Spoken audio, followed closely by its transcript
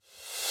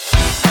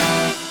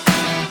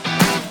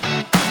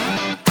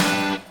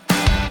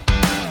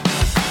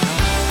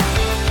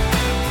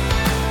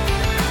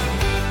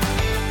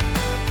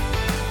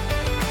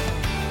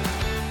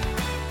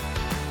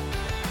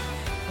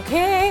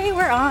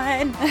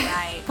again.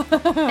 Right.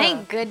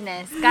 Thank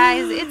goodness.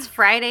 Guys, it's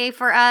Friday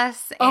for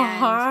us.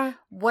 And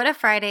what a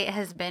Friday it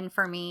has been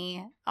for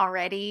me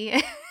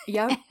already.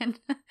 Yep.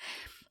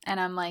 and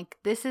I'm like,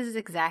 this is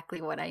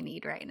exactly what I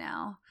need right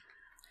now.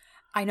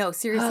 I know.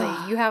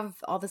 Seriously, you have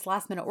all this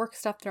last minute work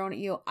stuff thrown at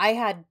you. I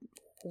had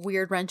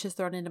weird wrenches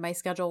thrown into my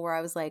schedule where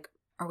I was like,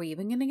 are we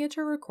even going to get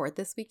to record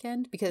this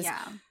weekend? Because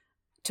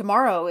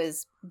tomorrow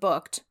is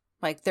booked.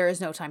 Like, there is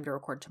no time to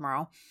record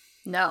tomorrow.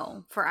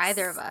 No, for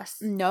either of us.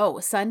 No,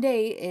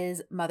 Sunday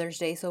is Mother's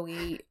Day, so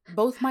we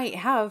both might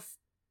have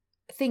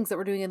things that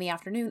we're doing in the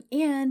afternoon.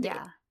 And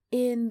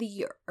in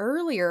the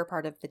earlier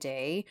part of the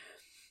day,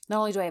 not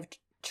only do I have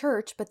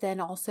church, but then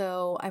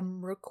also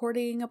I'm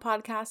recording a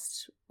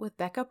podcast with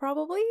Becca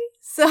probably.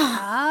 So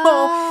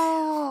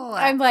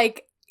I'm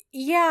like,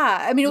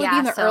 I mean, it would be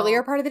in the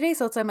earlier part of the day.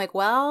 So I'm like,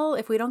 well,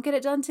 if we don't get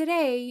it done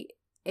today,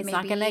 it's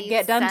not going to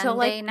get done till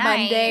like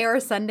Monday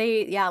or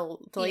Sunday.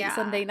 Late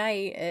Sunday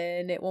night,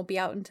 and it won't be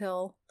out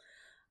until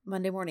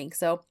Monday morning.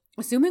 So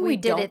assuming we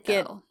don't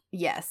get,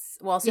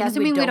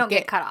 assuming we don't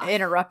get cut off,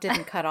 interrupted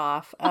and cut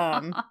off.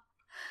 But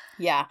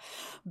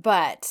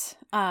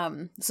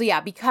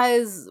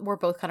because we're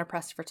both kind of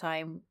pressed for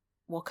time,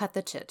 we'll cut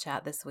the chit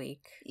chat this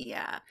week.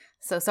 Yeah.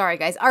 So sorry,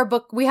 guys. Our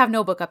book, we have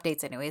no book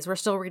updates anyways. We're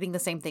still reading the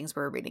same things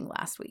we were reading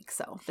last week.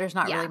 So there's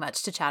not really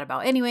much to chat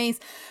about anyways.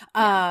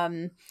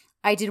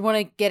 I did want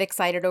to get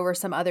excited over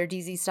some other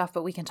DZ stuff,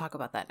 but we can talk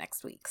about that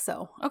next week.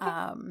 So, okay.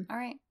 All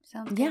right.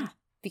 Sounds good. Yeah.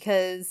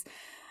 Because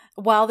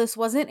while this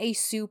wasn't a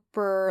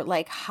super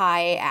like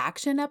high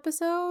action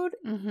episode,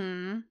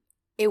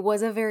 it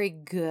was a very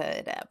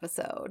good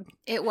episode.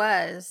 It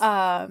was.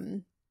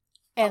 And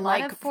a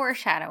lot of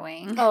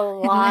foreshadowing. A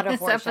lot of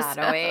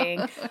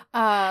foreshadowing.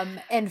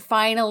 And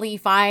finally,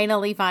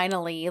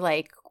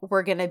 like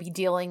we're gonna be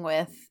dealing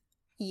with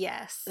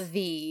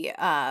the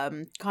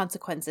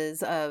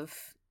consequences of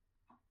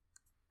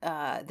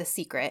The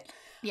Secret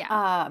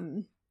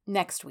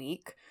next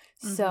week.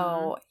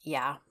 So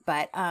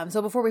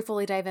so before we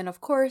fully dive in,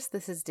 of course,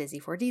 this is Dizzy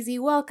for DZ.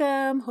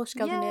 Welcome,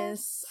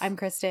 Hoşgeldiniz. I'm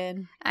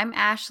Kristen. I'm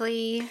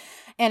Ashley.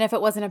 And if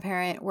it wasn't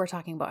apparent, we're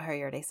talking about Her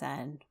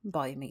Yerdesen,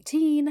 Volume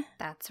 18.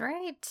 That's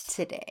right.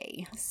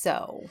 Today.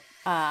 So,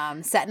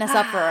 setting us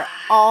up for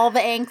all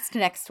the angst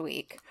next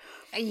week.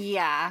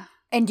 Yeah.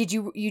 And did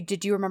you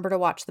remember to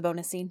watch the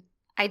bonus scene?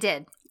 I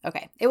did.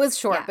 Okay. It was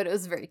short, but it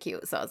was very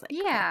cute. So I was like,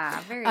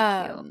 very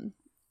cute.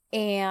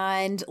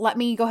 And let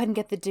me go ahead and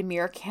get the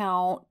Demir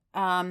count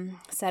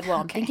said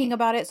while I'm thinking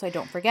about it so I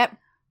don't forget.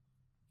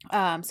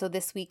 So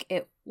this week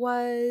it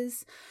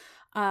was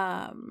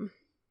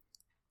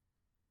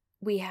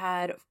we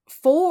had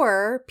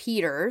 4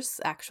 Peters,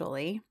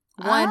 actually.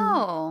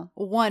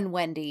 One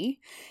Wendy,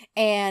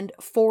 and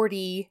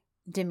 40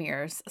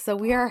 Demirs. So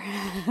we are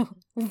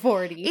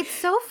 40. It's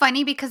so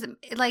funny because,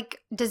 like,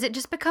 does it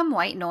just become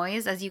white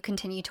noise as you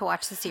continue to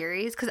watch the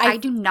series? Because I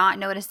do not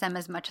notice them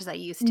as much as I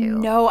used to.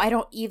 No, I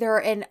don't either.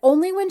 And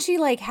only when she,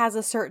 like, has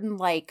a certain,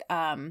 like,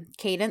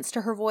 cadence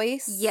to her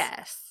voice.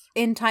 Yes.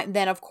 In time,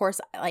 then, of course,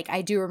 like,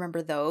 I do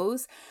remember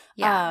those.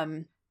 Yeah.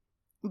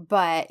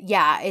 But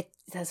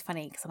that's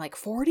funny because I'm like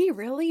 40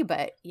 really,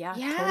 but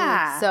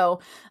totally. So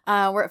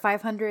we're at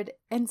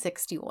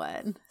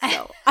 561.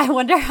 So I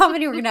wonder how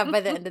many we're gonna have by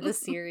the end of the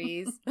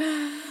series.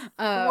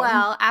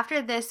 Well,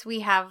 after this we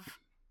have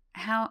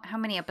how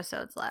many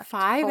episodes left?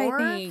 5, 4,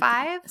 I think.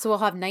 5. So we'll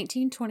have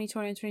 19, 20,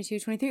 21,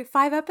 22, 23,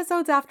 5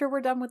 episodes after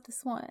we're done with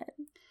this one.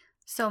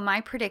 So my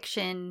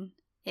prediction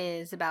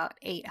is about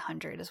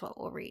 800 is what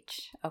we'll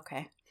reach.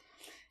 Okay.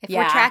 If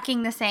we're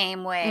tracking the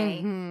same way.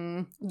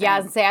 Yeah,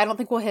 I was say I don't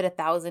think we'll hit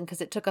 1,000 because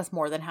it took us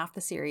more than half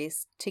the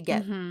series to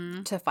get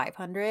to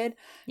 500.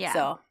 Yeah.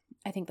 So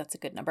I think that's a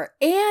good number.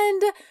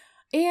 And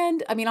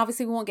I mean,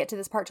 obviously we won't get to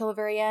this part till the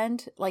very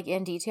end, like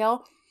in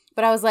detail.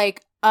 But I was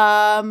like,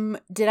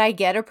 did I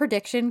get a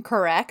prediction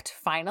correct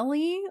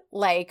finally?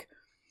 Like,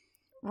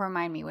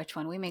 remind me which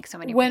one. We make so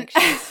many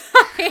predictions.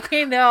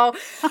 I know.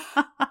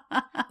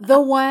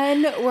 The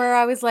one where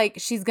I was like,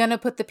 she's gonna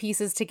put the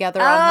pieces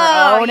together on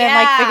her own and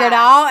like figure it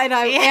out, and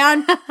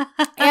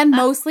and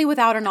mostly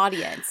without an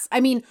audience. I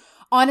mean,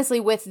 honestly,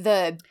 with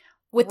the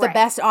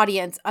best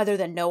audience other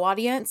than no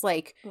audience,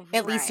 like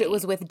at least it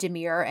was with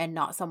Demir and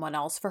not someone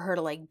else for her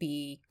to like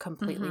be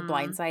completely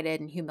blindsided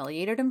and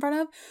humiliated in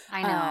front of.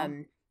 I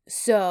know.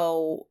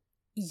 So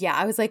yeah,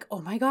 I was like,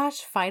 oh my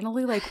gosh,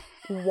 finally, like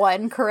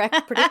one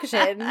correct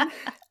prediction.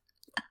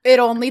 It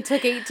only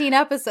took 18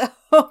 episodes.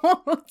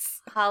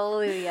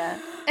 Hallelujah.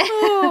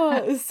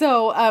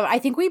 So I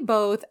think we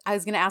both, I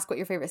was going to ask what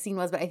your favorite scene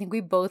was, but I think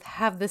we both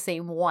have the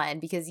same one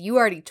because you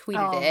already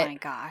tweeted it. Oh my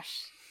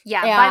gosh.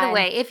 Yeah, and by the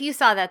way, if you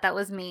saw that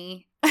was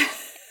me.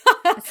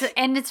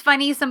 And it's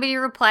funny, somebody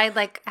replied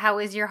like, how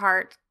is your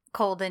heart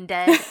cold and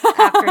dead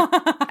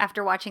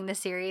after watching the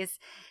series?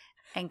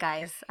 And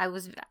guys, I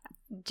was,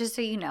 just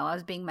so you know, I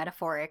was being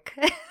metaphoric.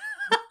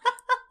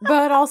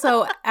 But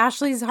also,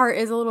 Ashley's heart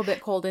is a little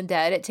bit cold and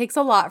dead. It takes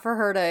a lot for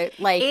her to,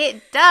 like,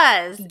 it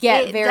does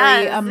get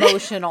very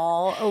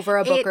emotional over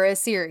a book or a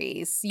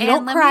series. You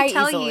don't cry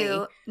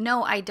easily.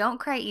 No, I don't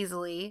cry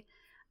easily.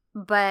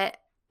 But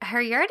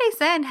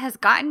Hayaride-sen has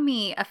gotten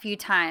me a few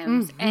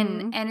times,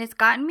 and it's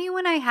gotten me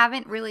when I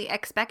haven't really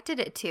expected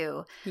it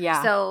to.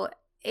 Yeah. So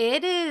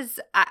it is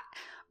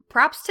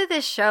props to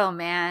this show,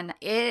 man.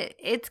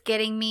 It's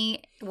getting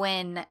me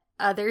when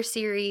other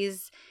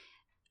series,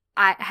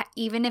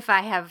 even if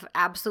I have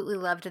absolutely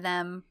loved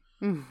them,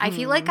 I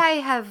feel like I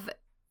have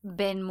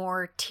been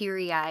more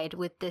teary-eyed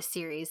with this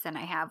series than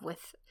I have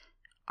with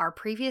our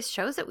previous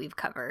shows that we've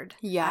covered.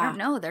 Yeah. I don't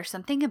know. There's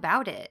something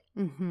about it.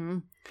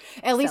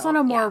 At least on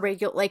a more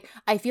regular, like,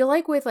 I feel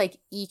like with, like,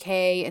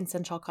 EK and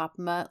Senchal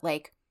Kapma,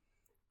 like,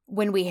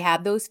 when we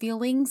had those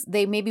feelings,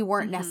 they maybe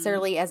weren't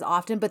necessarily as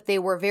often, but they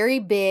were very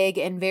big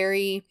and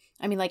very,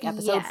 I mean, like,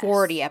 episode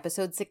 40,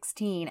 episode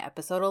 16,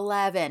 episode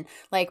 11,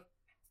 like,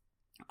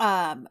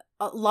 a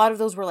lot of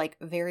those were, like,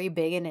 very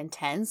big and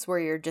intense where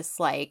you're just,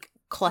 like,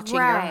 clutching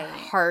your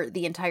heart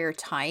the entire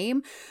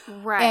time.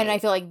 Right. And I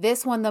feel like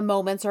this one, the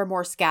moments are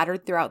more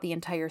scattered throughout the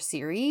entire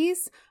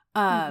series.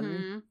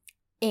 And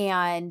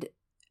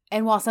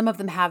while some of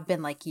them have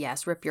been like,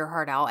 yes, rip your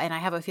heart out, and I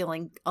have a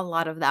feeling a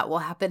lot of that will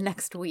happen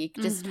next week.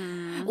 Just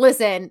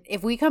listen,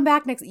 if we come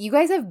back next, you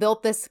guys have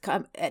built this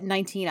at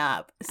 19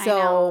 up.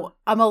 So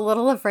I'm a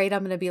little afraid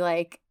I'm going to be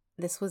like,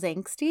 this was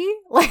angsty.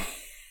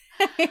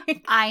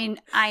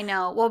 I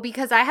know. Well,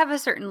 because I have a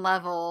certain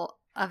level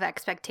of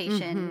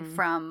expectation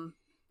from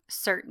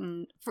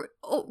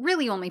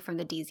really only from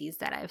the DZs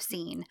that I've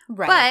seen.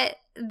 Right. But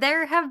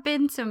there have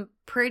been some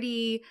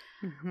pretty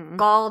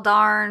gall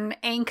darn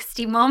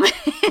angsty moments.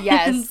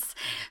 Yes.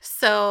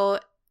 So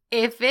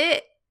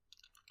everybody's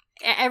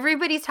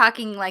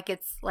talking like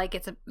it's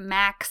a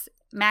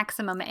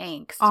maximum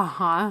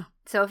angst.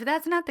 So if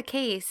that's not the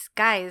case,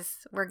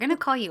 guys, we're going to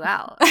call you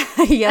out.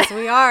 Yes,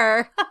 we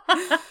are.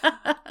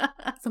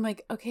 So I'm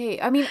like,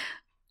 okay. I mean,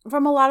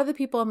 from a lot of the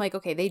people, I'm like,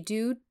 okay, they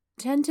do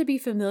tend to be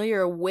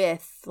familiar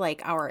with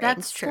like our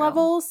angst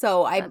level,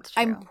 so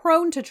I'm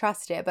prone to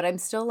trust it, but I'm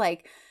still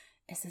like,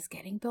 is this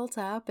getting built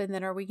up? And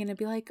then are we going to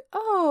be like,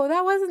 oh,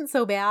 that wasn't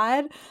so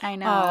bad? I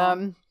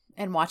know.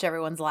 And watch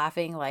everyone's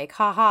laughing like,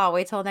 haha,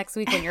 wait till next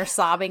week when you're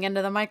sobbing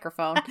into the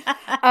microphone.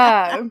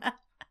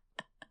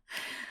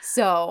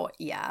 So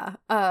yeah.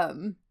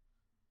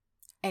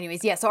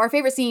 Anyways, yeah. So our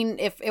favorite scene,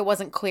 if it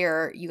wasn't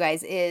clear, you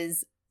guys,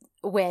 is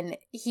when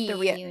the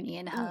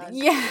reunion hug.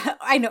 Yeah,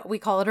 I know we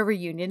call it a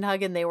reunion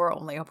hug, and they were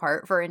only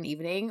apart for an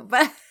evening,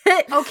 but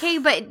okay,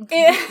 but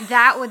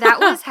that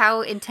was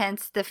how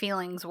intense the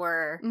feelings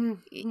were,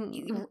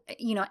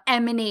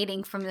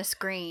 emanating from the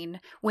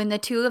screen when the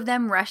two of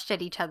them rushed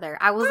at each other.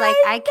 I was like,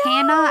 I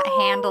cannot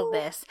handle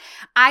this.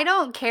 I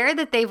don't care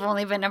that they've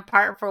only been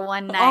apart for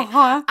one night.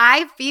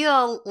 I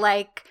feel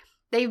like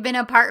they've been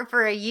apart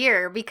for a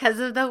year because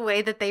of the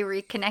way that they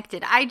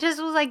reconnected. I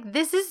just was like,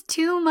 this is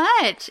too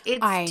much.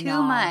 It's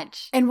too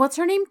much. And what's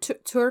her name?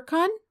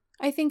 Turkan,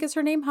 I think is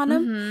her name,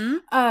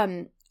 Hanum.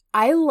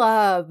 I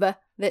love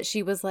that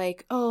she was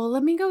like, oh,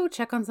 let me go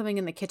check on something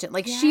in the kitchen.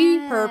 Like, she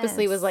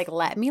purposely was like,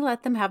 let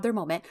them have their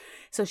moment.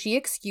 So she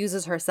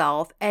excuses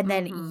herself. And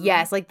then,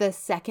 yes, like the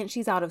second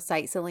she's out of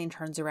sight, Celine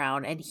turns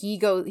around and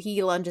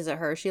he lunges at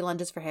her. She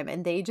lunges for him.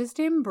 And they just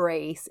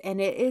embrace. And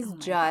it is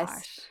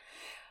gosh.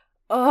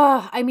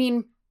 I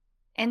mean,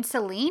 and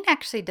Celine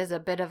actually does a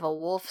bit of a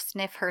wolf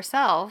sniff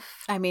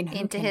herself. I mean,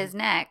 into his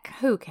neck.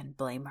 Who can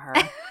blame her?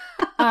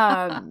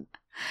 So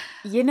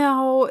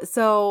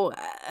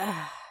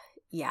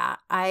yeah,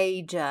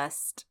 I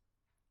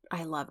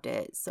loved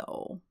it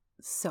so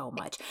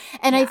much,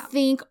 and I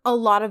think a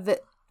lot of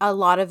it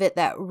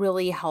that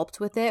really helped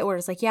with it, where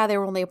it's like, yeah, they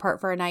were only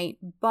apart for a night,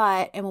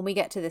 and when we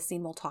get to this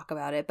scene, we'll talk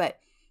about it. But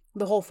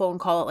the whole phone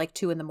call at like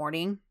 2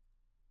 a.m.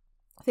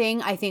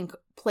 thing, I think,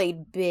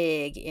 played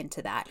big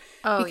into that.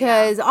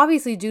 Because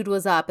obviously dude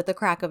was up at the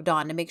crack of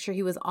dawn to make sure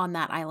he was on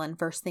that island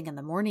first thing in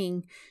the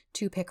morning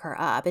to pick her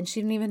up, and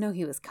she didn't even know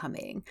he was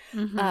coming.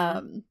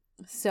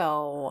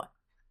 So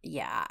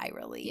yeah, I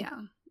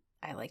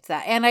liked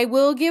that. And I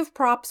will give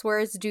props where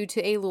it's due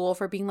to Elul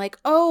for being like,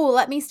 oh,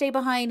 let me stay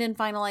behind and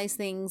finalize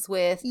things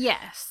with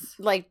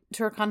like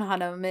Turkan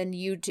Hanum, and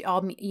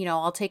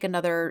I'll take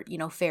another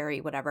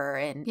ferry, whatever,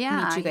 and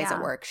meet you guys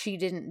at work. She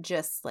didn't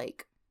just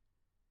like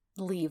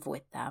leave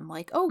with them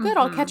like, oh good,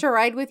 I'll catch a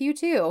ride with you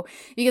too,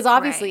 because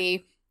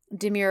obviously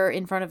Demir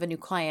in front of a new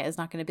client is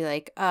not going to be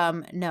like,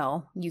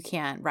 no, you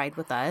can't ride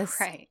with us,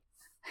 right?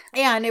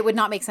 And it would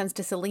not make sense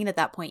to Celine at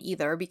that point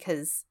either,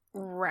 because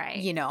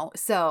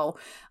so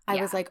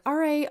I was like, all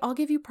right, I'll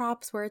give you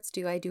props where it's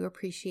due. I do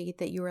appreciate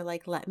that you were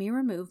like, let me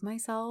remove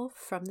myself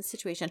from the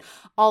situation,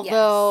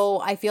 although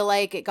I feel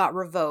like it got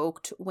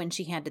revoked when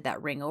she handed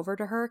that ring over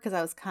to her, because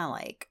I was kind of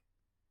like,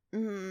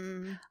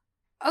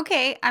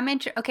 okay,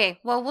 okay,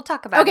 well, we'll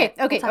talk about it.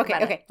 Okay.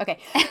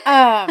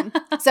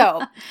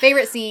 So,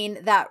 favorite scene,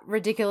 that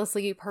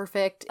ridiculously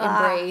perfect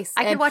embrace.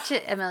 I could watch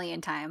it a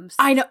million times.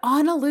 I know,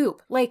 on a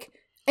loop. Like,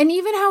 and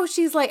even how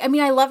she's like, I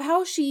mean, I love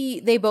how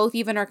they both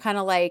even are kind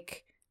of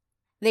like,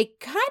 they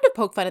kind of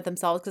poke fun at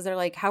themselves because they're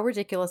like, how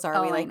ridiculous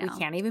are we? Like, we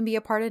can't even be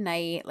apart at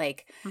night.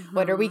 Like,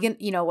 what are we going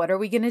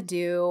to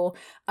do?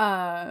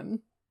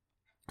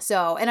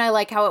 So, and I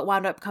like how it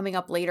wound up coming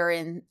up later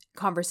in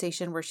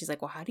conversation where she's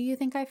like, well, how do you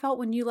think I felt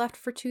when you left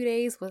for 2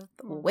 days with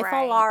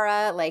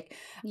Alara? Like,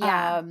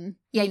 yeah,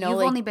 you know, you've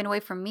like, only been away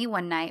from me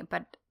one night,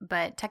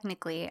 but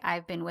technically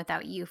I've been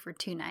without you for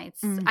 2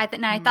 nights.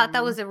 I thought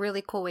that was a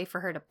really cool way for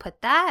her to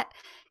put that,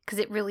 because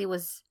it really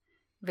was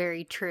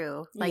very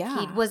true. Like,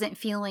 he wasn't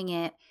feeling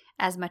it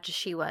as much as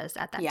she was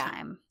at that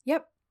time.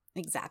 Yep,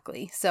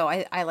 exactly. So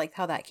I liked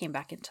how that came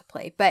back into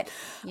play. But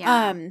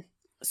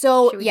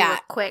so should we do a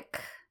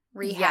quick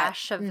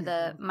rehash of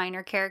the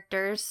minor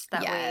characters?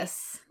 That way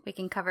we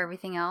can cover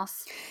everything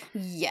else.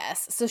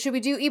 Yes. So should we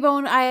do Ibo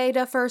and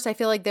Ida first? I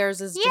feel like theirs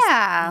is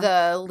just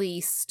the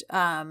least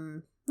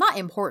not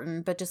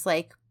important, but just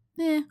like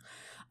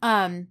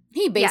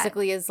he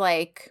basically is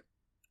like,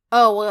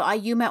 oh, well,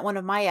 you met one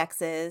of my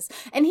exes.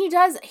 And he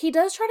does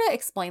try to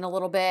explain a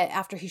little bit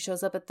after he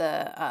shows up at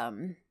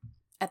the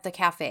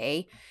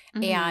cafe.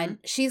 And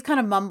she's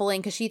kind of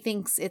mumbling because she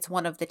thinks it's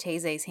one of the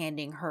Tayzeys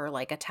handing her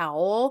like a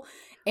towel.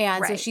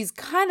 And so she's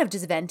kind of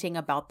just venting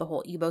about the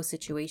whole Ibo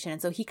situation.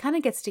 And so he kind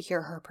of gets to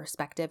hear her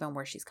perspective and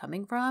where she's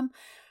coming from.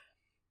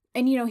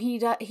 And, you know, he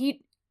does,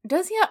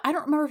 I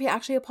don't remember if he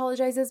actually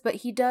apologizes, but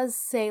he does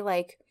say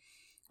like,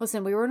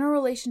 listen, we were in a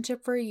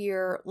relationship for a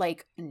year,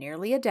 like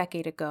nearly a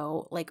decade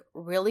ago. Like,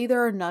 really,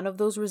 there are none of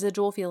those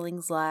residual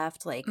feelings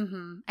left. Like,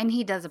 and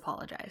he does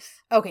apologize.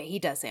 Okay, he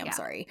does say, I'm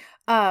sorry.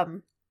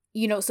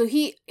 You know, so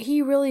he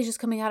really is just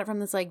coming at it from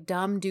this like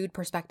dumb dude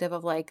perspective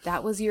of like,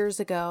 that was years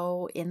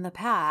ago in the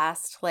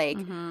past. Like,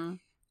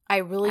 I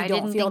really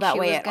don't feel that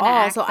way at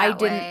all. So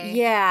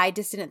I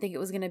just didn't think it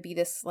was going to be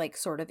this like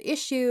sort of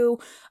issue.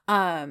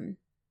 And,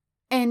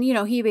 you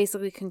know, he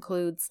basically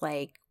concludes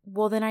like,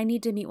 well, then I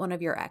need to meet one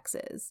of your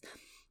exes.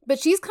 But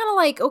she's kind of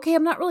like, okay,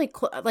 I'm not really,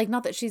 like,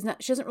 not that she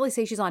doesn't really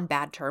say she's on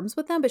bad terms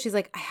with them, but she's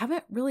like, I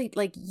haven't really,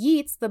 like,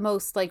 Yeats, the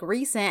most, like,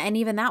 recent, and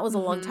even that was a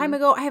long time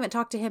ago. I haven't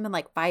talked to him in,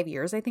 like, 5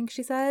 years, I think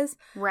she says.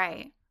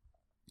 Right.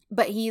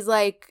 But he's,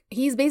 like,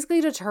 he's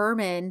basically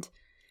determined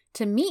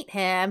to meet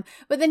him,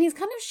 but then he's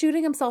kind of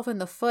shooting himself in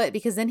the foot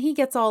because then he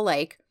gets all,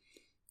 like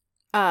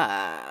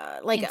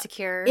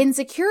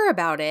insecure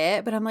about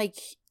it, but I'm like,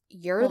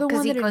 you're the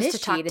one that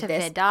initiated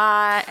this. To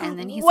Vedot, and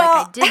then he's like,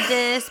 I did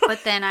this,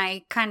 but then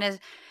I kind of,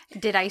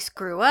 did I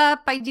screw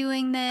up by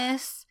doing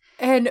this?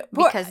 And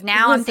because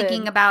now I'm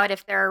thinking about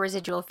if there are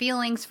residual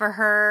feelings for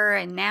her,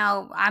 and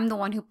now I'm the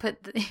one who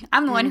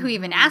I'm the one who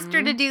even asked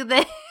her to do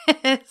this.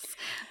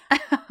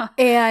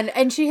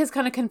 and she has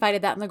kind of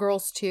confided that in the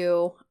girls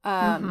too.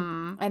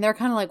 And they're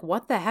kind of like,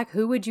 what the heck?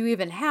 Who would you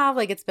even have?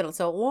 Like, it's been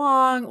so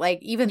long. Like,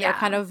 even they're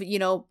kind of, you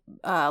know,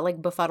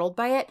 like befuddled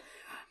by it.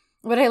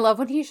 But I love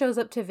when he shows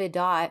up to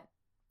Vedot,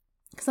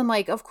 because I'm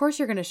like, of course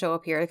you're going to show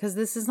up here, because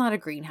this is not a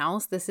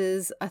greenhouse. This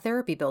is a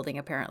therapy building,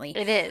 apparently.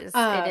 It is.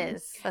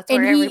 That's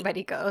where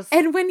everybody goes.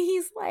 And when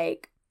he's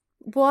like,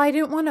 well, I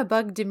didn't want to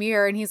bug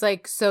Demir, and he's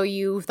like, so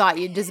you thought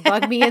you'd just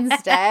bug me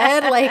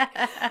instead? Like,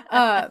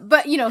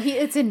 but, you know,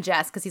 it's in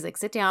jest, because he's like,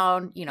 sit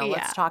down, you know,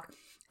 let's talk.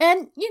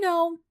 And, you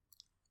know,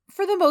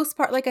 for the most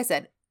part, like I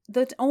said,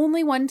 the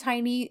only one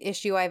tiny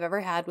issue I've ever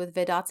had with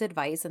Vedot's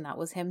advice, and that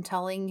was him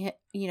telling,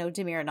 you know,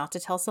 Demir not to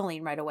tell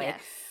Celine right away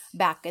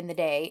back in the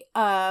day.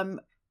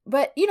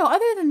 But, you know,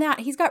 other than that,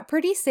 he's got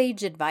pretty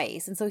sage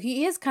advice. And so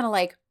he is kind of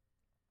like,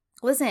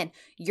 listen,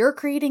 you're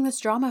creating this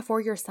drama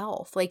for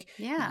yourself. Like,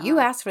 you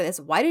asked for this.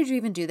 Why did you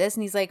even do this?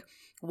 And he's like,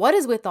 what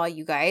is with all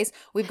you guys?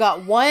 We've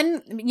got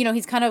one, you know,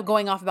 he's kind of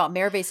going off about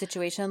Merve's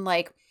situation,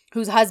 like,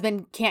 whose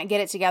husband can't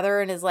get it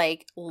together and is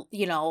like,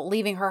 you know,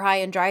 leaving her high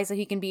and dry so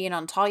he can be in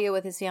Antalya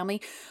with his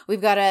family. We've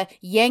got a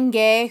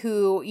Yenge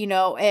who, you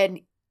know,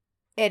 and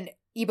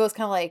Ibo's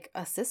kind of like,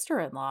 a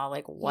sister-in-law.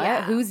 Like, what?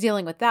 Yeah. Who's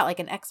dealing with that?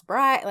 Like an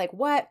ex-bride? Like,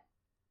 what?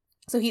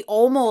 So he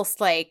almost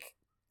like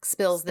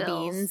spills the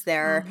beans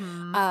there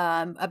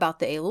about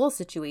the Elul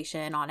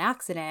situation on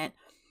accident.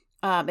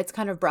 It's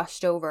kind of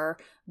brushed over,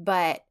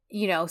 but,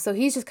 you know, so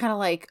he's just kind of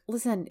like,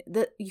 listen,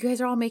 you guys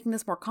are all making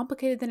this more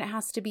complicated than it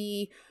has to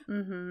be.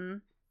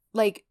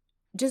 Like,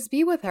 just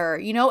be with her,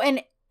 you know?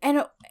 And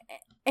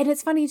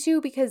it's funny too,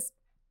 because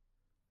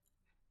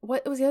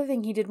what was the other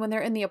thing he did when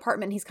they're in the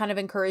apartment? He's kind of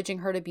encouraging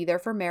her to be there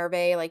for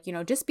Merve, like, you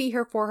know, just be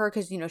here for her,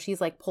 because, you know,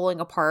 she's like pulling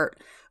apart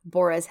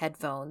Bora's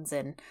headphones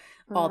and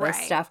all this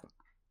stuff.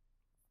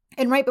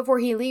 And right before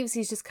he leaves,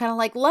 he's just kind of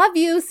like, love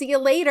you, see you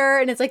later.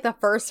 And it's like the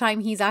first time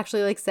he's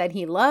actually like said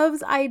he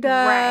loves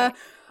Ida.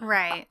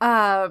 Right.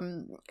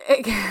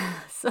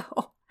 So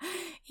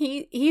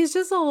he's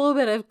just a little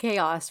bit of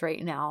chaos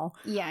right now.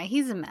 Yeah,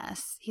 he's a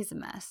mess.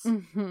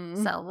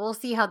 So we'll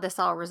see how this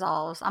all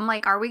resolves. I'm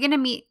like, are we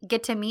going to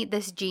get to meet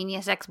this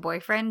genius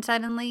ex-boyfriend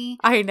suddenly?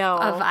 I know.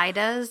 Of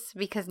Ida's,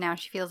 because now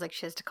she feels like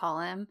she has to call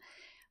him.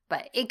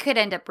 But it could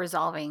end up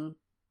resolving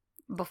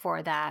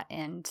before that,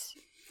 and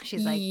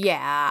she's like,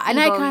 yeah,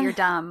 and you're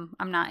dumb.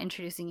 I'm not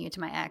introducing you to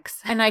my ex.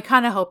 And I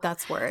kind of hope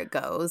that's where it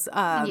goes.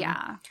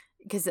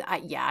 Because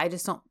I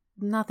just don't.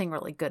 Nothing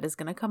really good is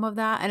going to come of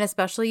that, and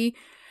especially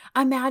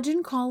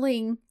imagine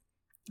calling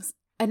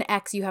an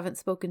ex you haven't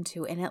spoken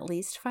to in at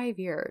least 5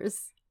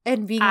 years.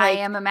 and being I like,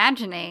 am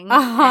imagining.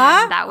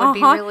 And that would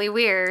be really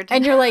weird.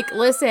 And you're like,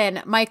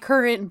 listen, my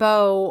current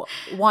beau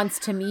wants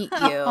to meet you.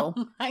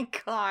 Oh my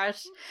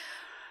gosh.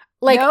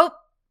 Like, nope.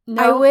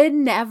 I would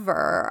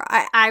never.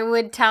 I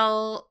would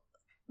tell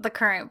the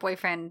current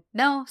boyfriend,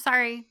 no,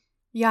 sorry.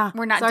 Yeah.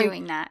 We're not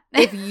doing that.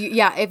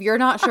 if you're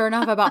not sure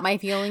enough about my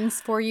feelings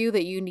for you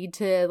that you need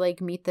to like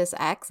meet this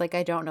ex, like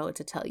I don't know what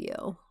to tell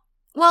you.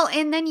 Well,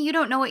 and then you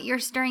don't know what you're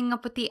stirring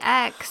up with the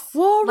ex.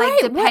 Well, like,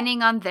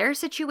 depending on their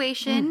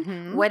situation.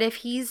 Mm-hmm. What if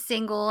he's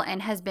single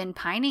and has been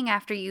pining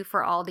after you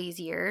for all these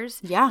years?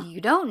 Yeah.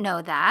 You don't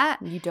know that.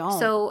 You don't.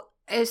 So,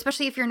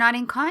 especially if you're not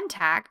in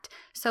contact.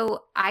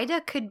 So, Ida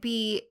could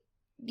be,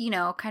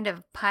 kind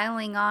of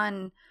piling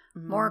on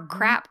more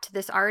crap to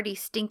this already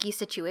stinky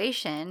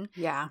situation.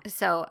 Yeah.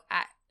 So,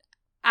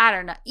 I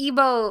don't know.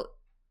 Ebo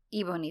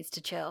needs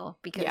to chill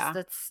because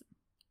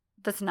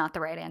that's not the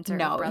right answer.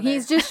 No, brother.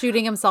 He's just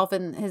shooting himself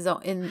in his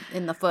own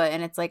in the foot,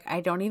 and it's like I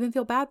don't even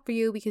feel bad for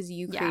you because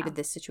you created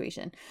this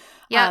situation.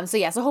 Yeah.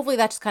 So hopefully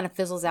that just kind of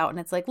fizzles out, and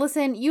it's like,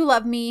 listen, you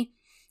love me,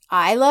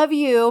 I love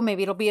you.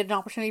 Maybe it'll be an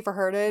opportunity for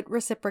her to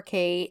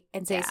reciprocate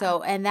and say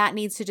so, and that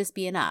needs to just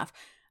be enough.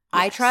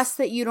 Yes. I trust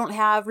that you don't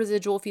have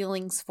residual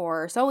feelings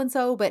for so and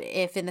so, but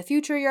if in the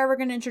future you're ever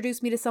going to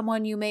introduce me to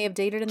someone you may have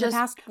dated in the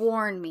past,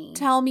 warn me.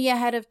 Tell me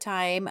ahead of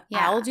time.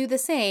 Yeah. I'll do the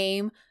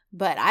same.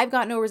 But I've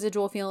got no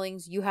residual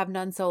feelings. You have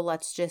none, so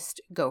let's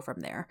just go from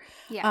there.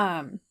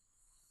 Yeah.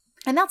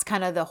 And that's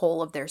kind of the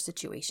whole of their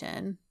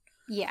situation.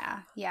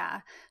 Yeah,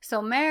 yeah. So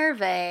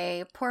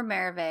poor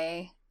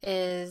Merve,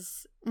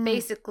 is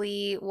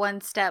basically one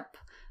step,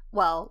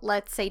 well,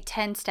 let's say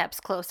 10 steps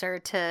closer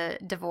to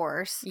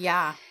divorce.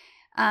 Yeah.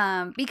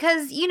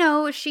 Because,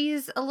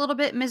 she's a little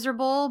bit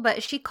miserable,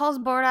 but she calls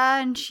Bora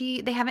and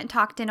they haven't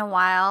talked in a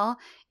while.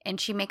 And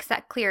she makes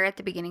that clear at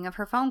the beginning of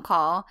her phone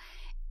call.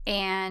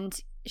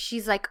 And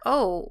she's like,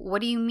 oh, what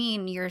do you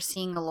mean you're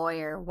seeing a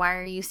lawyer? Why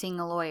are you seeing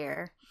a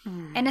lawyer?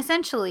 And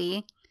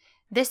essentially,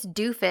 this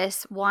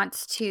doofus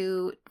wants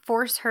to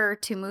force her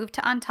to move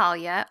to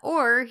Antalya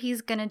or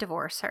he's going to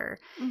divorce her.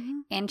 Mm-hmm.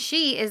 And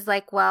she is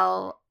like,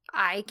 well,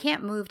 I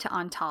can't move to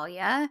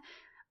Antalya.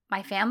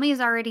 My family is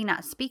already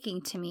not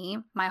speaking to me.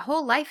 My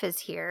whole life is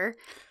here.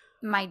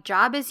 My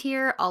job is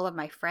here. All of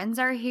my friends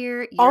are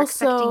here. You're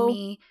expecting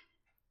me.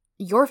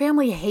 Your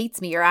family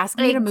hates me. You're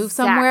asking me to move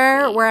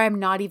somewhere where I'm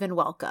not even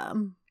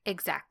welcome.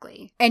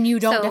 Exactly. And you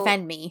don't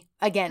defend me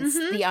against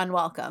the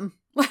unwelcome.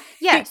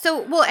 Yeah.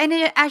 So, well,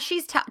 and as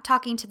she's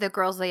talking to the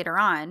girls later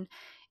on,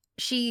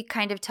 she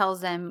kind of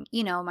tells them,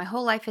 my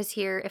whole life is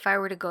here. If I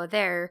were to go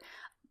there,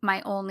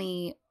 my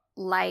only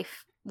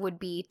life would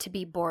be to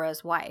be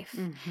Bora's wife.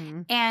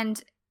 Mm-hmm.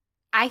 And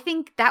I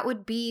think that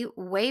would be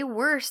way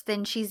worse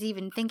than she's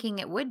even thinking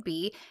it would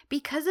be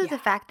because of the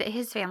fact that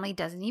his family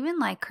doesn't even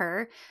like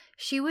her.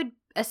 She would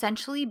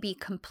essentially be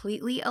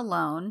completely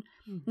alone.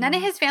 Mm-hmm. None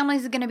of his family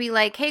is going to be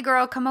like, hey,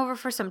 girl, come over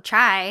for some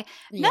chai.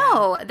 Yeah.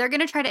 No, they're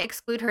going to try to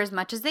exclude her as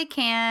much as they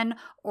can.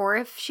 Or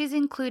if she's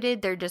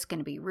included, they're just going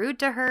to be rude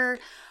to her.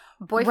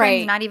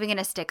 Boyfriend's not even going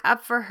to stick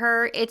up for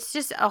her. It's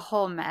just a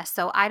whole mess.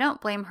 So I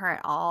don't blame her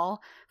at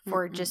all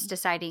for just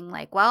deciding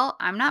like, well,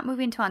 I'm not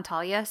moving to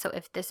Antalya. So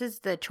if this is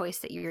the choice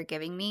that you're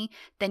giving me,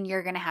 then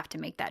you're going to have to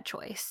make that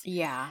choice.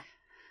 Yeah.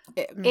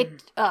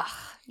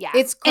 Yeah.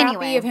 It's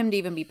crappy of him to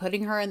even be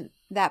putting her in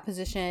that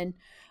position.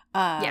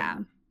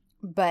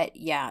 But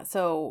yeah,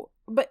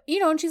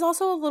 and she's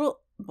also a little,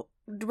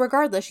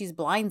 regardless, she's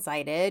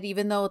blindsided,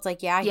 even though it's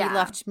like, he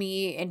left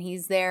me and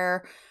he's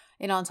there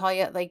in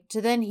Antalya, like to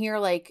then hear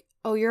like,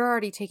 oh, you're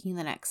already taking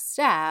the next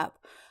step.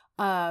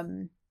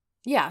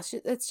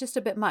 It's just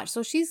a bit much.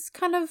 So she's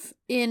kind of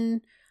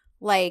in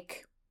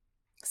like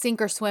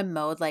sink or swim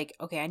mode, like,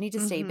 okay, I need to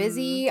stay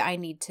busy. I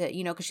need to,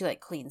 because she like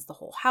cleans the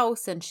whole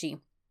house and she,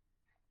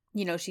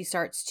 that's when she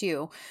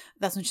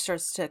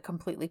starts to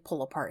completely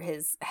pull apart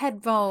his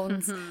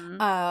headphones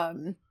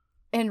and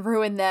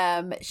ruin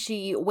them.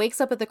 She wakes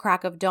up at the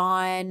crack of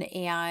dawn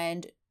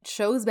and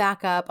shows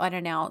back up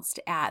unannounced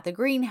at the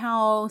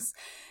greenhouse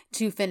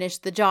to finish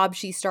the job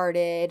she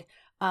started.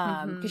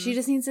 Because she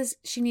just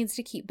needs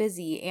to keep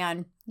busy.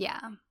 And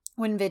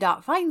when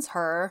Vedat finds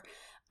her,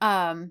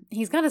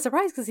 he's kind of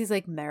surprised because he's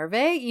like, Merve,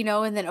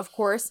 and then of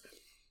course,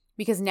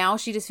 because now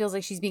she just feels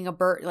like she's being a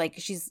bird, like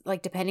she's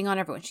like depending on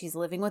everyone. She's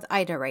living with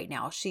Ida right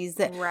now. She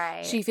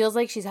feels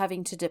like she's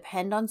having to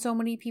depend on so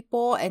many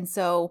people. And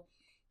so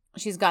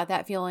she's got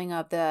that feeling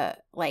of the,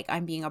 like,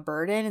 I'm being a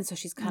burden. And so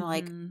she's kind of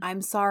like,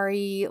 I'm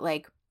sorry.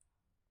 Like,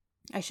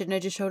 I shouldn't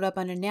have just showed up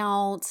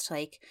unannounced.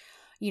 Like,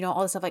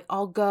 all this stuff, like,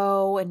 I'll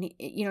go. And,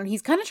 and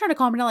he's kind of trying to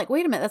calm her down, like,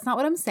 wait a minute, that's not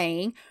what I'm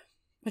saying.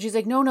 But she's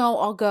like, no,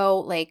 I'll go.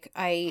 Like,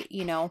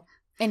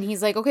 and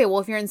he's like, okay, well,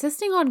 if you're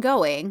insisting on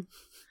going,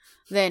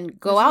 then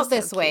go out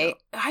this way.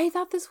 I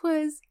thought this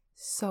was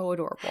so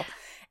adorable.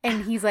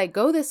 And he's like,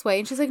 go this way.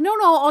 And she's like, no,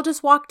 I'll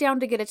just walk down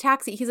to get a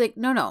taxi. He's like,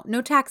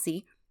 no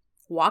taxi.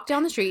 Walk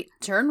down the street,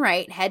 turn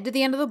right, head to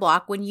the end of the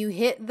block. When you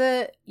hit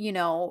the,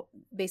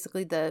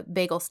 basically the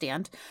bagel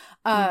stand,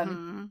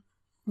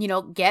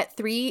 get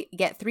three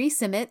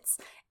Simmets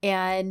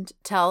and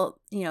tell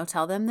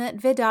them that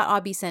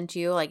Vedat sent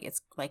you. Like,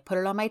 it's like, put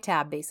it on my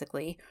tab,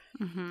 basically.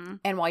 Mm-hmm.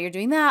 And while you're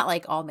doing that,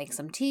 like, I'll make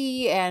some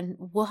tea and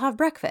we'll have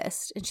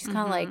breakfast. And she's kind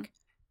of Mm-hmm. like,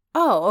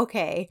 oh,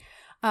 okay.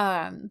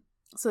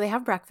 So they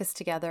have breakfast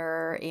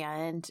together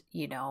and,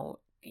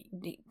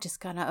 just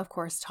kind of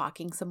course,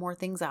 talking some more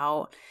things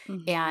out.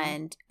 Mm-hmm.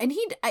 And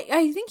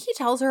I think he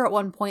tells her at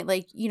one point,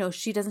 like,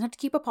 she doesn't have to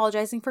keep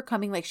apologizing for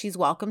coming. Like, she's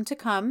welcome to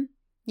come.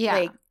 Yeah.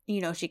 Like,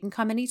 she can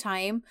come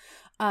anytime.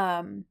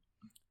 And,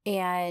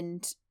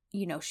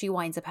 she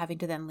winds up having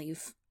to then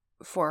leave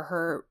for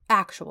her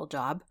actual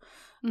job.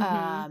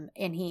 Mm-hmm.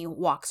 And he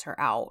walks her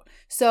out.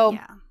 So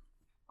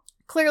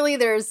clearly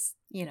there's,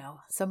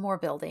 some more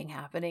building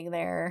happening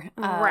there.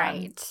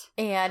 Right.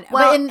 And,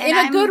 but in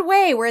a good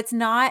way where it's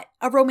not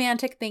a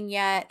romantic thing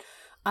yet.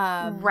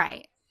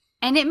 Right.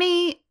 And it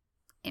may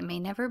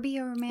never be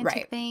a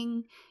romantic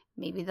thing.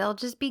 Maybe they'll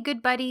just be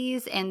good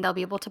buddies and they'll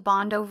be able to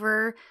bond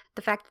over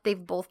the fact that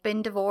they've both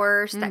been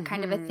divorced, that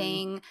kind of a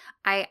thing.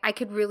 I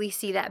could really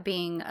see that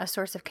being a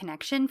source of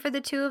connection for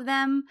the two of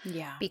them.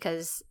 Yeah.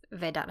 Because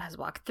Vedat has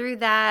walked through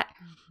that.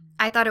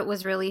 I thought it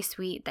was really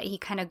sweet that he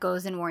kind of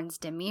goes and warns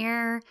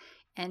Demir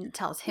and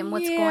tells him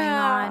what's going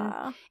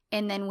on.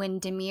 And then when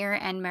Demir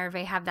and Merve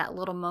have that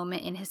little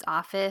moment in his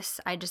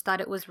office, I just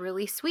thought it was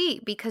really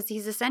sweet because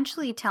he's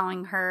essentially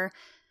telling her,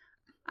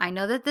 I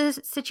know that the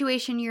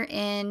situation you're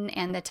in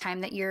and the time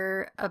that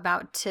you're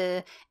about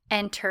to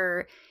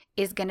enter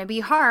is going to be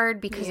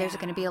hard because there's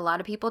going to be a lot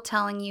of people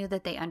telling you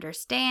that they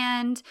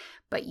understand,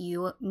 but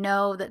you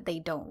know that they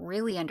don't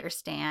really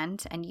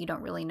understand and you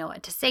don't really know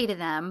what to say to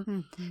them.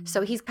 Mm-hmm.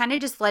 So he's kind of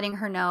just letting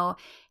her know,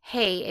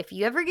 hey, if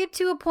you ever get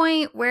to a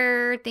point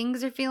where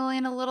things are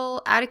feeling a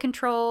little out of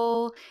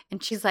control,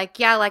 and she's like,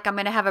 yeah, like I'm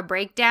going to have a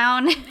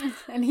breakdown.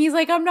 And he's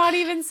like, I'm not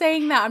even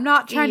saying that. I'm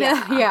not trying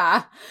to.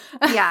 Yeah.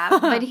 Yeah.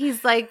 But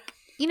he's like,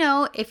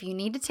 if you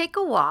need to take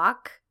a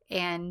walk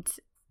and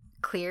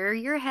clear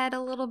your head a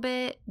little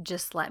bit,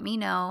 just let me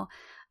know.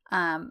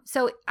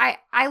 So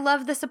I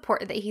love the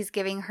support that he's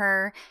giving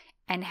her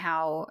and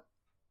how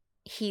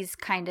he's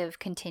kind of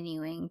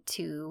continuing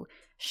to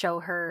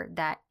show her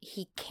that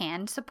he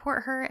can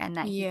support her and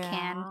that he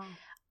can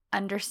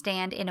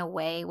understand in a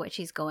way what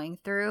she's going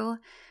through.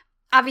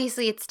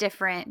 Obviously, it's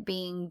different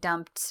being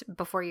dumped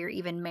before you're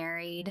even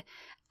married,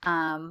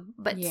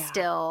 but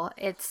still,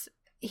 it's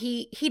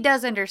he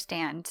does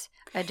understand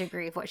a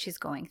degree of what she's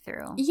going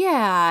through.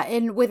 Yeah,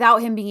 and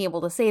without him being able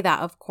to say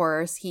that, of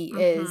course, he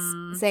is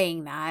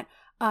saying that.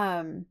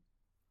 And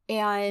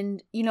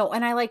and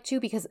I like too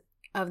because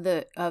of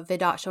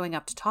Vedat showing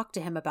up to talk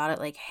to him about it,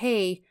 like,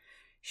 hey,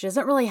 she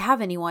doesn't really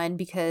have anyone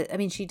because, I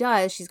mean, she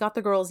does. She's got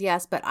the girls,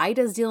 yes, but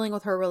Ida's dealing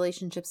with her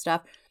relationship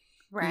stuff.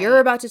 Right. You're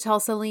about to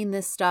tell Celine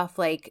this stuff,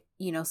 like,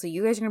 so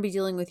you guys are going to be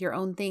dealing with your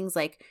own things,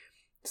 like,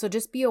 so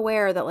just be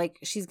aware that, like,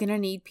 she's going to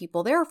need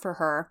people there for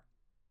her.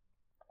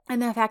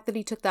 And the fact that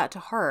he took that to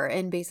heart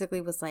and basically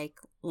was like,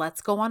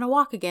 let's go on a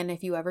walk again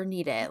if you ever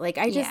need it. Like,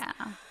 I just,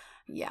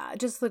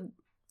 just the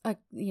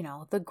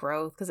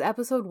growth. Because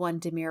episode 1,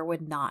 Demir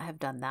would not have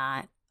done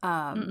that.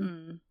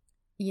 And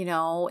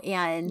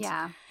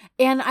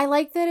I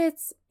like that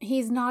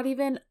he's not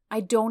even,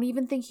 I don't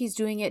even think he's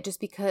doing it just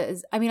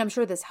because, I mean, I'm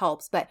sure this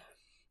helps, but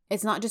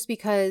it's not just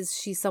because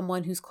she's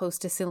someone who's close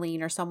to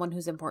Celine or someone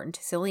who's important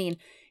to Celine.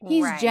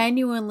 He's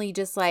genuinely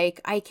just like,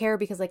 I care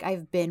because, like,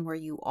 I've been where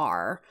you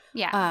are.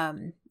 Yeah.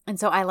 And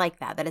so I like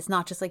that it's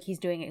not just like he's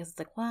doing it because it's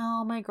like,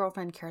 well, my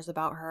girlfriend cares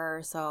about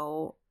her,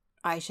 so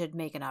I should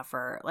make an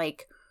effort.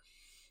 Like,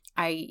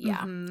 I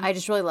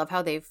just really love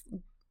how they've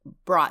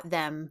brought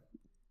them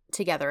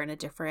together in a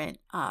different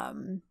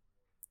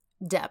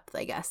depth,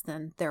 I guess,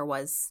 than there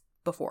was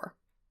before.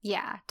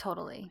 Yeah,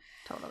 totally.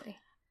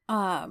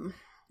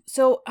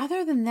 So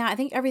other than that, I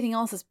think everything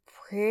else is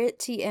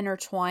pretty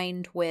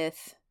intertwined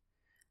with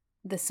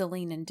the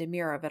Celine and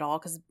Demir of it all,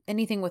 because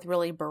anything with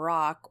really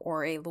Barack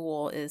or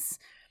Elul is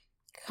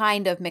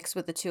kind of mixed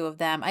with the two of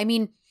them. I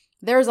mean,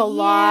 there's a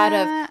lot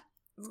of,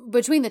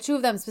 between the two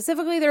of them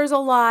specifically, there's a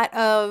lot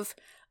of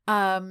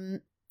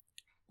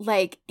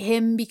like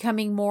him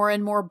becoming more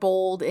and more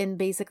bold in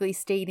basically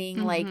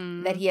stating like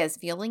that he has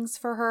feelings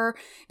for her,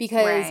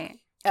 because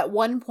at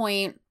one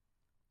point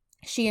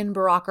she and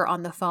Barack are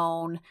on the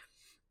phone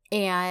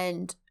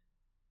and,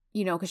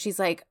 because she's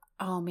like,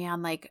 oh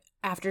man, like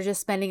after just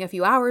spending a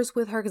few hours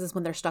with her, because it's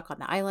when they're stuck on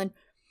the island,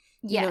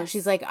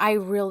 she's like, I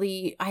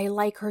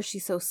like her.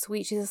 She's so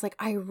sweet. She's just like,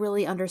 I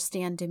really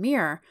understand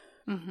Demir.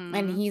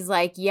 And he's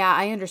like, yeah,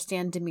 I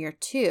understand Demir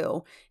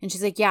too. And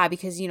she's like, yeah,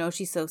 because,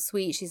 she's so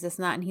sweet. She's this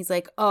and that. And he's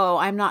like, oh,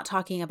 I'm not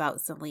talking about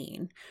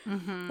Celine.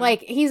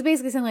 Like, he's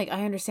basically saying, like,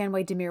 I understand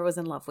why Demir was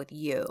in love with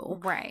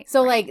you. Right.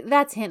 So, like,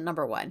 that's hint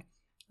number 1.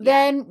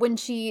 Then when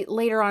she,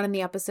 later on in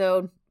the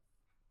episode,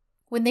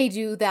 when they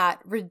do that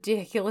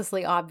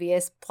ridiculously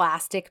obvious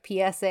plastic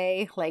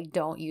PSA, like,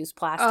 don't use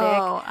plastic.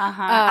 Oh,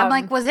 I'm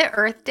like, was it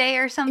Earth Day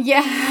or something?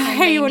 Yeah,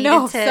 I don't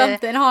know,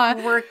 something,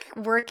 huh?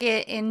 Work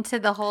it into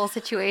the whole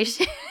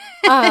situation.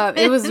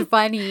 It was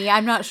funny.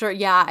 I'm not sure.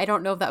 Yeah, I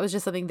don't know if that was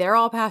just something they're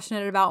all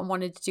passionate about and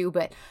wanted to do,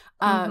 but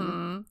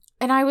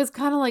And I was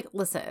kind of like,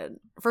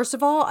 listen, first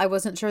of all, I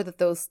wasn't sure that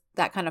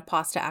that kind of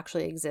pasta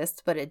actually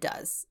exists, but it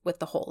does with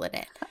the hole in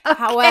it. Okay.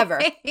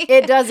 However,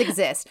 it does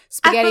exist.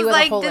 Spaghetti with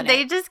a hole in it. Did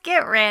they just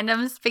get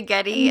random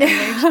spaghetti and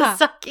they're just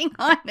sucking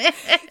on it?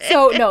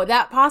 So no,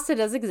 that pasta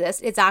does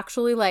exist. It's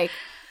actually like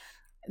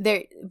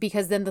there,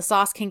 because then the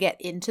sauce can get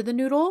into the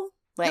noodle.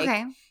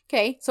 Like,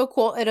 okay, so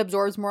cool. It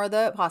absorbs more of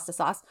the pasta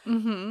sauce.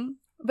 Mm-hmm.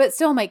 But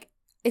still, I'm like,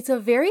 it's a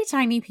very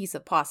tiny piece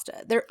of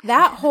pasta.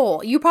 That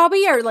hole, you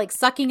probably are like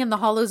sucking in the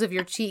hollows of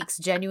your cheeks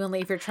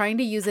genuinely if you're trying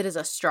to use it as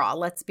a straw.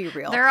 Let's be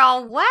real. They're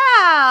all,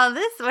 wow,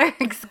 this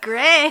works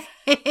great.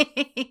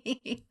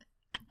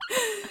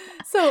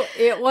 So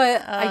it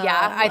was,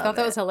 I thought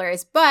that was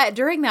hilarious. But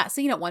during that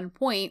scene at one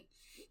point,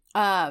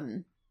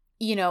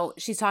 you know,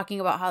 she's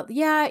talking about how,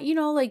 yeah, you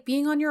know, like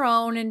being on your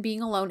own and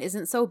being alone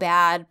isn't so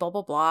bad, blah,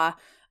 blah, blah.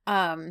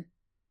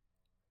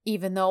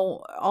 Even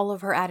though all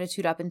of her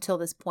attitude up until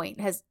this point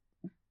has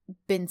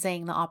been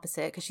saying the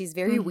opposite, because she's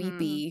very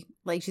weepy.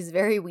 Like, she's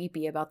very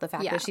weepy about the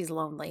fact that she's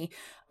lonely.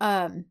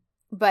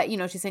 But, you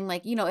know, she's saying,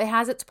 like, you know, it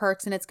has its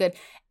perks and it's good.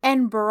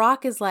 And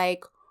Barack is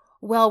like,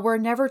 well, we're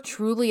never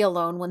truly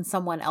alone when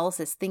someone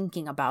else is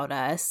thinking about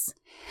us.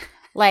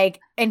 Like,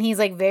 and he's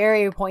like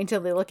very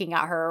pointedly looking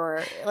at her,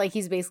 or like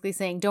he's basically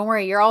saying, don't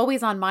worry, you're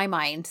always on my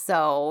mind,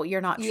 so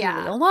you're not truly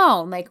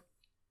alone. Like,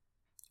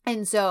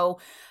 and so,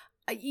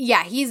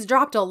 yeah, he's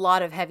dropped a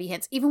lot of heavy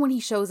hints, even when he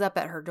shows up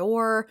at her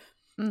door.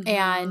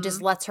 And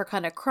just lets her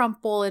kind of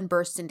crumple and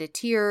burst into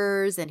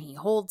tears, and he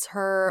holds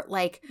her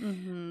like,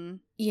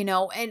 you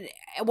know, and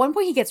at one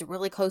point he gets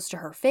really close to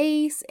her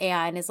face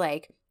and is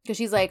like, because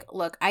she's like,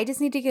 look, I just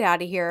need to get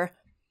out of here.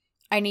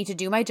 I need to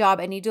do my job.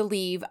 I need to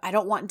leave. I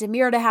don't want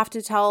Demir to have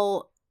to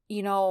tell,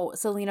 you know,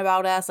 Celine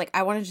about us. Like,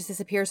 I want to just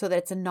disappear so that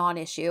it's a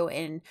non-issue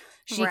and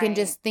she can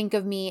just think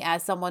of me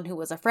as someone who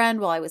was a friend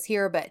while I was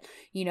here. But,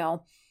 you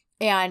know,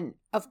 and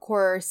of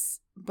course,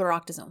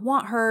 Barack doesn't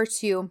want her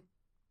to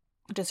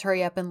just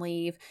hurry up and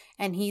leave.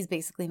 And he's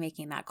basically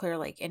making that clear,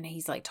 like, and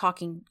he's like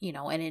talking, you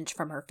know, an inch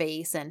from her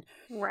face and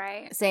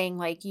saying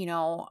like, you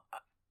know,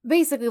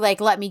 basically like,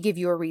 let me give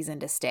you a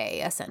reason to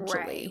stay,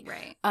 essentially.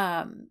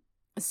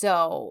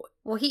 So,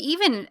 well, he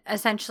even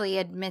admits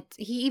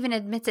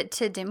it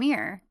to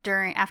Demir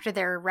after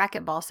their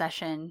racquetball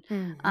session,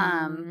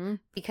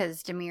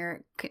 because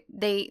Demir,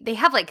 they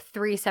have like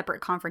 3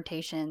 separate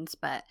confrontations,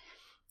 but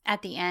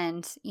at the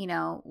end, you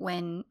know,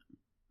 when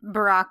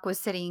Barack was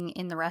sitting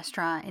in the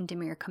restaurant and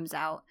Demir comes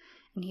out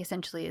and he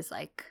essentially is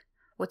like,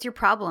 what's your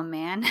problem,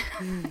 man?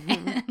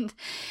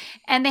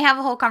 and they have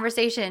a whole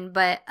conversation,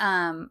 but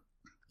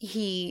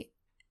he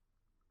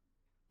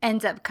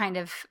ends up kind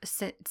of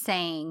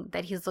saying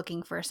that he's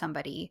looking for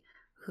somebody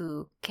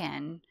who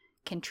can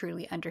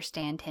truly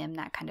understand him,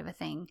 that kind of a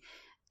thing.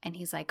 And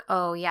he's like,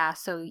 oh yeah,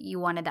 so you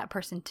wanted that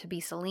person to be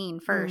Celine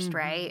first,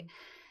 right?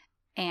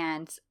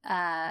 And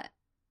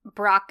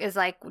Barack is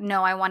like,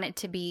 no, I want it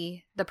to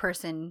be the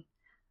person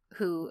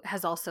who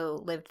has also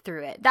lived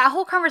through it. That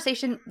whole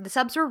conversation, the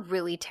subs were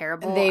really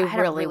terrible. They I had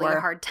really a really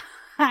were. hard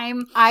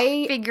time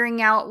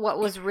figuring out what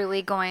was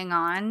really going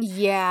on.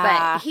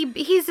 Yeah. But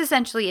he's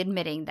essentially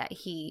admitting that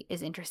he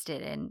is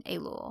interested in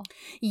Elul.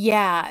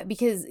 Yeah,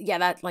 because,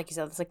 that, like you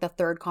said, it's like the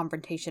 3rd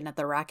confrontation at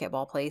the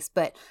racquetball place.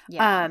 But,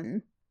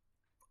 and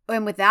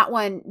with that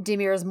one,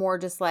 Demir is more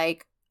just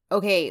like,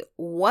 okay,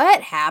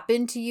 what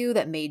happened to you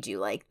that made you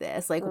like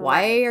this? Like,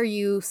 why are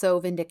you so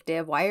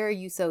vindictive? Why are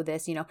you so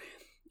this, you know?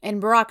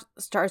 And Barack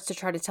starts to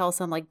try to tell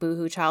some like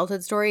boohoo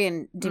childhood story.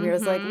 And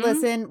Demir's like,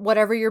 listen,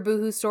 whatever your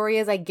boohoo story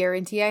is, I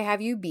guarantee I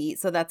have you beat.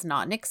 So that's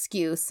not an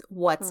excuse.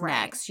 What's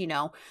next, you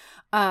know?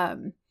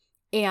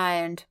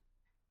 And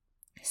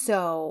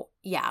so,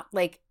 yeah,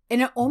 like,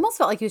 and it almost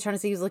felt like he was trying to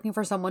say he was looking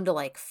for someone to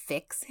like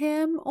fix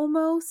him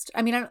almost.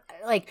 I mean,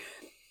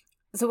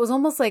 so it was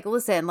almost like,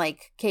 listen,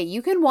 like, okay,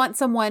 you can want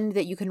someone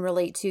that you can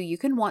relate to. You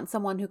can want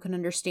someone who can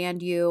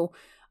understand you,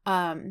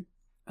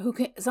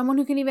 someone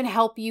who can even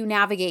help you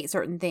navigate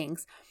certain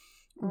things.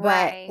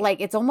 But like,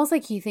 it's almost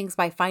like he thinks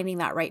by finding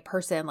that right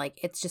person, like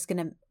it's just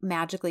going to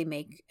magically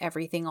make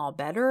everything all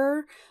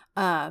better.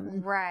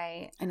 And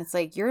it's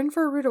like, you're in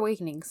for a rude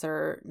awakening,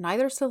 sir.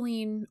 Neither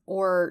Celine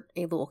or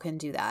Elul can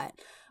do that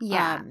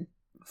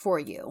for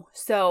you.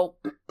 So,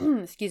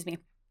 excuse me.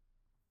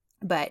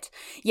 But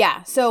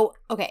yeah, so,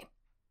 okay.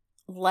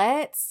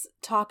 Let's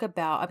talk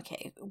about,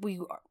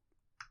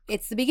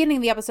 it's the beginning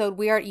of the episode.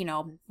 We are, you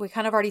know, we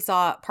kind of already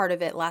saw part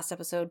of it last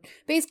episode.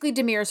 Basically,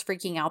 Demir's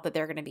freaking out that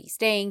they're going to be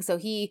staying. So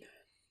he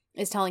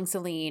is telling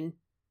Celine,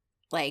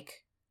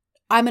 like,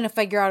 I'm going to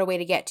figure out a way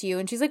to get to you.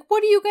 And she's like,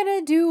 what are you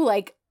going to do?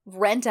 Like,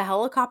 rent a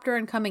helicopter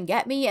and come and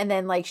get me? And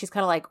then, like, she's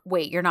kind of like,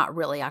 wait, you're not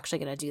really actually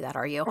going to do that,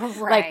 are you?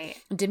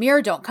 Like,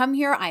 Demir, don't come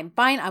here. I'm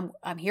fine.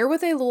 I'm here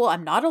with Elul.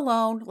 I'm not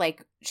alone.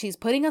 Like, she's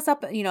putting us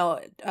up, you know,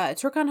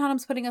 Turkan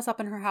Hanım's putting us up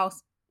in her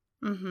house.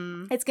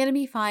 It's going to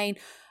be fine.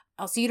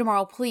 I'll see you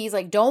tomorrow. Please,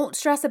 like, don't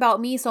stress about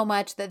me so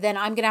much that then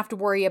I'm going to have to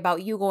worry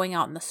about you going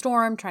out in the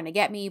storm, trying to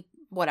get me,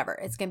 whatever.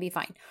 It's going to be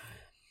fine.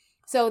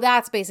 So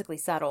that's basically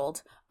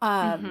settled.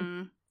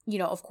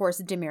 of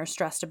course, Demir's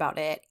stressed about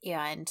it,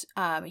 and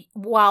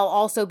while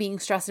also being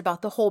stressed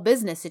about the whole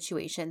business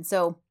situation.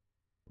 So,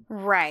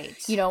 right.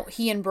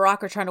 He and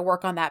Barack are trying to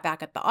work on that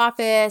back at the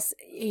office,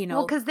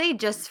 Well, because they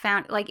just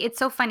found, like, it's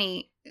so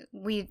funny.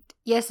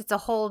 Yes, it's a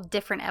whole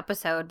different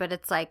episode, but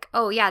it's like,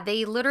 oh yeah,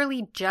 they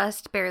literally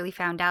just barely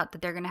found out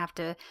that they're going to have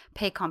to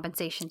pay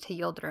compensation to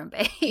Yildirim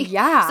Bey.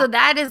 Yeah. So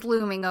that is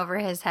looming over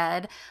his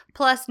head.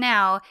 Plus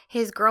now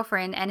his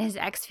girlfriend and his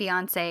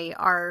ex-fiance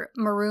are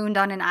marooned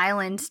on an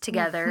island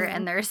together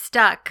and they're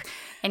stuck.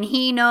 And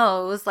he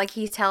knows, like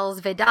he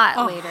tells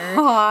Vedat later,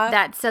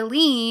 that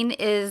Celine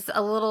is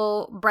a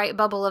little bright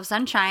bubble of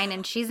sunshine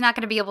and she's not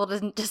going to be able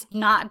to just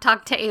not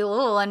talk to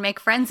Elul and make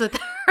friends with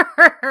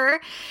her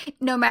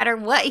no matter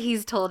what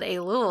he's told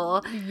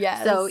Elul.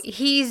 Yes. So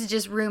he's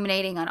just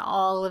ruminating on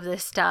all of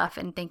this stuff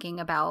and thinking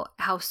about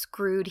how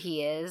screwed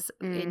he is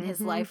in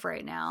his life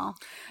right now.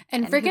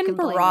 And freaking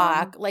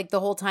Barack, like the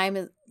whole time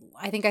is,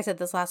 I think I said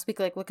this last week,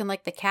 like looking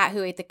like the cat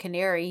who ate the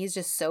canary. He's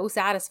just so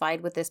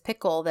satisfied with this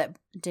pickle that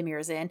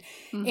Demir's in.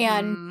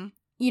 And,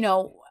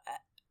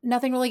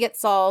 nothing really gets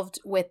solved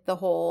with the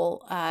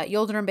whole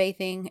Yildirim Bey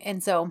thing.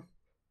 And so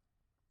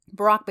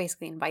Barack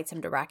basically invites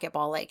him to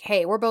racquetball, like,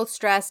 hey, we're both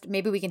stressed.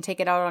 Maybe we can take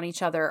it out on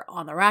each other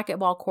on the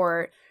racquetball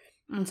court.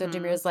 And so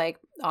Demir's like,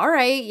 all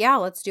right, yeah,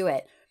 let's do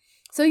it.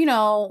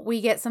 So, we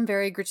get some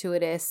very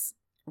gratuitous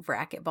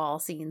racquetball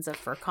scenes of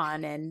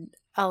Furqan and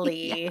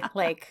Ali. Yeah.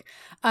 Like,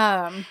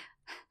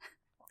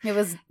 it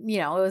was,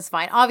 it was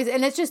fine. Obviously.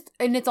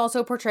 And it's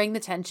also portraying the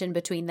tension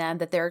between them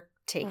that they're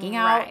taking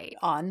out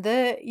on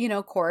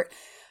the, court.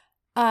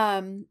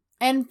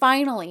 And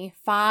finally,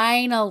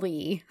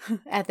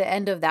 at the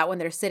end of that, when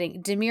they're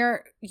sitting, Demir,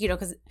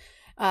 because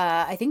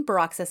I think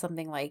Barack says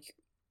something like,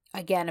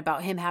 again,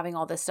 about him having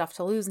all this stuff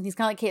to lose. And he's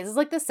kind of like, hey, this is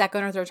like the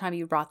second or third time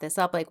you brought this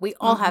up. Like, we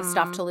all have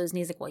stuff to lose. And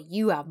he's like, well,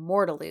 you have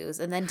more to lose.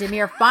 And then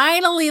Demir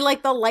finally,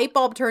 like, the light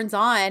bulb turns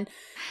on.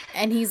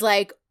 And he's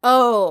like,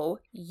 oh,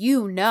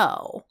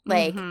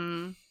 like...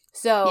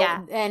 So,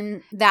 yeah.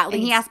 And that leads...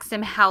 And he asks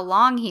him how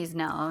long he's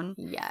known.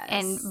 Yes.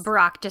 And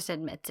Barack just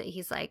admits it.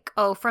 He's like,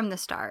 oh, from the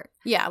start.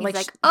 Yeah. He's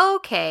like,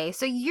 okay,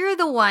 so you're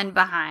the one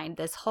behind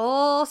this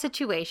whole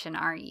situation,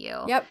 aren't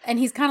you? Yep. And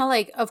he's kind of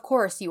like, of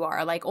course you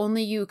are. Like,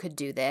 only you could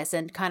do this,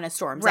 and kind of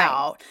storms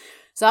out.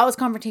 So that was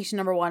confrontation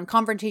number one.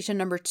 Confrontation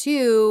number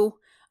two,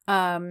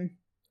 when...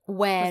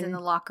 was in the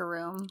locker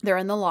room. They're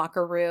in the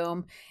locker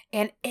room.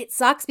 And it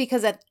sucks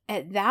because at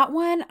that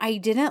one, I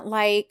didn't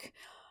like...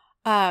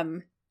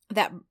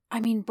 that, I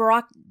mean,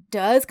 Barack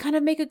does kind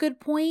of make a good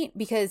point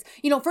because,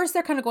 first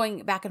they're kind of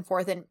going back and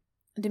forth and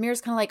Demir's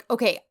kind of like,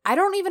 okay, I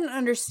don't even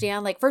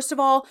understand. Like, first of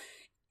all,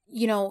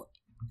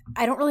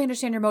 I don't really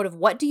understand your motive.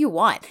 What do you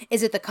want?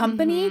 Is it the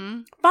company?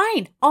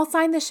 Fine. I'll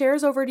sign the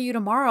shares over to you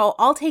tomorrow.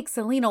 I'll take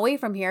Celine away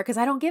from here because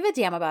I don't give a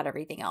damn about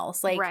everything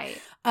else. Like,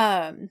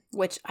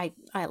 which I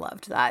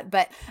loved that.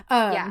 But,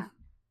 yeah.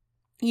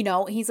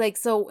 He's like,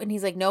 so, and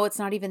he's like, no, it's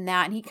not even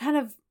that. And he kind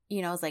of,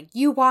 is like,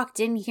 you walked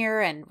in here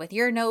and with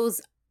your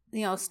nose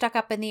stuck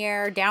up in the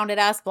air, down at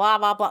us, blah,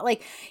 blah, blah.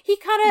 Like, he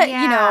kind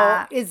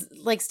of, is,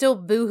 like, still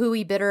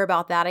boo-hooey bitter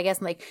about that, I guess.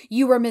 And, like,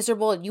 you were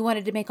miserable and you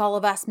wanted to make all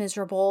of us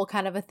miserable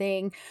kind of a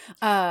thing.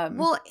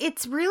 Well,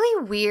 it's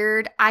really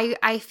weird.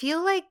 I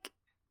feel like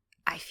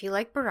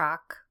Barack,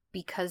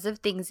 because of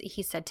things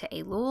he said to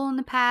Elul in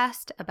the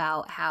past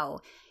about how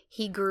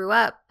he grew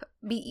up,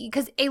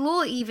 because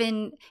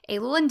Elul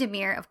and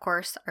Demir, of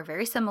course, are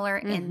very similar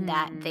in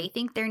that they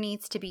think there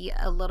needs to be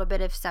a little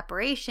bit of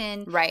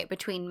separation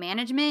between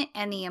management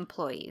and the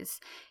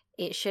employees.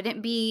 It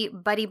shouldn't be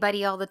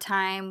buddy-buddy all the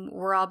time.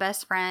 We're all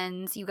best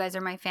friends. You guys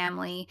are my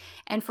family.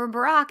 And for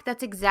Barack,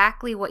 that's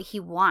exactly what he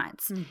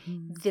wants.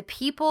 The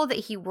people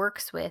that he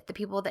works with, the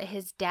people that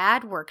his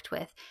dad worked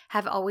with,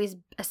 have always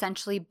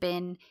essentially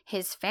been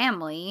his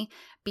family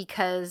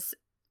because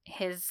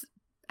his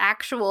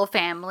actual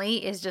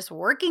family is just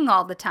working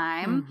all the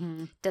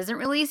time, doesn't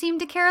really seem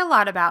to care a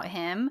lot about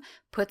him,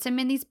 puts him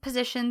in these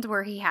positions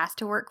where he has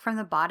to work from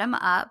the bottom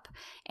up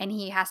and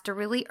he has to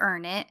really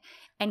earn it.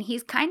 And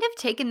he's kind of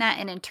taken that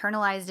and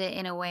internalized it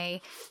in a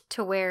way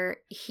to where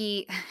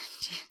he...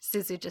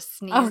 Suzu just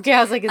sneezed. Okay,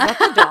 I was like, is that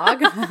the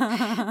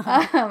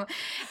dog?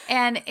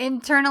 And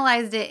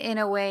internalized it in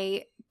a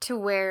way to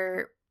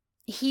where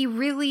he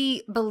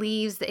really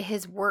believes that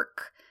his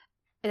work...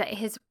 that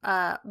his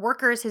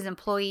workers, his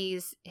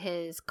employees,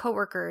 his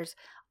coworkers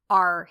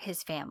are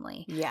his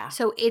family. Yeah.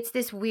 So it's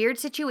this weird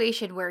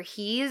situation where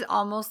he's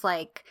almost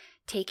like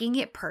taking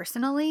it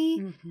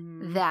personally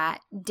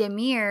that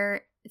Demir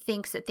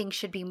thinks that things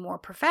should be more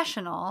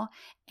professional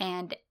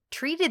and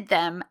treated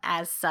them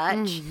as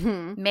such,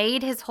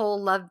 made his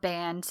whole love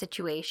band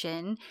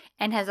situation,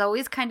 and has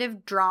always kind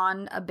of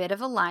drawn a bit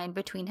of a line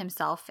between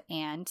himself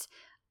and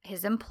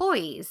his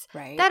employees.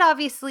 Right. That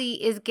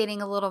obviously is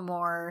getting a little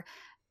more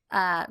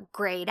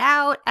grayed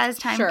out as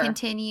time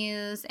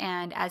continues,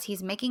 and as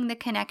he's making the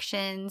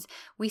connections,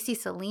 we see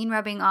Celine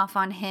rubbing off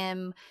on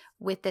him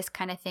with this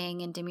kind of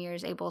thing, and Demir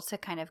is able to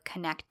kind of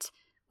connect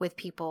with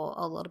people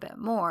a little bit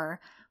more.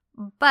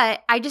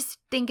 But I just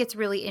think it's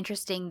really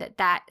interesting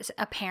that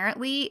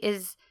apparently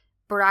is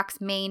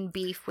Barack's main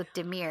beef with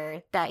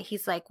Demir, that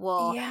he's like,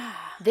 well,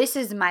 this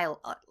is my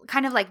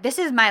kind of like, this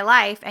is my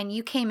life, and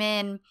you came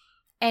in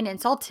and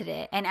insulted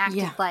it and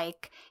acted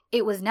like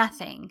it was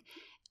nothing.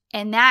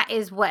 And that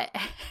is what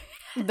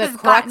the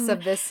crux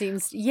of this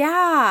seems,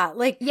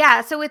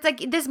 so it's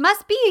like, this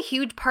must be a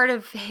huge part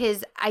of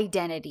his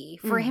identity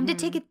for him to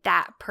take it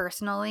that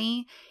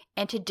personally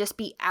and to just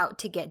be out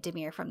to get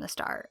Demir from the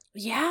start.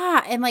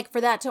 Yeah, and like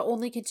for that to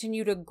only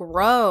continue to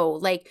grow,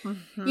 like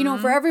you know,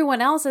 for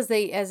everyone else as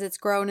it's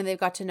grown and they've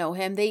got to know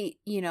him, they,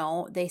 you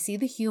know, they see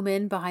the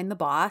human behind the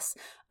boss.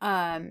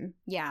 You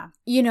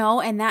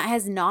know, and that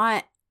has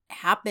not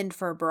happened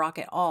for Barack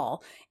at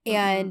all.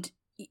 And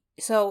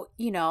so,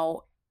 you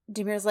know,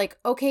 Demir's like,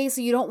 okay,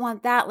 so you don't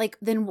want that. Like,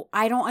 then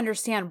I don't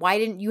understand. Why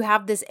didn't you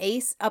have this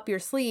ace up your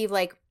sleeve?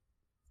 Like,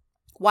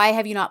 why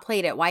have you not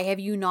played it? Why didn't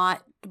you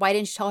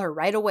tell her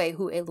right away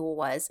who Elul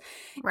was?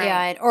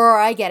 Right. Or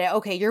I get it.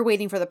 Okay, you're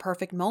waiting for the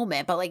perfect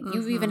moment. But like,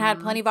 you've even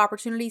had plenty of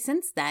opportunity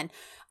since then.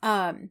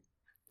 And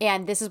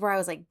this is where I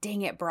was like,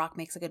 dang it, Barack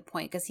makes a good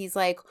point. Because he's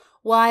like,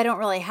 well, I don't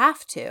really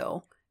have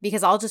to.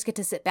 Because I'll just get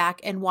to sit back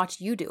and watch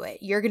you do it.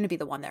 You're going to be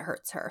the one that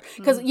hurts her.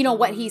 Because, you know,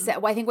 what he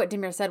said, I think what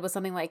Demir said was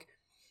something like,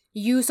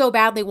 you so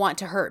badly want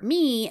to hurt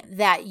me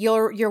that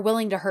you're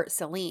willing to hurt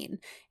Celine.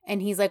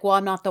 And he's like, well,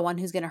 I'm not the one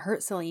who's going to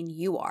hurt Celine.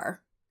 You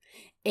are.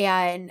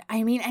 And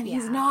I mean, and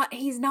he's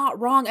not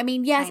wrong. I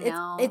mean, yes,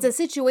 it's a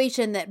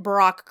situation that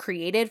Barack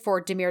created for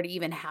Demir to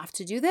even have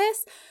to do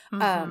this.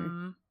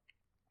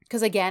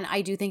 Because again,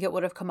 I do think it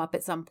would have come up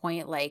at some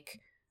point, like,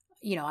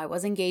 you know, I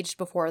was engaged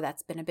before.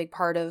 That's been a big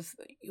part of,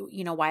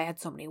 you know, why I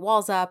had so many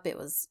walls up. It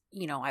was,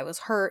 you know, I was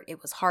hurt.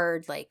 It was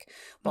hard, like,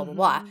 blah, blah,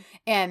 blah.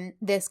 And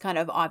this kind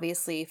of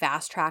obviously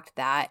fast tracked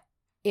that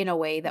in a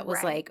way that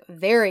was like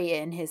very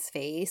in his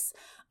face,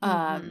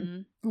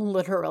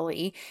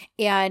 literally.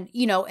 And,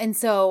 you know, and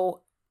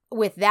so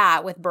with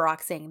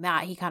Barack saying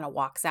that, he kind of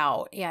walks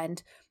out.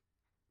 And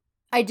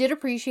I did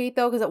appreciate,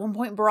 though, because at one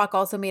point Barack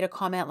also made a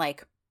comment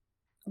like,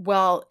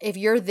 well, if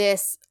you're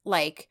this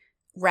like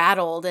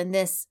rattled and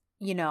this,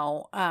 you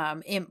know,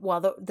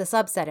 the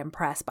sub said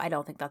impressed, but I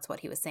don't think that's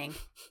what he was saying.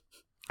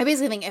 I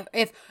basically think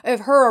if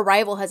her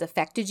arrival has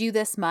affected you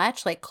this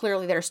much, like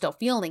clearly there's still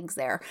feelings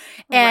there.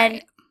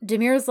 And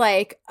Demir's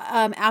like,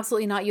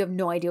 absolutely not. You have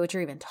no idea what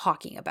you're even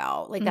talking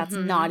about. Like, that's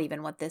not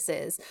even what this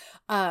is.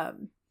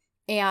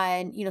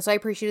 And, you know, so I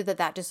appreciated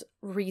that just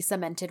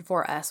re-cemented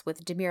for us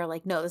with Demir,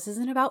 like, no, this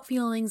isn't about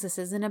feelings. This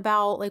isn't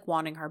about like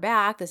wanting her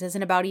back. This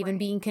isn't about even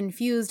being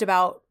confused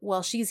about,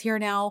 well, she's here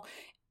now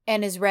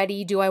and is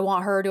ready. Do I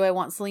want her? Do I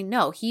want Celine?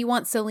 No, he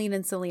wants Celine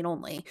and Celine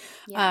only.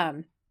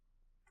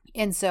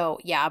 And so,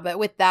 but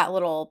with that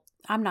little,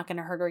 I'm not going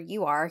to hurt her,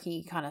 you are,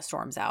 he kind of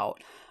storms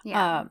out.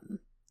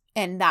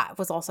 And that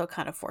was also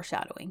kind of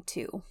foreshadowing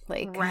too.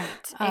 Like,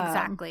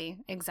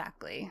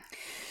 Exactly.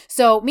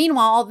 So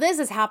meanwhile, all this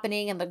is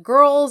happening and the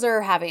girls are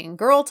having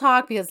girl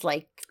talk because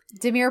like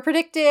Demir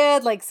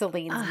predicted, like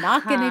Celine's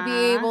not going to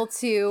be able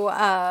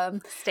to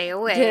stay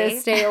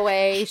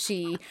away.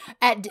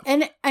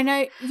 And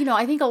I, you know,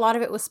 I think a lot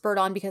of it was spurred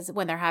on because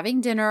when they're having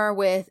dinner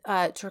with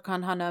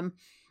Turkan Hanım,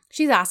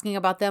 she's asking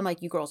about them,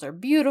 like, you girls are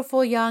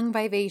beautiful, young,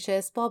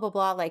 vivacious, blah, blah,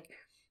 blah. Like,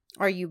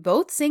 are you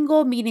both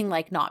single? Meaning,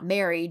 like, not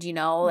married, you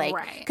know? Like,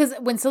 because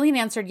when Celine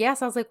answered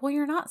yes, I was like, well,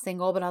 you're not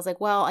single. But I was like,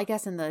 well, I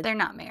guess they're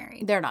not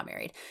married.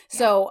 Yeah.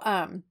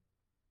 So,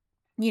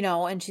 you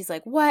know, and she's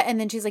like, what? And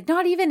then she's like,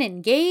 not even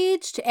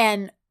engaged.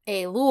 And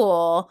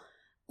Elul,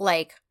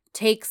 like,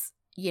 takes,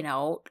 you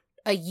know,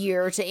 a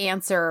year to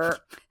answer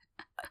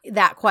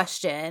that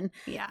question.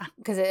 Yeah.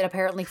 Because it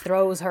apparently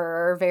throws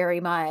her very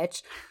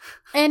much.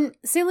 And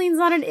Celine's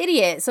not an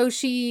idiot. So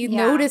she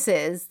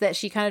notices that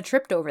she kind of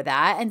tripped over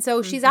that. And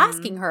so she's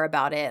asking her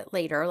about it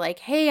later. Like,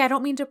 hey, I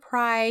don't mean to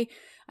pry.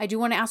 I do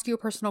want to ask you a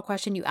personal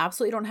question. You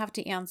absolutely don't have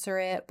to answer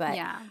it. But,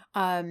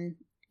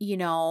 you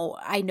know,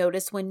 I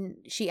noticed when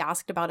she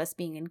asked about us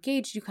being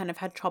engaged, you kind of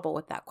had trouble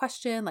with that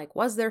question. Like,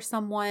 was there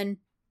someone?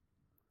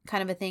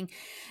 Kind of a thing.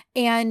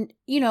 And,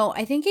 you know,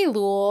 I think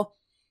Elul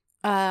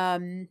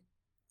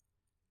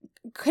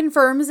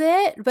confirms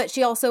it, but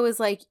she also is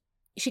like,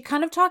 she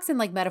kind of talks in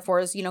like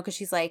metaphors, you know, because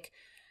she's like,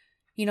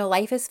 you know,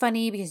 life is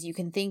funny because you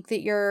can think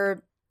that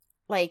you're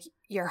like,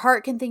 your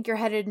heart can think you're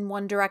headed in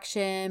one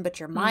direction,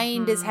 but your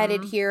mind is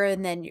headed here,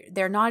 and then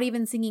they're not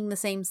even singing the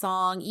same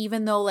song,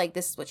 even though like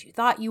this is what you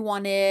thought you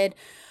wanted.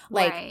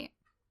 Like,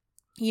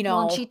 you know,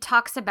 well, and she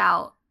talks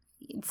about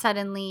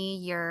suddenly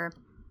you're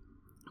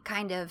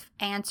kind of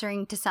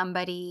answering to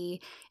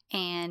somebody,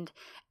 and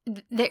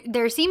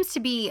there seems to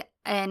be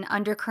an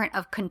undercurrent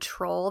of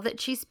control that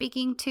she's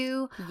speaking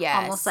to.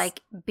 Yes. Almost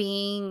like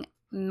being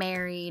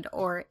married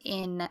or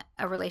in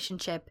a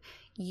relationship,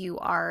 you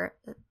are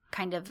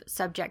kind of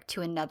subject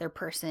to another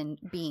person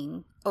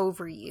being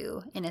over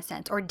you in a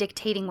sense, or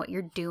dictating what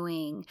you're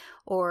doing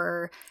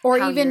or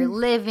how even you're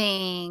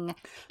living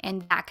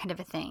and that kind of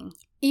a thing.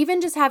 Even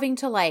just having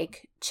to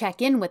like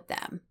check in with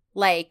them.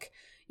 Like,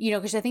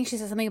 because I think she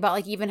said something about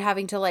like even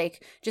having to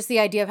like just the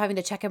idea of having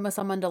to check in with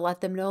someone to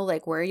let them know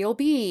like where you'll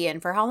be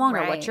and for how long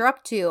or what you're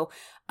up to.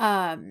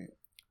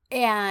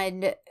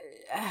 And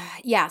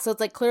yeah, so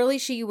it's like clearly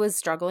she was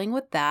struggling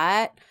with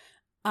that.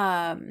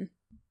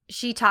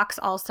 She talks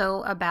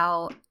also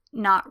about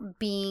not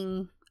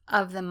being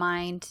of the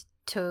mind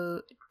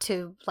to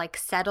like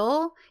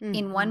settle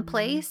in one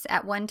place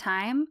at one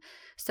time.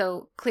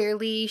 So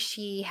clearly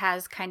she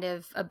has kind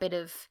of a bit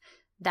of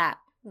that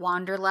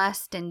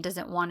wanderlust and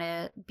doesn't want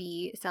to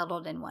be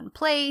settled in one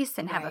place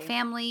and have a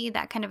family,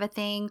 that kind of a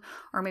thing.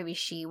 Or maybe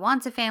she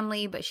wants a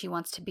family, but she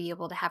wants to be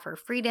able to have her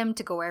freedom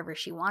to go wherever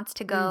she wants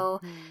to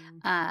go.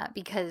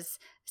 Because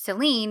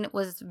Celine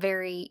was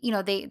very,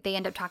 they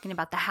end up talking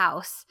about the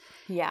house.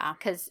 Yeah.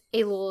 Because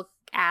Elul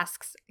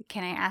asks,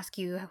 can I ask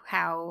you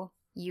how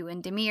you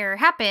and Demir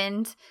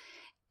happened?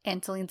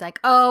 And Celine's like,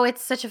 oh,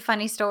 it's such a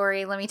funny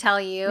story. Let me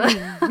tell you.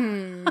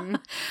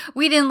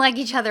 We didn't like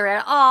each other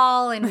at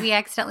all. And we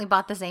accidentally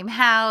bought the same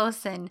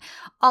house. And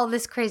all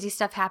this crazy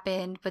stuff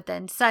happened. But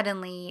then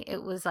suddenly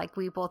it was like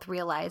we both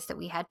realized that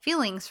we had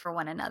feelings for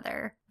one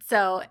another.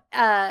 So,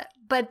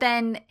 but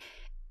then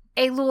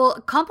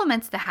Elul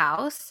compliments the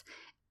house.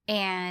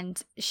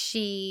 And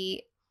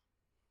she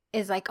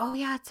is like, oh,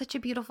 yeah, it's such a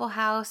beautiful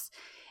house.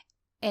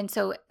 And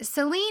so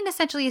Celine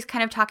essentially is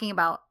kind of talking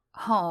about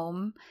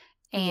home.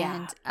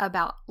 And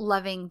about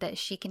loving that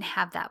she can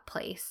have that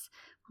place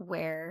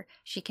where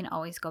she can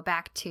always go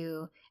back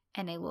to.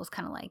 And Elul's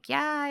kind of like,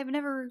 yeah, I've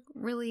never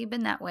really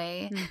been that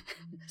way.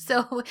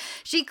 So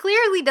she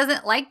clearly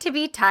doesn't like to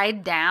be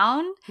tied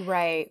down.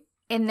 Right.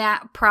 And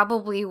that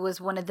probably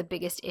was one of the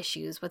biggest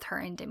issues with her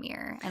and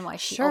Demir and why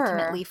she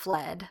ultimately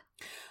fled.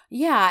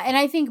 Yeah. And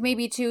I think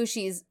maybe too,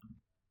 she's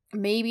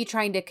maybe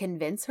trying to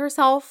convince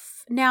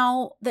herself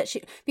now that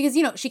because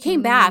she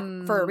came back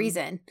for a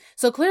reason.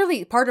 So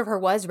clearly part of her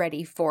was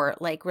ready for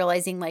like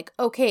realizing like,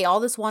 okay,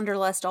 all this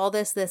wanderlust, all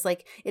this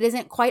like it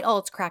isn't quite all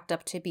it's cracked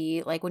up to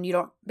be. Like when you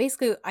don't,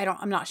 basically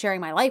I'm not sharing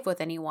my life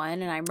with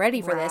anyone and I'm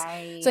ready for this.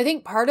 So I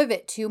think part of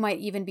it too might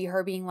even be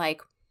her being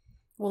like,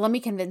 well, let me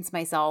convince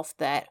myself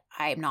that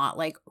I'm not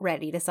like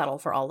ready to settle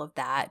for all of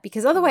that.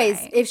 Because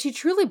otherwise, if she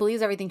truly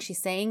believes everything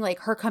she's saying, like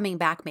her coming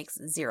back makes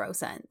zero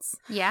sense.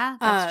 Yeah,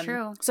 that's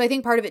true. So I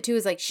think part of it too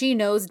is like she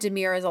knows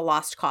Demir is a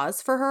lost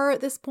cause for her at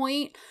this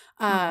point.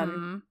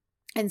 And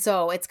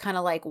so it's kind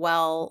of like,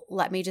 well,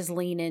 let me just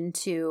lean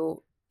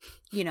into,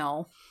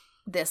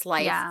 this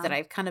life that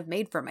I've kind of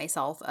made for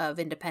myself of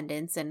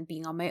independence and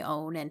being on my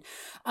own. And,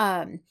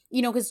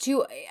 because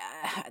too,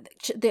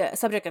 the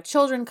subject of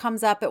children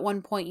comes up at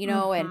one point,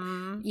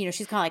 and,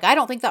 she's kind of like, I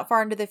don't think that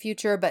far into the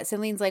future, but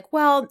Celine's like,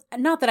 well,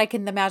 not that I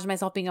can imagine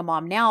myself being a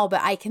mom now,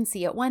 but I can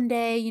see it one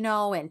day,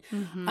 and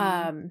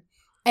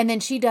then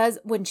she does,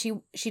 when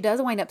she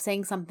does wind up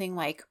saying something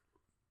like,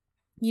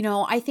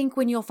 I think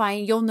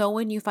you'll know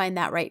when you find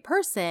that right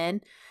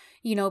person,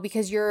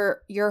 because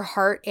your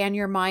heart and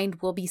your mind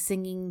will be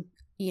singing,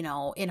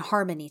 in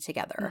harmony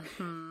together.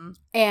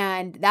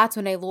 And that's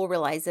when Elul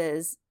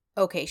realizes,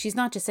 okay, she's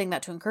not just saying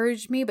that to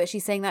encourage me, but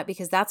she's saying that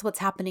because that's what's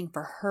happening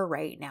for her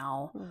right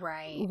now.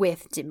 Right.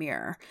 With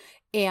Demir.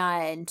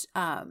 And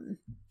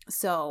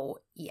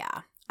so,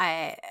 yeah,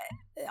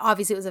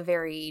 obviously it was a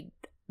very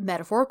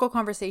metaphorical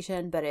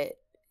conversation, but it,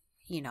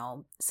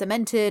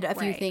 cemented a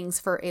few things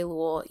for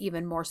Elul,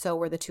 even more so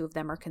where the two of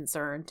them are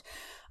concerned.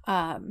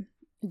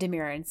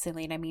 Demir and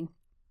Celine, I mean,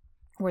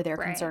 where they're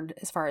concerned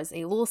as far as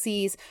Elul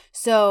sees.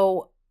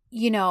 So,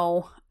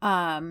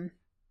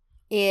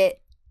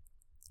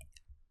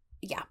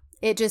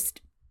 it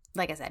just,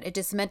 like I said, it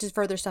just cemented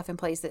further stuff in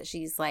place that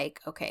she's like,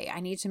 okay,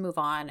 I need to move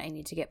on. I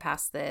need to get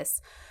past this.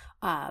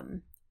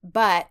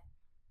 But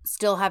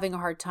still having a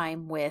hard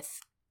time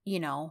with,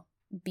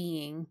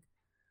 being,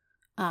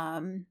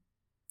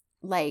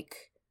 like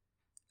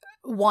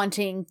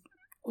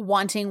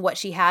wanting what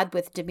she had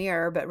with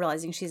Demir, but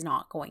realizing she's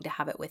not going to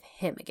have it with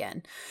him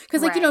again.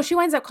 Because, like, she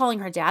winds up calling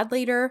her dad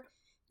later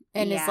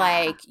and is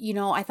like,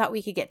 I thought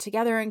we could get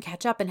together and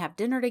catch up and have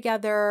dinner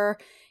together.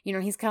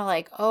 He's kind of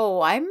like,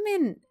 oh, I'm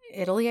in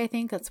Italy, I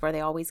think. That's where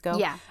they always go.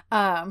 Yeah.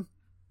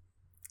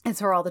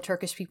 It's where all the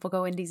Turkish people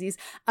go in DZs.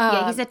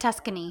 He's at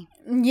Tuscany.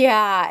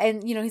 Yeah.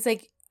 And, he's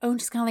like, oh,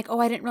 just kind of like, oh,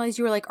 I didn't realize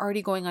you were like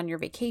already going on your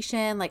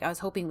vacation. Like I was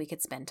hoping we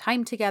could spend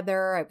time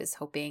together. I was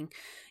hoping,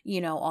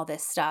 all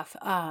this stuff.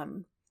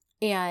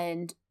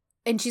 And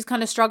she's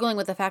kind of struggling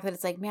with the fact that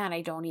it's like, man,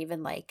 I don't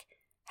even like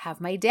have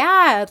my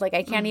dad. Like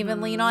I can't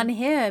even lean on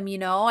him.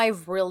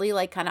 I've really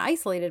like kind of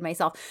isolated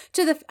myself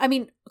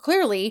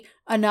clearly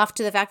enough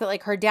to the fact that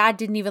like her dad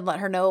didn't even let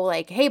her know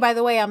like, hey, by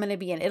the way, I'm going to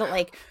be in Italy.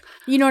 Like,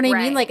 you know what I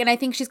mean? Like, and I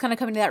think she's kind of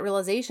coming to that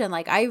realization.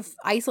 Like I've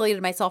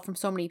isolated myself from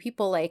so many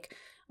people. Like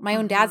my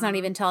own dad's not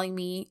even telling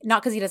me,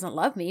 not because he doesn't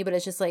love me, but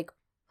it's just like,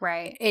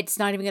 it's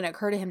not even going to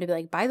occur to him to be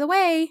like, by the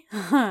way,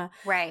 I'm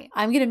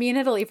going to be in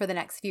Italy for the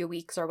next few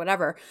weeks or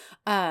whatever.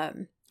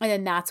 And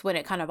then that's when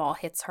it kind of all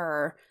hits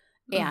her.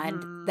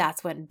 And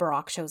that's when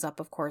Barack shows up,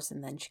 of course.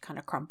 And then she kind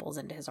of crumples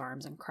into his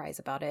arms and cries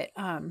about it.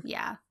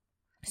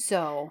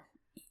 So,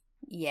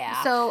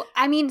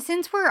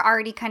 since we're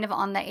already kind of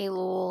on the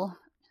Elul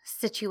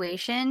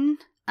situation,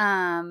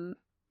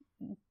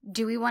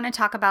 do we want to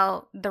talk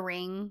about the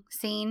ring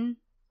scene?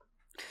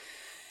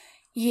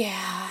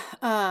 Yeah.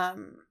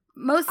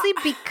 Mostly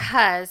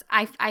because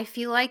I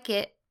feel like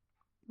it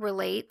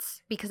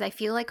relates, because I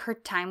feel like her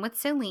time with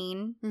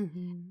Celine,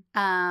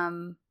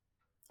 and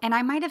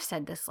I might have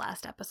said this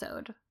last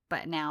episode,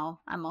 but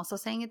now I'm also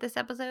saying it this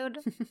episode.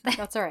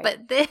 That's all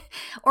right.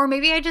 Or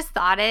maybe I just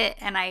thought it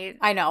and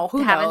I know.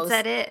 Who haven't knows?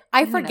 said it.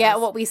 I forget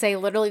what we say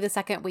literally the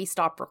second we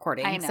stop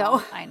recording. I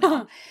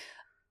know.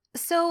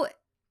 So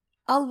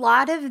a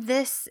lot of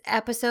this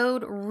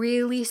episode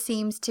really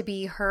seems to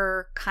be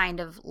her kind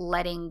of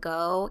letting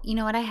go. You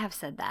know what? I have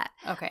said that.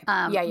 Okay.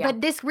 Yeah.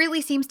 But this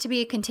really seems to be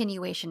a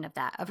continuation of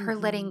that, of her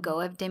letting go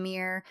of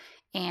Demir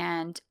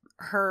and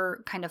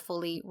her kind of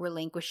fully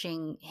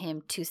relinquishing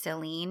him to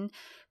Celine,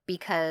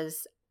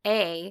 because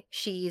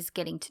she's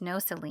getting to know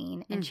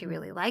Celine and she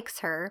really likes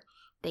her.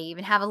 They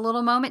even have a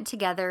little moment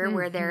together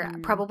where they're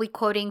probably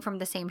quoting from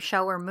the same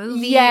show or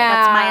movie. Yeah,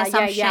 that's my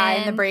assumption. Yeah,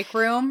 in the break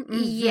room.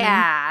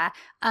 Yeah.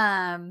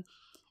 And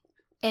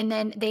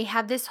then they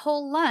have this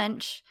whole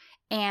lunch,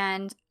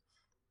 and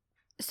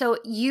so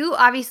you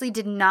obviously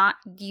didn't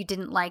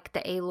like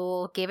the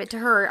Elul, gave it to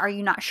her. Are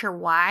you not sure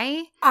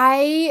why?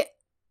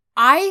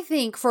 I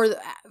think for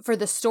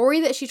the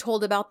story that she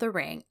told about the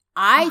ring,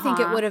 I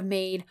think it would have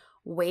made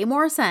way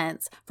more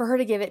sense for her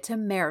to give it to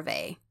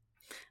Merve.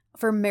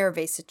 For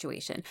Merve's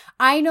situation.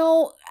 I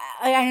know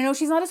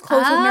she's not as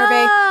close with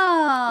Merve,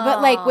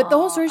 but like with the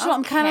whole story,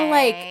 I'm kind of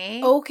like,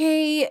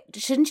 okay,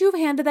 shouldn't you have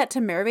handed that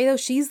to Merve though?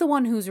 She's the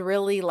one who's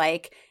really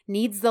like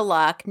needs the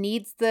luck,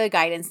 needs the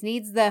guidance,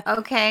 needs the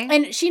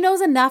and she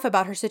knows enough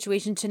about her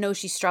situation to know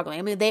she's struggling.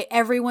 I mean,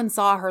 everyone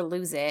saw her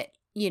lose it,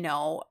 you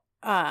know.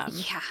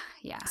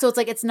 Yeah. So it's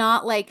like it's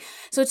not like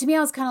so to me,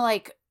 I was kind of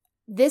like,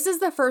 this is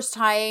the first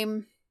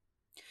time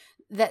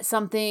that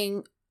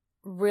something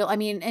real, I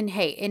mean, and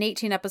hey, in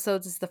 18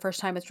 episodes, it's the first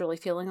time it's really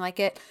feeling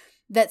like it,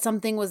 that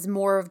something was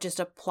more of just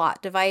a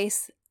plot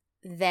device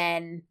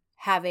than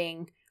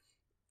having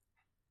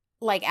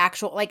like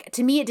actual, like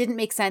to me, it didn't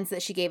make sense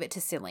that she gave it to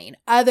Celine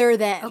other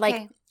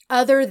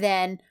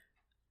than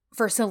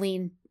for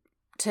Celine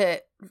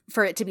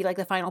for it to be like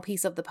the final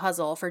piece of the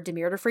puzzle for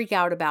Demir to freak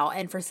out about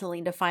and for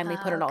Celine to finally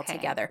put it all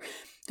together.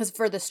 Because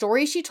for the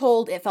story she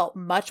told, it felt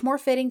much more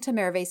fitting to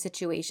Merve's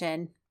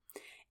situation.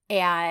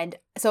 And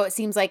so it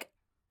seems like,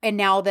 and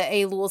now the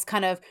Elul's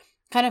kind of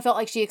felt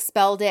like she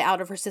expelled it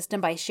out of her system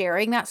by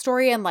sharing that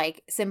story and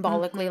like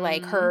symbolically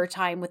like her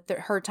time with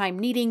her time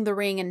needing the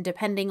ring and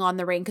depending on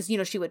the ring because you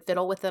know she would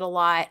fiddle with it a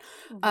lot,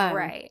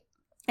 right?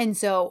 And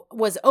so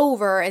was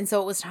over, and so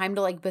it was time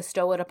to like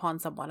bestow it upon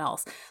someone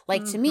else.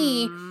 Like to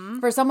me,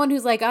 for someone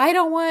who's like, I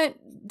don't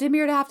want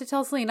Demir to have to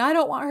tell Celine, I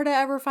don't want her to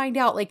ever find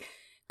out. Like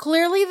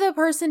clearly the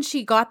person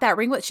she got that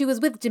ring with, she was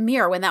with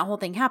Demir when that whole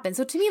thing happened.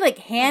 So to me, like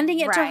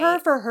handing it to her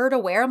for her to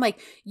wear, I'm like,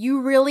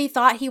 you really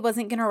thought he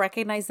wasn't going to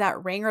recognize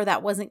that ring or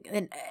that wasn't.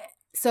 And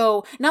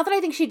so not that I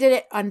think she did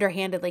it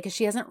underhandedly because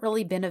she hasn't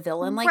really been a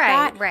villain like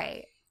that.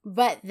 Right.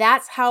 But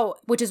that's how,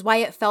 which is why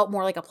it felt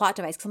more like a plot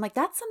device. Because I'm like,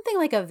 that's something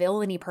like a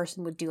villainy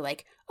person would do.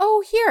 Like,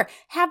 oh, here,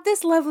 have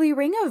this lovely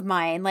ring of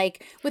mine,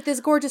 like with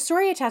this gorgeous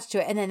story attached to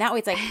it. And then that way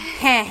it's like,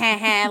 ha, ha,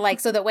 ha, like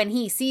so that when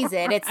he sees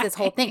it, it's this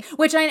whole thing.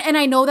 Which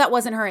I know that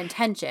wasn't her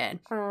intention.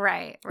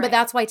 Right. But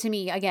that's why to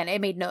me, again,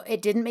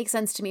 it didn't make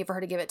sense to me for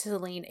her to give it to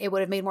Celine. It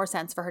would have made more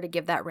sense for her to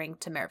give that ring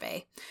to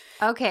Merve.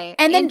 Okay.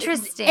 And then,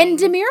 interesting. And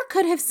Demir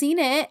could have seen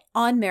it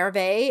on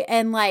Merve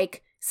and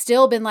like,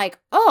 still been like,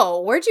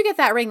 oh, where'd you get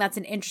that ring? That's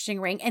an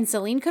interesting ring. And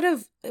Celine could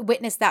have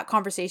witnessed that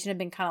conversation and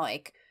been kind of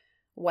like,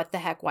 what the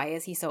heck? Why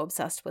is he so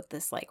obsessed with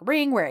this like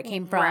ring, where it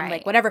came from,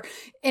 like whatever.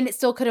 And it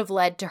still could have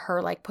led to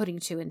her like putting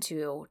two and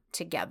two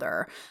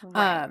together.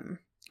 Right.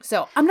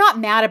 So I'm not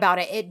mad about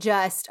it. It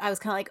just, I was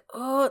kind of like,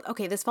 oh,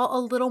 okay, this felt a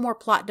little more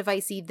plot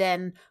devicey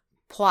than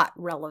plot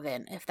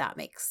relevant, if that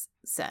makes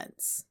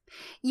sense.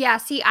 Yeah.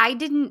 See, I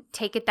didn't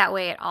take it that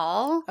way at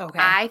all. Okay.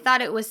 I thought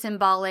it was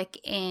symbolic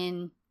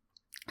in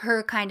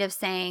her kind of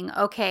saying,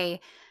 okay,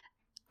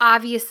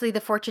 obviously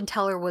the fortune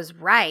teller was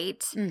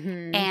right.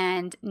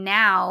 And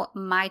now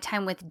my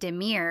time with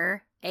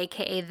Demir,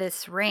 aka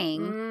this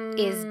ring,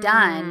 is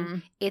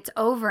done. It's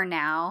over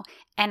now.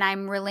 And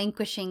I'm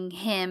relinquishing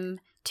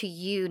him to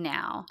you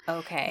now.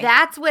 Okay.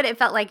 That's what it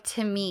felt like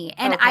to me.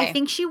 And I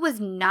think she was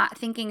not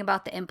thinking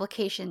about the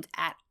implications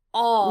at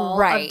all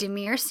of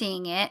Demir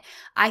seeing it.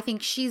 I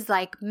think she's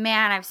like,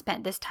 man, I've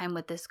spent this time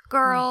with this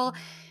girl.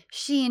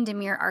 She and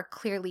Demir are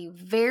clearly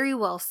very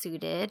well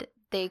suited.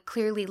 They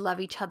clearly love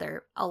each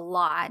other a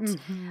lot.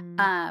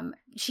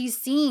 She's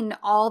seen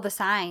all the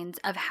signs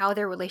of how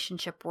their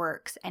relationship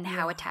works and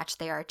how attached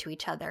they are to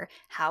each other,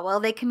 how well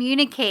they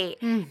communicate,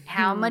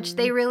 how much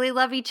they really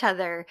love each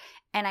other.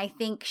 And I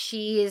think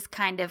she is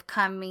kind of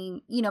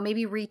coming, you know,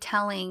 maybe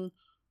retelling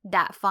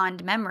that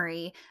fond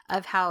memory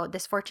of how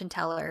this fortune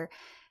teller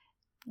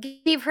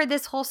gave her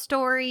this whole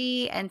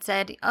story and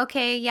said,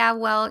 okay, yeah,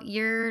 well,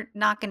 you're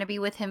not going to be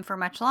with him for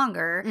much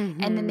longer.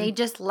 Mm-hmm. And then they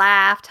just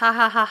laughed, ha,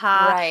 ha, ha,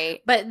 ha.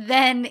 Right. But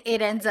then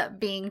it ends up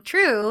being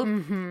true.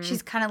 Mm-hmm.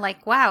 She's kind of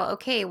like, wow,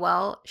 okay,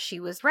 well, she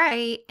was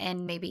right.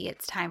 And maybe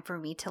it's time for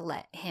me to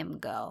let him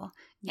go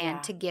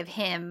and to give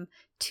him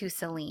to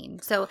Celine.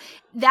 So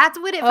that's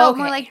what it felt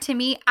more like to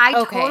me.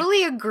 I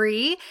totally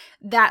agree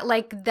that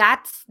like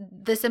that's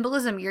the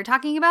symbolism you're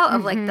talking about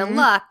of like the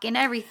luck and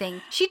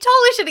everything. She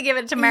totally should have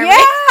given it to Mermaid.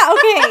 Yeah,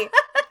 okay.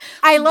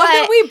 I love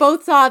that we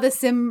both saw the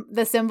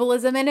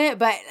symbolism in it,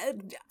 but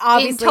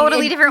obviously in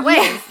totally different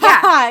ways.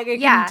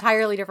 Yeah.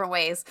 Entirely different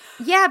ways.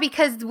 Yeah,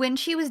 because when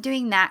she was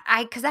doing that,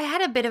 because I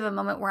had a bit of a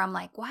moment where I'm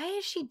like, why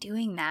is she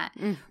doing that?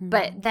 Mm-hmm.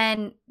 But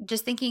then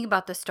just thinking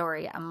about the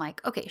story, I'm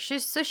like, okay,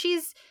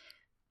 she's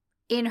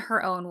in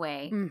her own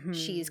way,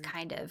 she's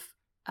kind of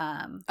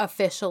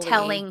officially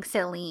telling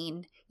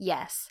Celine,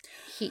 yes,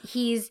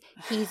 he's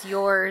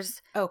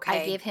yours.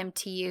 Okay, I give him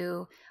to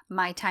you.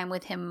 My time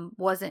with him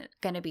wasn't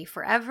going to be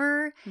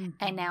forever,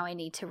 and now I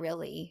need to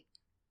really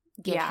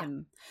give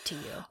him to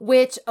you.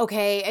 Which,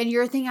 okay, and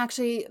your thing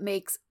actually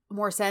makes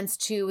more sense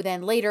too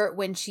than later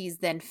when she's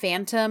then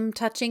phantom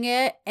touching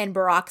it and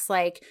Barack's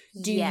like,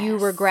 do you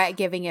regret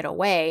giving it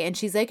away? And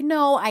she's like,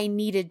 no, I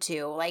needed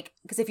to. Like,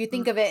 because if you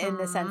think of it in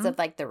the sense of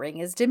like the ring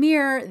is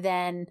Demir,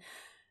 then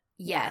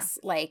yes,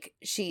 like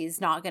she's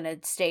not going to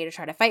stay to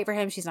try to fight for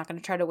him. She's not going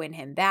to try to win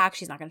him back.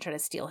 She's not going to try to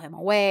steal him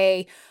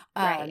away.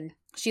 Right.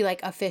 She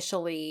like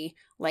officially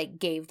like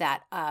gave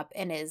that up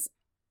and is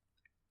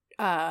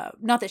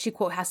not that she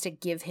quote has to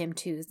give him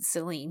to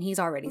Celine. He's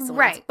already Celine's.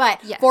 Right.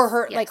 But for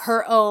her, like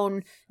her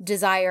own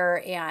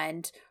desire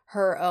and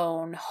her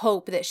own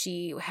hope that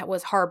she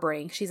was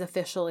harboring, she's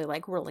officially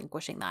like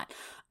relinquishing that.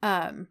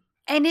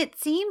 And it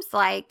seems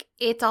like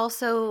it's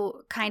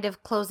also kind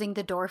of closing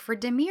the door for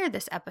Demir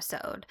this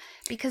episode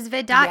because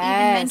Vedat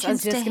even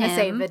mentions to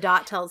him.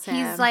 Vedat tells him.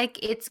 He's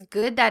like, it's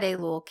good that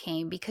Elul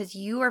came because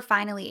you are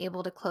finally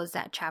able to close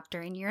that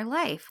chapter in your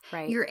life.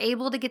 Right. You're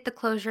able to get the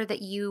closure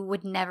that you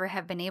would never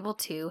have been able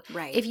to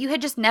if you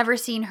had just never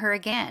seen her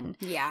again.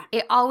 Yeah.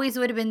 It always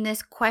would have been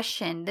this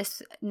question,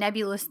 this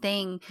nebulous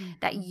thing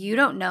that you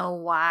don't know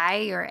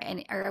why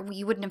or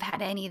you wouldn't have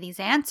had any of these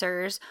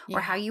answers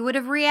or how you would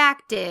have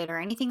reacted or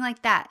anything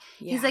like that.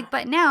 Yeah. He's like,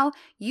 but now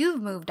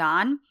you've moved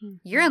on.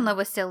 You're in love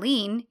with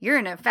Celine. You're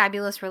in a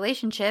fabulous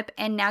relationship.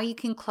 And now you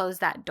can close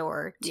that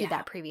door to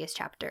that previous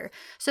chapter.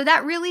 So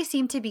that really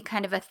seemed to be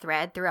kind of a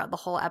thread throughout the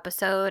whole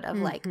episode of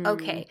like,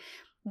 okay,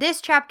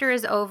 this chapter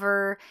is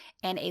over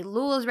and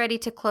Elul is ready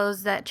to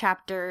close that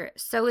chapter.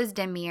 So is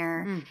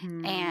Demir.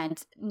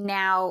 And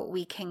now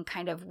we can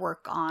kind of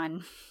work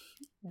on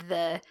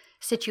the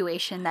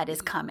situation that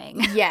is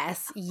coming.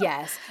 Yes.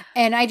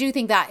 And I do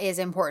think that is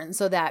important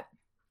so that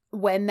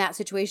when that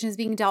situation is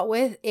being dealt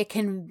with, it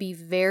can be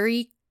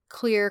very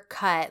clear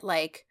cut.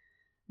 Like,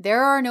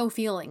 there are no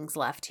feelings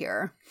left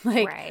here.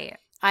 Like,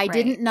 I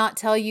didn't not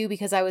tell you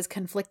because I was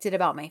conflicted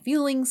about my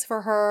feelings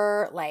for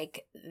her.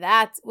 Like,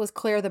 that was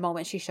clear the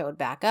moment she showed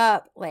back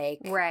up. Like,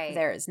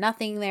 there is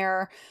nothing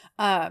there.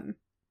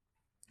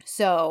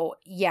 So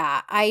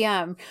yeah,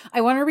 I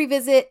want to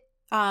revisit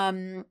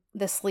the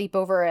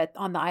sleepover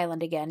on the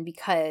island again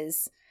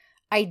because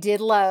I did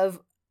love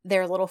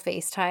their little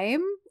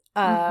FaceTime.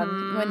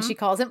 When she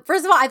calls him.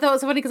 First of all, I thought it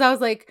was funny because I was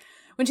like,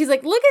 when she's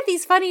like, look at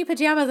these funny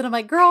pajamas. And I'm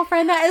like,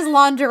 girlfriend, that is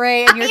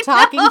lingerie. And you're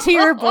talking to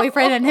your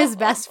boyfriend and his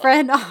best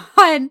friend on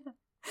FaceTime.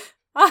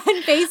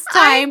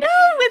 I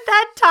know, with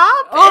that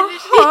top.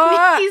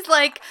 And he's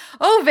like,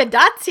 oh,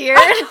 Vedat's here.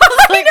 And I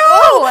was like,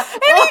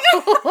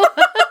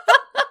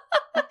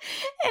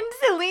 and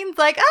Celine's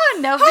like, oh,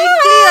 no big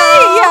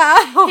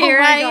deal. Yeah. Here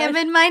I am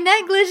in my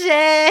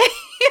negligee.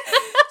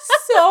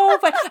 So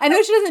funny. I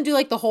know she doesn't do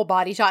like the whole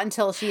body shot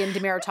until she and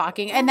Demir are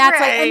talking. And that's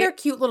like, and they're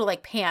cute little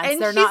like pants.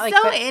 And they're she's not like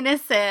so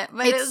innocent.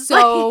 But it's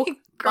so like,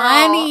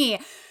 funny.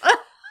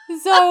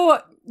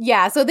 So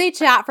yeah, so they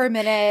chat for a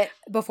minute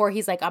before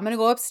he's like, I'm going to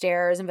go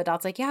upstairs. And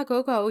Vedat's like, yeah,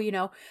 go, you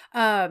know.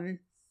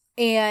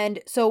 And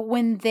so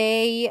when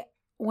they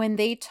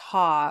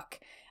talk,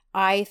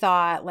 I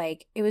thought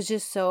like it was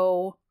just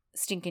so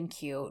stinking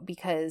cute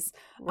because,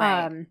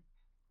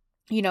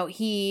 you know,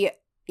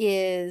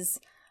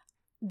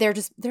 they're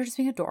just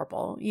being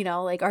adorable, you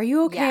know, like, are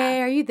you okay?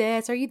 Yeah. Are you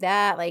this? Are you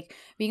that? Like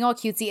being all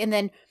cutesy. And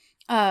then,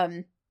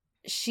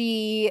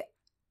 she,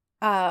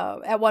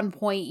 at one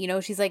point, you know,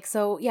 she's like,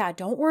 so yeah,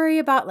 don't worry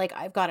about like,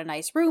 I've got a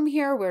nice room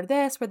here. We're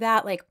this, we're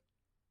that. Like,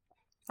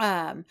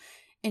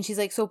 and she's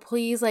like, so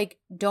please, like,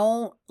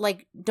 don't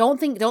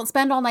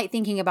spend all night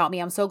thinking about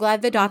me. I'm so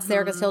glad Vedat's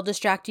there because he'll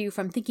distract you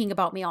from thinking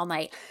about me all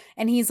night.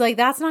 And he's like,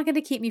 that's not going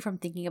to keep me from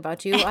thinking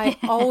about you. I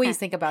always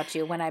think about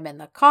you when I'm in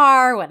the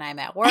car, when I'm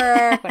at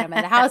work, when I'm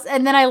in the house.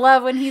 And then I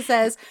love when he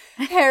says,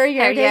 Harry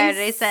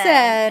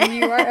Sen,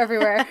 you are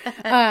everywhere.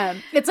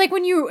 It's like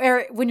when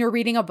you're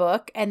reading a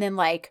book and then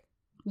like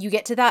you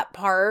get to that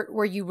part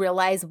where you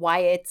realize why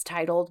it's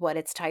titled what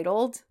it's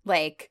titled.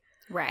 Like,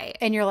 right.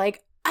 And you're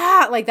like,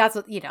 like that's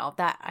what,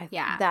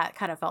 that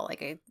kind of felt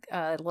like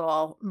a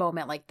little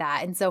moment like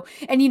that. And so,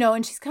 and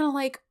and she's kind of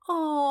like,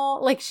 oh,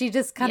 like she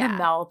just kind of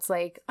melts,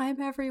 like,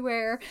 I'm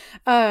everywhere.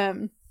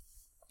 And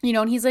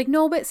he's like,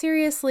 no, but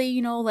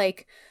seriously,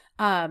 like,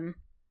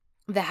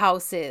 the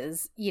house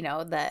is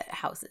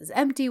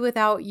empty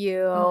without you.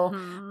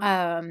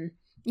 Mm-hmm.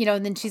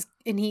 And then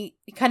he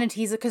kind of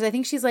teases, because I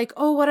think she's like,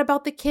 oh, what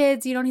about the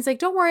kids? And he's like,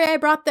 don't worry, I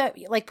brought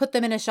put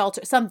them in a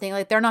shelter, something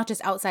like they're not just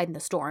outside in the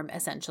storm,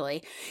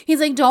 essentially. He's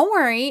like, don't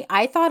worry,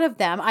 I thought of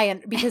them.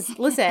 Because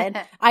listen,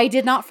 I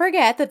did not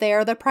forget that they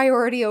are the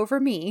priority over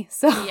me.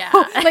 So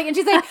and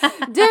she's like,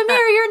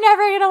 Demir, you're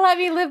never going to let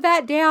me live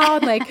that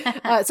down. Like,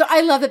 so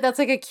I love that. That's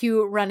like a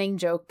cute running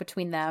joke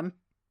between them.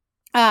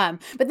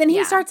 But then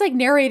he starts like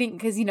narrating,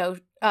 because,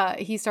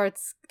 he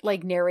starts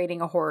like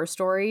narrating a horror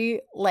story,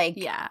 like,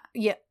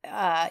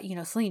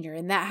 Celine, you're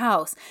in that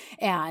house,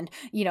 and,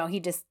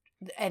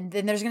 and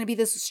then there's going to be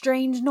this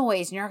strange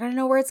noise, and you're not going to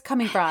know where it's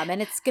coming from, and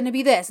it's going to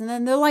be this, and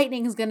then the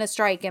lightning is going to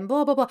strike, and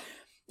blah, blah, blah.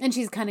 And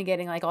she's kind of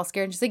getting like all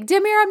scared, and she's like,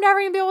 Demir, I'm never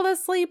going to be able to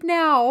sleep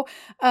now.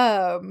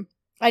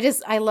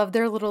 I love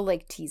their little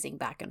like teasing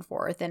back and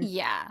forth, and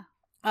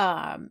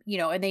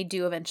and they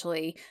do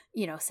eventually,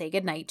 say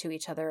goodnight to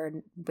each other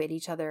and bid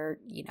each other,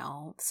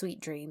 sweet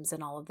dreams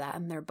and all of that.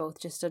 And they're both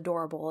just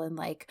adorable, and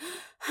like,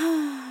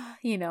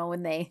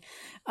 when they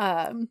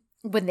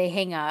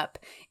hang up.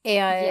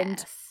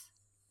 And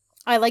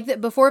I like that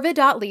before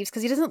Vedant leaves,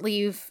 because he doesn't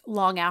leave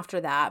long after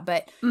that,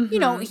 but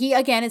he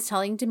again is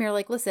telling Demir,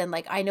 like, listen,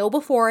 like, I know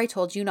before I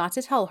told you not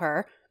to tell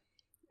her,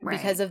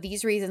 because of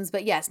these reasons,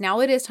 but yes, now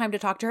it is time to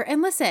talk to her.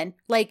 And listen,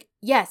 like,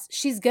 yes,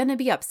 she's gonna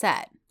be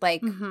upset.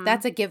 Like,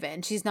 that's a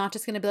given. She's not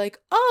just gonna be like,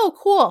 oh,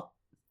 cool,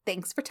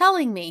 thanks for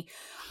telling me.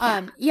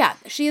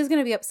 She is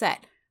gonna be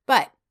upset.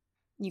 But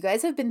you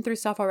guys have been through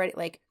stuff already.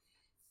 Like,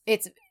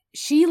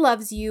 she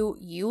loves you,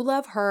 you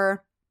love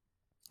her.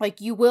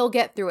 Like, you will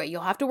get through it.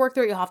 You'll have to work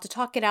through it. You'll have to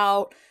talk it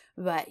out.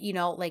 But,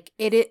 like,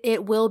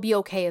 it will be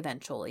okay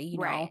eventually, you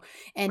know?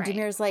 And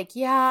Demir's like,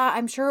 yeah,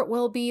 I'm sure it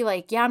will be.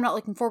 Like, yeah, I'm not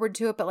looking forward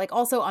to it. But, like,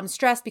 also I'm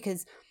stressed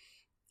because,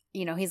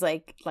 he's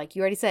like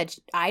you already said,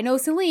 I know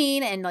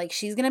Celine, and, like,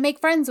 she's going to make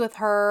friends with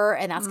her.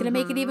 And that's going to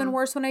make it even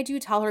worse when I do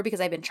tell her,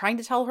 because I've been trying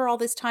to tell her all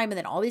this time. And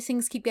then all these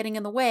things keep getting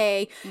in the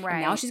way. Right.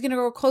 And now she's going to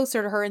go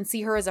closer to her and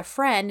see her as a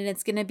friend. And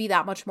it's going to be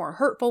that much more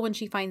hurtful when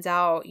she finds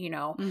out,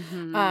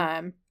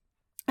 And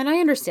I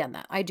understand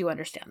that. I do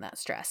understand that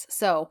stress.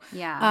 So,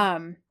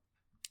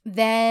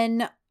 then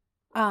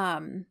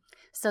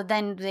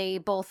they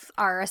both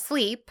are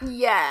asleep.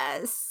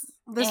 Yes.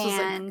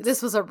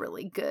 This was a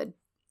really good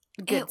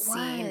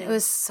scene. It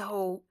was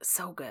so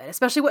good.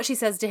 Especially what she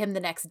says to him the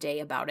next day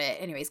about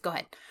it. Anyways, go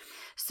ahead.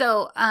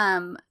 So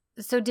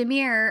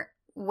Demir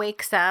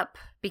wakes up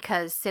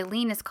because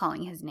Celine is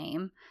calling his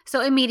name. So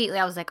immediately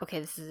I was like,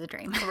 okay, this is a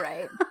dream.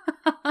 Right.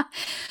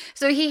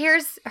 So he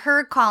hears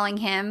her calling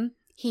him.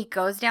 He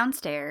goes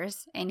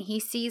downstairs and he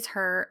sees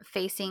her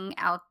facing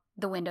out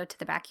the window to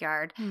the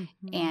backyard,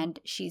 and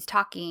she's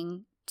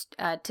talking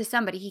to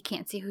somebody. He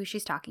can't see who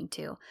she's talking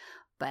to,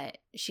 but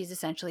she's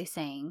essentially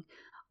saying,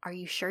 are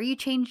you sure you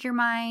changed your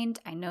mind?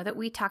 I know that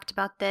we talked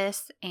about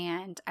this,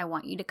 and I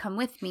want you to come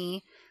with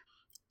me.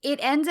 It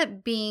ends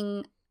up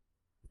being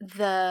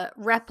the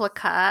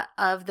replica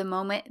of the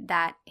moment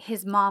that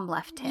his mom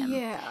left him.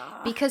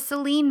 Yeah. Because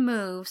Celine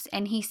moves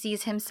and he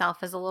sees himself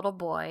as a little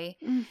boy,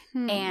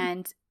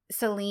 and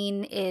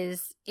Celine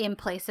is in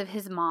place of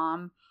his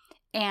mom,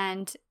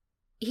 and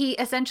he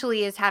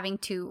essentially is having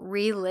to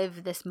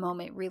relive this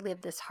moment,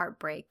 relive this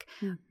heartbreak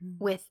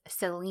with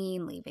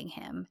Celine leaving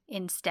him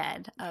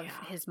instead of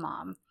his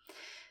mom.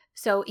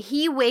 So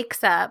he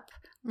wakes up,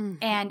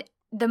 and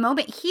the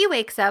moment he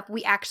wakes up,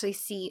 we actually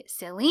see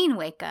Celine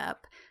wake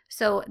up.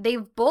 So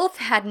they've both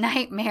had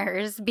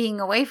nightmares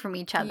being away from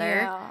each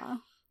other,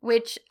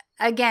 which,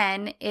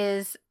 again,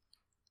 is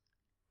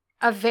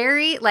a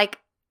very, like,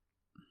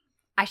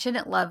 I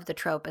shouldn't love the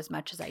trope as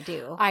much as I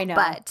do. I know.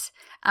 But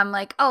I'm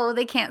like, oh,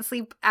 they can't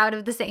sleep out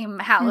of the same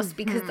house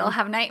because they'll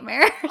have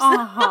nightmares.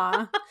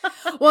 Well,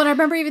 and I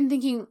remember even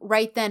thinking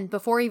right then,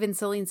 before even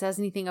Celine says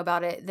anything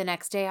about it the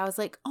next day, I was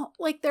like, oh,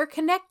 like they're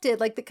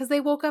connected. Like, because they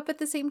woke up at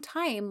the same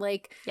time.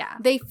 Like,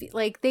 they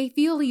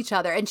feel each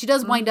other. And she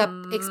does wind up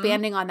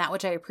expanding on that,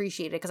 which I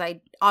appreciated, because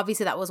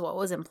obviously that was what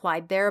was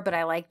implied there, but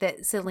I like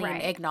that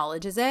Celine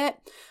acknowledges it.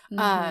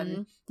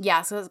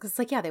 So it's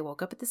like, they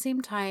woke up at the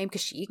same time,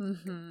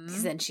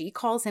 because then she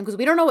calls him, because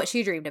we don't know what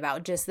she dreamed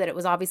about, just that it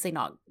was obviously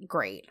not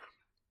great.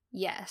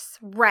 Yes,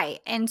 right.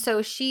 And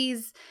so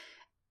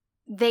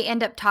they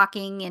end up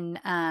talking,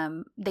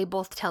 and they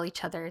both tell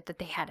each other that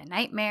they had a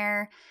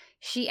nightmare.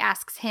 She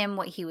asks him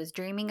what he was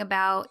dreaming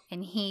about,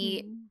 and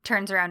he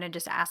turns around and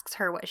just asks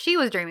her what she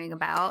was dreaming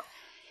about.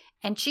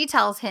 And she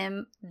tells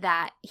him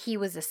that he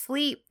was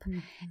asleep,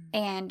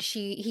 and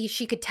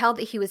she could tell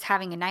that he was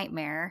having a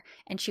nightmare,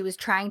 and she was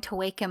trying to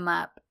wake him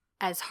up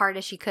as hard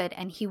as she could,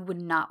 and he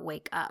would not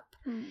wake up.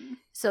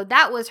 So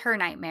that was her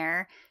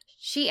nightmare.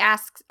 She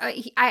asks,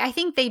 I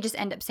think they just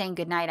end up saying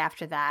goodnight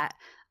after that.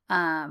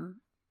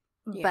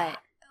 But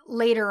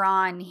later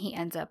on he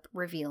ends up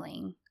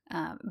revealing,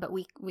 but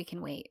we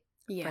can wait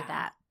for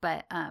that.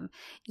 But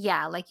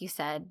yeah, like you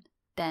said,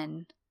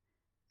 then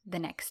the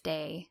next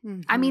day,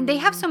 I mean, they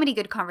have so many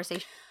good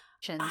conversations.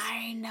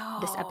 I know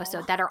this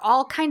episode that are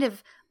all kind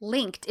of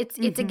linked. It's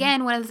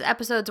again one of those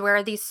episodes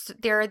where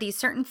there are these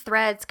certain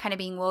threads kind of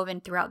being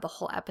woven throughout the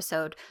whole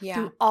episode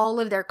through all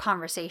of their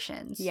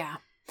conversations. Yeah.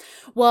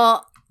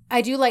 Well,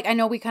 I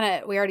know we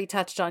already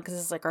touched on, because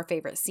this is like our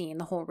favorite scene,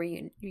 the whole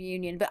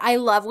reunion. But I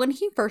love when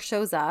he first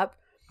shows up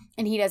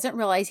and he doesn't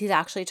realize he's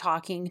actually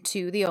talking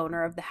to the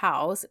owner of the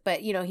house.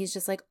 But, you know, he's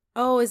just like,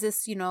 oh, is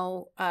this, you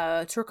know,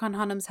 Turkan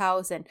Hanım's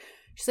house? And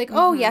she's like,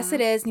 oh, yes,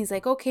 it is. And he's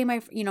like, okay, my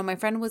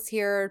friend was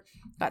here,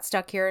 got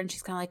stuck here. And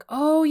she's kind of like,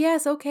 oh,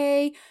 yes,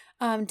 okay.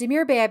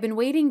 Demir Bey, I've been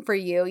waiting for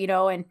you, you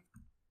know, and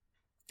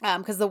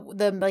because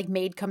the like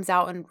maid comes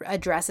out and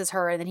addresses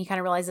her, and then he kind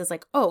of realizes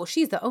like, oh,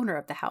 she's the owner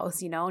of the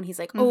house, you know, and he's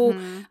like, oh,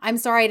 I'm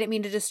sorry, I didn't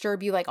mean to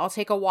disturb you. Like, I'll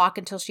take a walk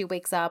until she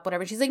wakes up,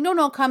 whatever. She's like,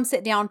 no, come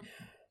sit down.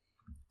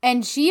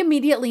 And she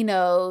immediately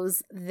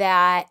knows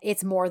that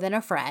it's more than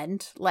a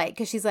friend, like,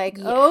 because she's like,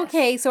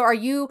 okay, so are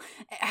you,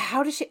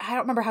 I don't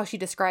remember how she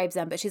describes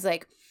them, but she's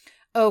like,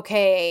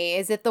 okay,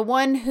 is it the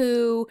one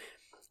who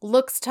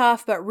looks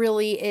tough but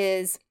really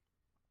is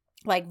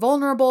like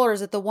vulnerable, or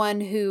is it the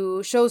one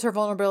who shows her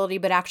vulnerability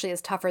but actually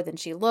is tougher than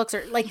she looks,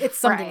 or like it's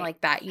something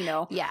like that, you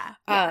know? Yeah.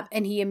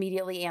 And he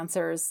immediately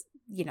answers,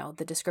 you know,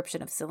 the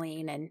description of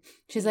Celine, and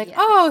she's like,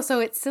 oh, so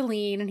it's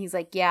Celine, and he's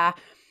like, yeah.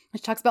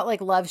 She talks about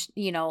like love,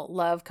 you know,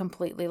 love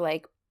completely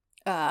like,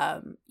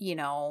 you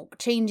know,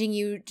 changing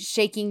you,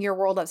 shaking your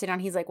world upside down.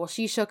 He's like, well,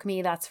 she shook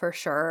me, that's for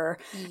sure.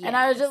 Yes. And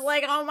I was just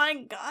like, oh my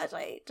gosh,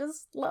 I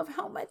just love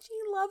how much he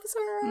loves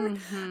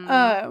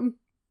her.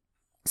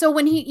 So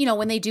when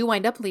when they do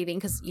wind up leaving,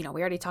 because, you know,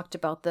 we already talked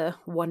about the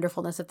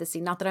wonderfulness of the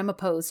scene, not that I'm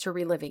opposed to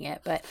reliving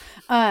it, but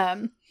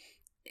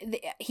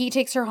he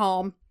takes her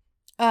home.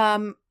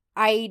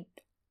 I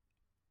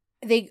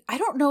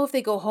don't know if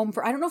they go home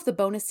I don't know if the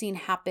bonus scene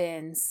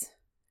happens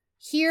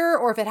here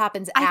or if it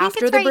happens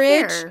after the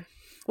bridge. Here.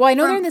 Well, I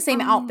know they're in the same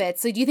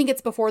outfits. So do you think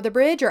it's before the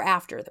bridge or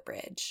after the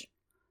bridge?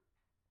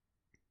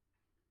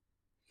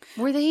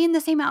 Were they in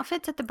the same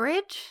outfits at the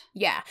bridge?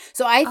 Yeah.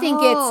 So I think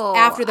it's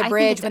after the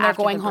bridge when they're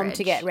going home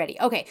to get ready.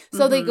 Okay.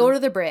 So they go to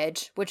the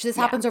bridge, which this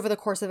happens over the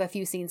course of a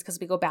few scenes because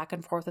we go back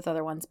and forth with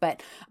other ones.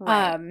 But,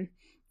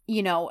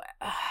 you know,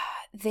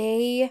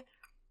 their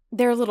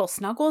little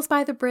snuggles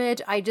by the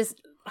bridge.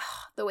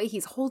 The way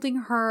he's holding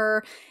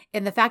her,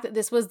 and the fact that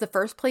this was the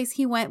first place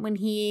he went when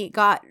he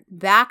got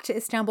back to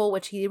Istanbul,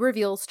 which he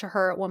reveals to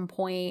her at one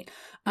point.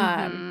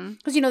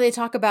 Because, you know, they're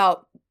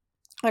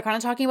kind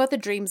of talking about the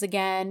dreams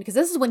again, because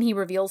this is when he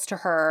reveals to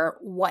her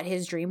what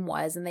his dream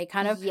was. And they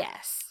kind of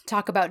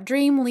talk about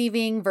dream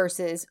leaving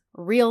versus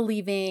real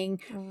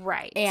leaving.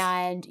 Right.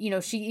 And, you know,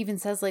 she even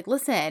says like,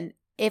 listen,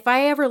 if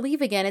I ever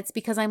leave again, it's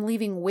because I'm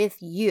leaving with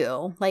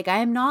you. Like, I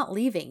am not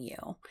leaving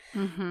you.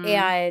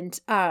 And,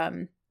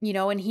 you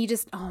know, and he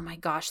just, oh my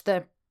gosh,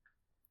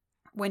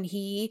 when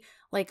he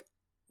like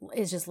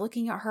is just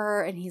looking at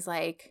her and he's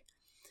like,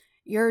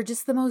 you're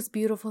just the most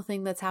beautiful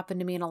thing that's happened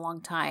to me in a long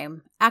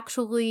time.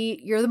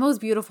 Actually, you're the most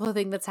beautiful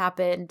thing that's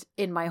happened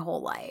in my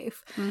whole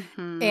life.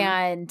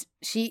 And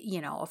she, you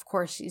know, of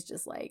course, she's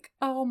just like,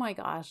 oh my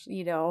gosh,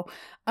 you know.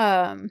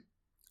 And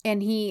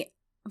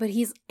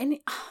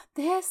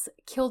this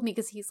killed me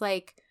because he's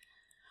like,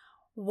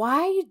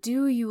 why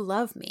do you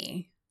love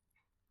me?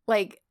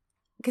 Like,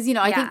 because, you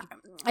know,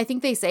 I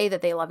think they say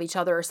that they love each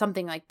other or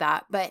something like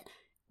that. But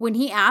when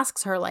he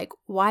asks her, like,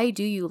 why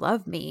do you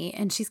love me?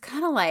 And she's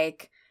kind of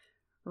like,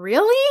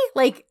 really?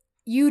 Like,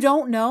 you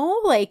don't know?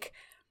 Like,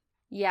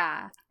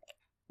 yeah.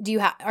 Do you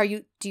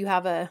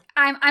have a?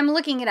 I'm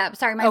looking it up.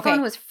 Sorry, my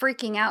phone was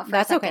freaking out for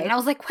a second. Okay. And I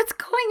was like, what's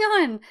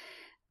going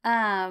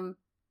on?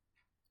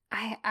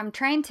 I'm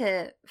trying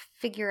to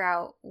figure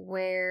out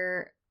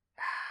where,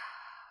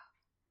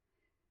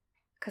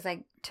 because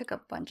I took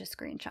a bunch of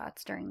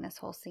screenshots during this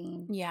whole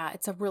scene. Yeah,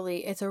 it's a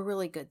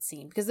really good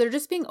scene because they're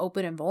just being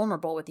open and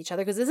vulnerable with each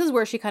other. Because this is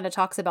where she kind of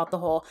talks about the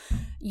whole,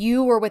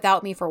 you were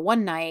without me for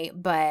one night,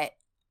 but,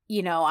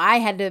 you know, I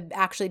had to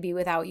actually be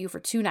without you for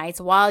 2 nights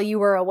while you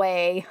were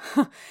away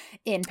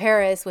in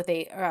Paris with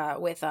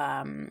Alara.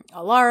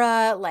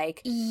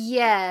 Like,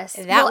 yes,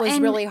 that was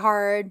really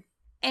hard.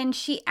 And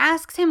she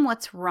asks him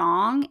what's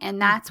wrong,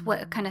 and that's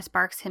what kind of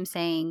sparks him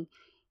saying,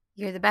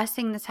 you're the best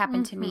thing that's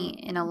happened to me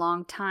in a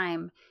long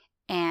time,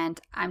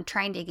 and I'm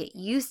trying to get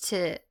used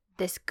to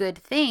this good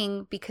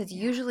thing because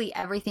usually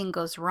everything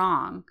goes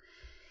wrong.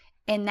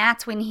 And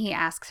that's when he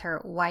asks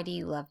her, why do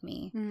you love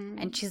me?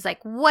 And she's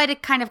like,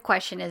 what kind of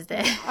question is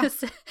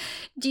this?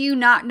 Do you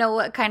not know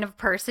what kind of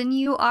person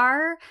you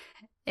are?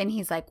 And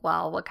he's like,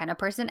 well, what kind of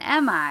person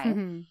am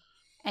I?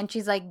 And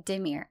she's like,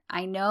 Demir,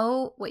 I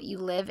know what you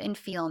live and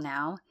feel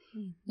now.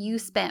 You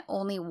spent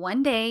only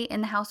 1 day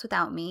in the house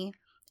without me,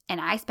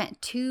 and I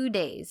spent 2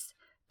 days.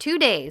 2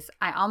 days.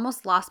 I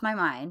almost lost my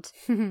mind.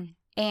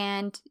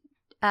 And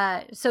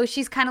so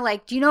she's kind of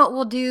like, do you know what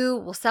we'll do?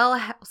 We'll sell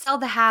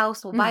the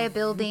house. We'll buy a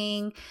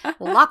building.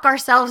 We'll lock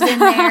ourselves in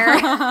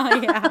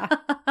there.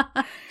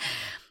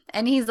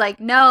 And he's like,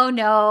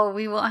 no,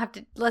 we won't have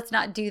to, let's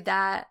not do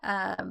that.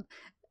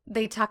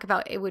 They talk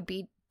about it would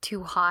be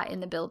too hot in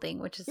the building,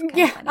 which is kind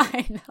of funny.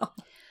 I know.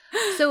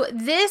 So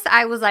this,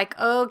 I was like,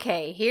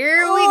 okay,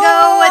 here we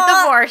go with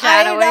the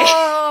foreshadowing.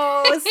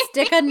 I know.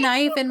 Stick a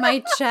knife in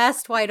my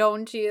chest, why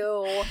don't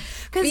you?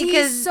 Because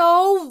he's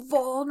so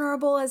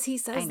vulnerable as he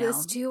says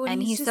this too.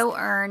 And he's just so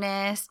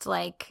earnest.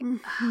 Like,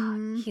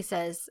 he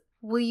says,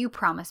 will you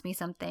promise me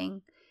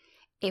something?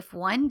 If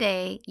one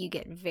day you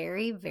get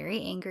very,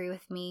 very angry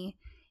with me,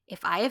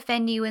 if I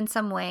offend you in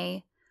some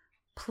way,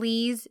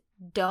 please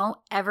don't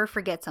ever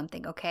forget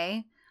something,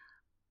 okay?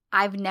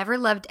 I've never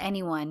loved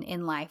anyone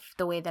in life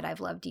the way that I've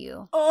loved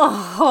you.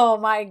 Oh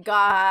my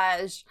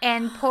gosh.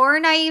 And poor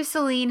naive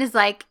Celine is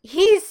like,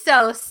 he's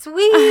so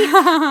sweet.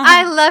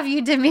 I love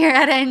you, Demir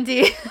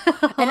Erendi.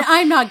 And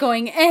I'm not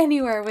going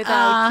anywhere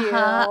without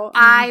you.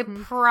 I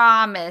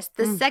promise.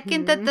 The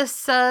second that the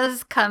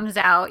Suz comes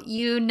out,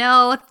 you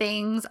know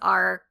things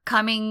are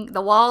coming,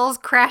 the walls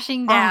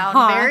crashing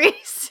down very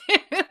soon.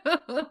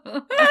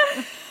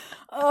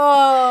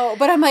 Oh,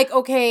 but I'm like,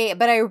 okay,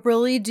 but I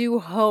really do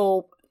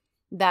hope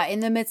that in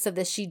the midst of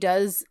this, she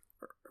does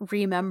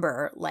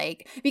remember,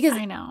 like, because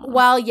I know.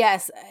 While,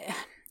 yes,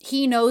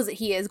 he knows that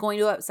he is going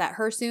to upset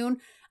her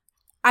soon,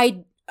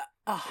 I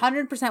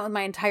 100% with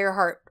my entire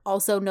heart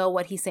also know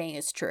what he's saying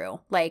is true.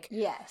 Like,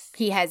 yes,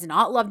 he has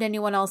not loved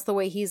anyone else the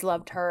way he's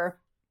loved her.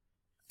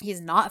 He's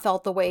not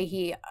felt the way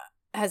he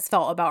has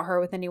felt about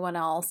her with anyone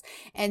else.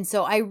 And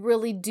so I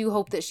really do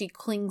hope that she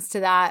clings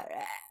to that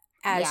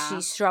as she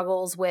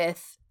struggles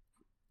with,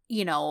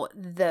 you know,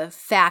 the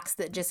facts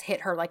that just hit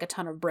her like a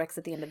ton of bricks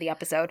at the end of the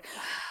episode.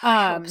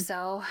 I hope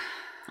so.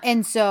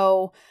 And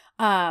so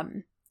I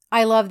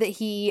love that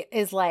he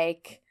is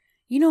like,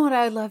 you know what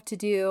I would love to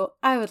do?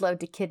 I would love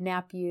to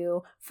kidnap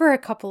you for a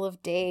couple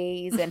of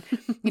days. And,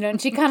 you know,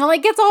 and she kind of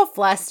like gets all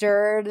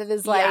flustered and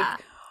is like,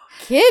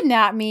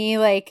 kidnap me.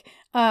 Like,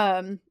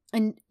 and,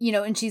 you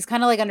know, and she's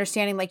kind of like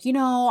understanding, like, you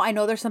know, I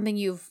know there's something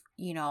you've,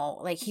 you know,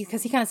 like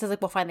because he kind of says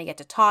like, we'll finally get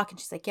to talk. And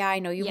she's like, yeah, I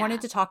know you wanted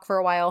to talk for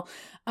a while.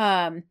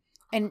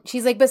 And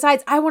she's like,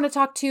 besides, I want to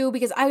talk too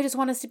because I just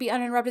want us to be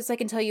uninterrupted so I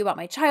can tell you about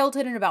my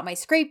childhood and about my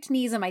scraped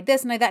knees and my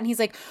this and my that. And he's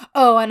like,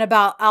 oh, and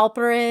about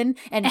Alperin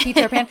and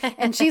Peter Pan.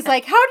 And she's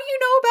like, how do you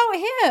know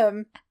about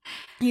him?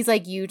 He's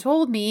like, you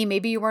told me.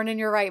 Maybe you weren't in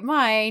your right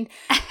mind.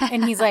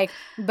 And he's like,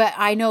 but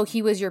I know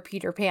he was your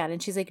Peter Pan.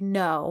 And she's like,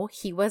 no,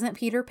 he wasn't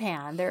Peter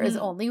Pan. There is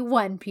only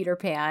one Peter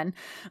Pan.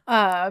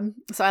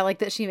 So I like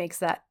that she makes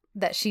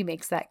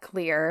that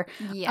clear.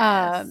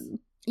 Yes.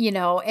 You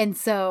know, and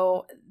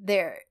so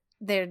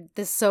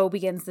this so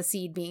begins the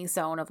seed being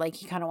sown of like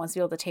he kind of wants to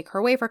be able to take her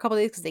away for a couple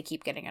of days because they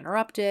keep getting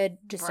interrupted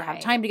just to have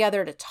time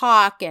together to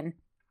talk and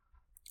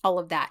all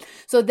of that.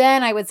 So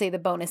then I would say the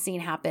bonus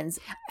scene happens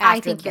after I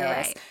think this. You're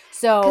right.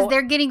 So because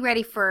they're getting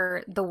ready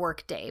for the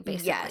work day,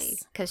 basically.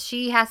 Yes. Because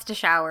she has to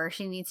shower,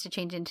 she needs to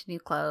change into new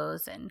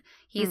clothes, and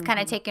he's kind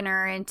of taking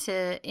her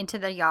into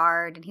the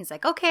yard, and he's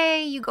like,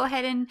 "Okay, you go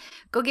ahead and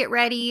go get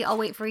ready. I'll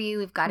wait for you.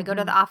 We've got to go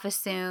to the office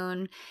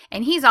soon."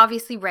 And he's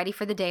obviously ready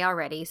for the day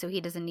already, so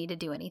he doesn't need to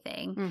do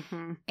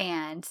anything.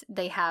 And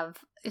they have.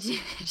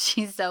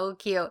 She's so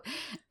cute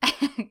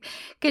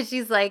because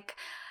she's like,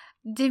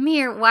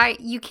 Demir, why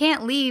you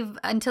can't leave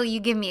until you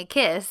give me a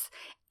kiss.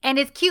 And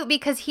it's cute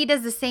because he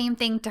does the same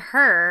thing to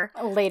her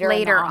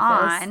later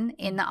on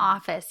in the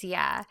office.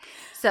 Yeah.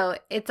 So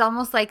it's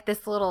almost like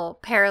this little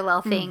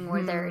parallel thing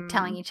where they're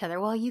telling each other,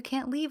 well, you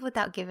can't leave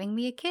without giving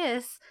me a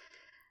kiss.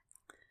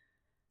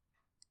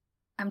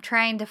 I'm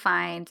trying to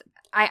find,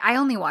 I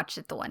only watched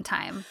it the one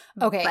time.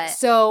 Okay. But,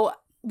 so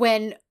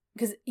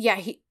because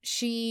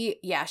she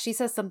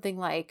says something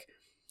like,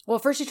 well,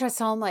 first she tries to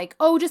tell him like,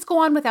 oh, just go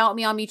on without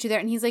me. I'll meet you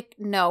there. And he's like,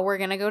 no, we're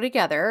going to go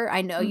together.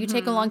 I know you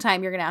take a long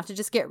time. You're going to have to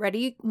just get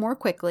ready more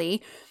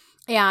quickly.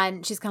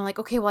 And she's kind of like,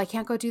 okay, well, I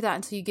can't go do that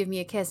until you give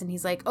me a kiss. And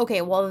he's like,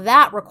 okay, well,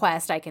 that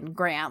request I can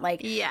grant.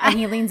 Like, and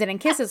he leans in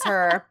and kisses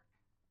her.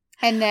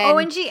 And then,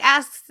 and she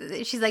asks,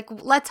 she's like,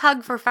 let's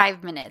hug for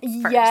 5 minutes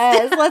first.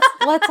 Yes,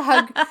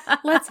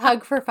 let's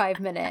hug for 5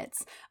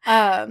 minutes.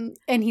 And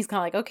he's kind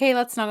of like, okay,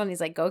 let's snuggle. And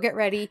he's like, go get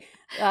ready.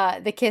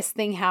 The kiss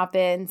thing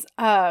happens.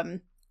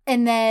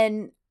 And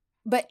then,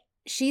 but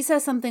she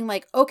says something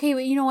like, okay,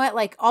 but you know what?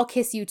 Like, I'll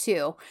kiss you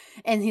too.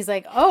 And he's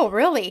like, oh,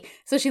 really?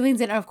 So she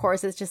leans in. And of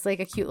course, it's just like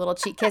a cute little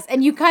cheek kiss.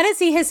 And you kind of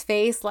see his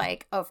face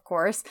like, of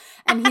course.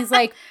 And he's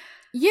like,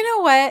 you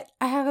know what?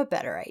 I have a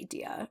better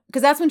idea.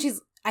 Because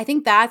I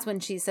think that's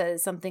when she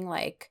says something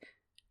like,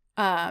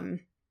 or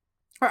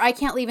I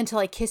can't leave until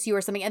I kiss you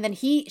or something. And then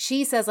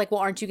she says like,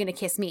 well, aren't you going to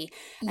kiss me?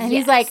 And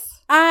he's like,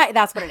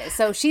 that's what it is.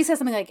 So she says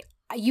something like,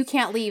 you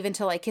can't leave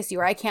until I kiss you,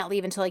 or I can't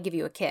leave until I give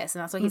you a kiss.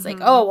 And that's why he's like,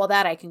 oh, well,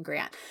 that I can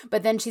grant.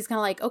 But then she's kind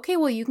of like, okay,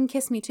 well, you can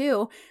kiss me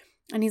too.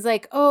 And he's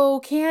like,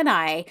 oh, can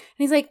I? And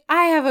he's like,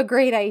 I have a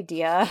great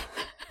idea.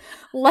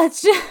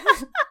 Let's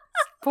just,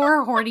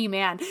 poor horny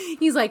man.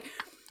 He's like,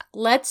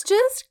 let's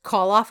just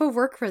call off of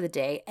work for the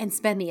day and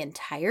spend the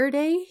entire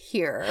day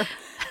here.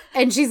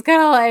 And she's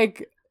kind of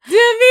like,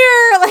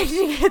 Demir, like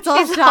she gets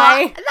all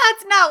shy.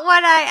 That's not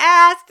what I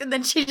asked, and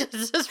then she just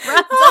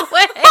runs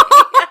away.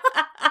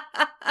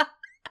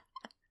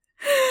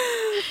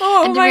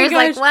 Oh and my Demir's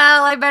gosh. like,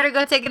 well, I better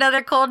go take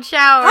another cold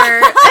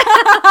shower.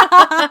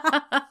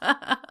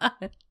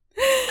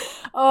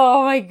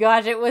 Oh my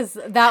gosh,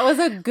 that was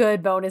a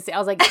good bonus scene. I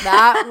was like,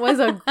 that was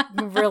a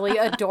really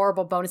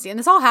adorable bonus scene. And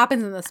this all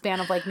happens in the span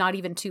of like not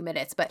even 2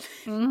 minutes, but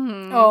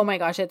oh my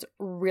gosh, it's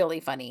really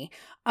funny.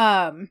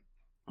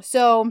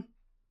 So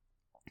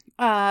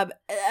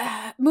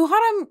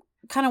Muharrem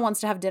kind of wants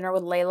to have dinner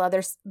with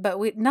Layla.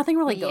 But nothing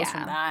really goes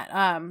from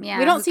that.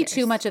 We don't see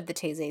too much of the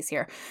Tezes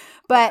here.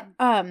 But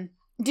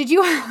did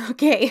you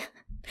okay?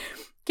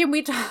 Can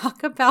we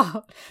talk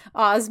about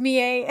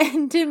Osmieh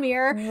and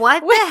Demir?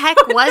 What the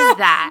heck was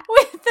that?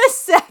 With the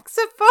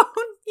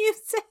saxophone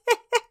music.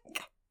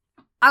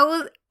 I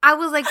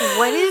was like,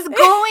 what is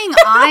going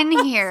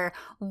on here?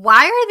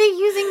 Why are they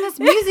using this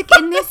music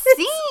in this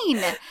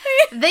scene?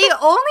 The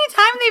only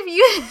time they've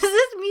used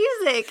this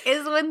music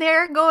is when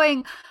they're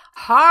going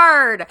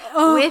hard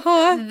with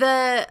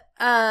the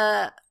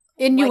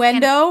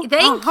innuendo.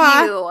 Thank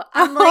you.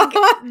 I'm like,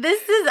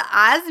 this is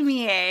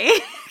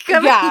Osmieh.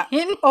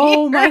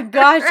 Oh my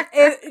gosh.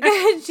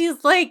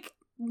 She's like,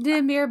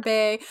 Demir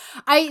Bey.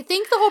 I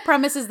think the whole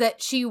premise is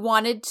that she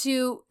wanted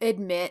to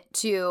admit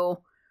to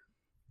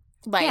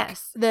like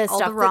the all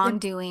stuff the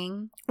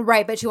wrongdoing.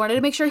 Right, but she wanted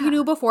to make sure he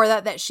knew before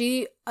that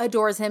she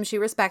adores him, she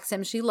respects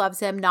him, she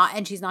loves him,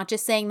 and she's not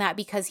just saying that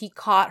because he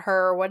caught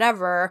her or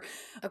whatever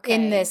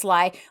in this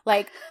lie.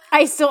 Like,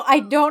 I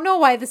don't know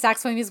why the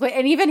saxophone music,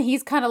 and even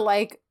he's kind of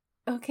like,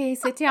 okay,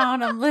 sit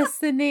down, I'm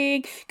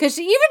listening. Because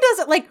she even does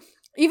it like,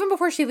 even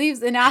before she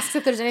leaves and asks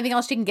if there's anything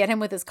else she can get him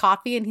with his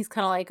coffee, and he's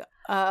kind of like,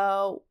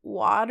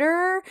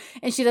 water?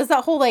 And she does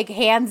that whole like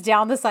hands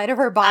down the side of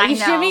her body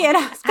shimmy, and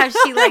how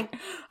she like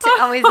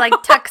always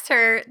like tucks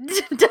her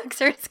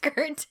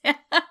skirt down.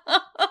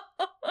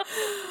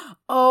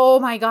 Oh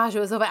my gosh, it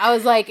was so fun. I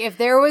was like, if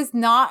there was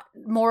not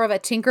more of a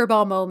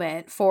Tinkerbell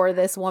moment for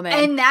this woman.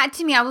 And that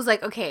to me, I was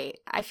like, okay,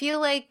 I feel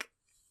like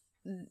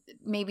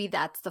maybe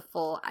that's the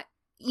full,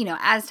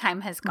 as time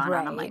has gone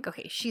on, I'm like,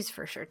 okay, she's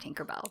for sure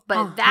Tinkerbell.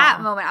 But that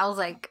moment, I was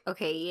like,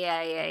 okay,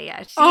 yeah.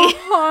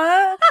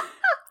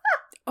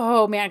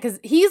 Oh, man, because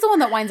he's the one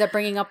that winds up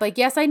bringing up, like,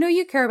 yes, I know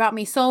you care about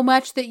me so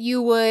much that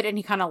you would. And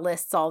he kind of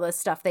lists all this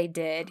stuff they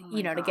did,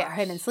 to get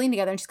him and Celine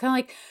together. And she's kind of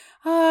like,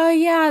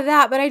 yeah,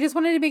 that. But I just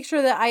wanted to make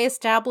sure that I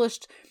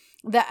established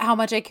that how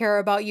much I care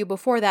about you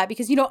before that.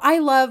 Because, I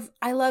love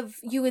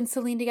you and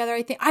Celine together.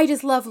 I think I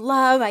just love,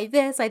 I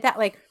that.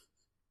 Like,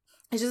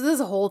 it's just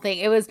this whole thing.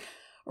 It was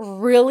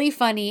really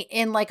funny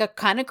in like a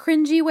kind of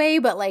cringy way,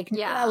 but like,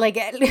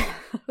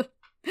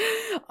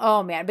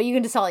 oh man, but you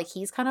can just tell like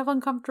he's kind of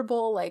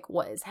uncomfortable, like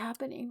what is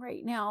happening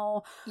right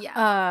now.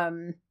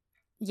 The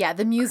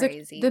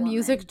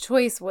music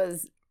choice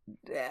was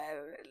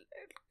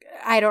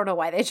I don't know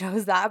why they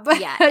chose that,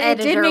 but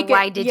editor,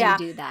 why did you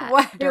do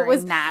that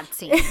during that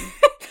scene?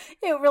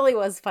 It really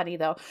was funny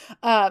though.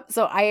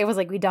 So I was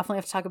like, we definitely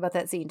have to talk about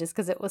that scene just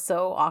because it was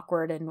so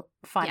awkward and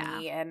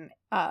funny and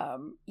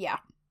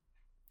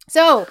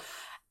So,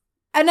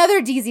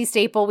 another DZ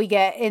staple we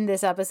get in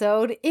this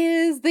episode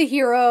is the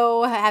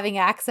hero having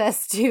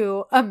access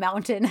to a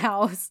mountain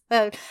house,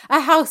 a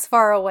house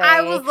far away.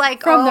 I was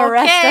like, from the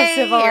rest of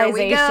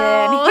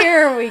civilization.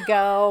 Here we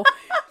go.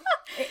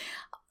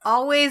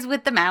 Always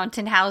with the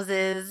mountain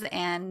houses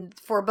and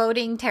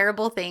foreboding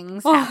terrible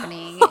things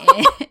happening,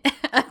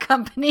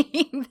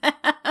 accompanying them.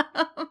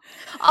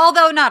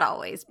 Although not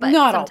always, but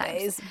not sometimes.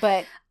 Always,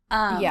 but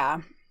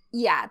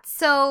yeah.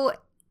 So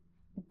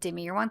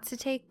Demir wants to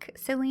take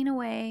Celine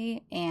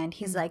away, and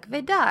he's like,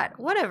 Vedat,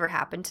 whatever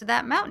happened to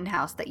that mountain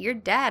house that your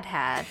dad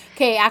had?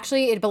 Okay,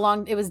 actually, it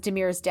was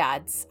Demir's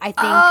dad's. I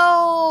think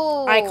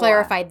I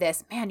clarified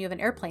this. Man, you have an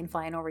airplane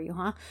flying over you,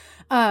 huh?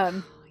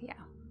 Yeah.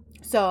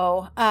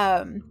 So,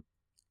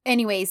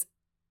 anyways,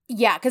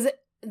 yeah, because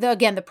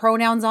the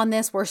pronouns on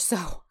this were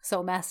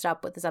so messed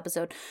up with this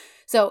episode.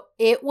 So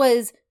it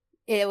was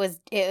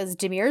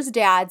Demir's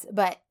dad's,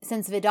 but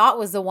since Vedat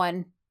was the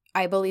one,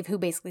 I believe, who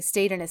basically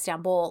stayed in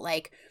Istanbul,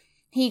 like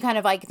he kind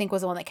of like I think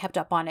was the one that kept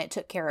up on it,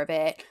 took care of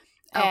it.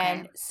 Okay.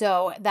 And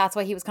so that's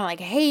why he was kind of like,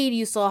 hey, do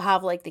you still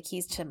have like the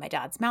keys to my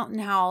dad's mountain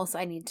house?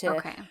 I need to,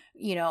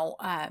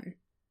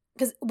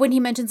 because when he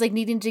mentions like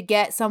needing to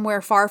get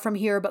somewhere far from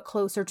here but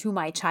closer to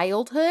my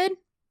childhood.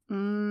 So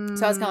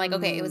I was kind of like,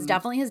 okay, it was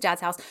definitely his dad's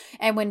house.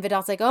 And when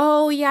Vedat's like,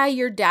 oh, yeah,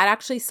 your dad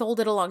actually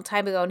sold it a long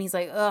time ago. And he's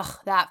like, ugh,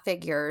 that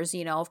figures,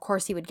 of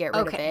course he would get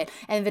rid of it.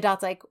 And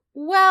Vedat's like,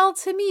 well,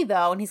 to me,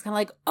 though. And he's kind of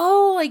like,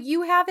 oh, like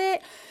you have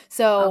it.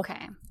 So,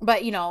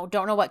 but,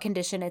 don't know what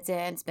condition it's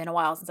in. It's been a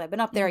while since I've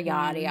been up there,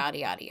 yada, yada,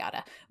 yada,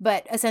 yada.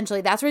 But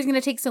essentially, that's where he's going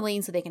to take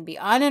Celine so they can be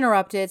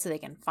uninterrupted, so they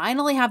can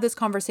finally have this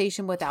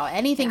conversation without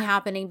anything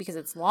happening because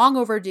it's long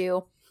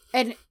overdue.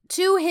 And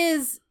to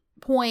his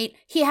point,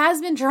 he has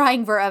been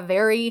trying for a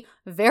very,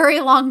 very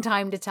long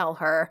time to tell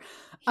her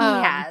He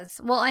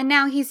has. Well, and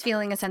now he's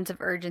feeling a sense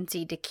of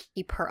urgency to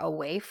keep her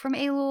away from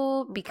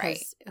Elul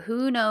because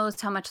who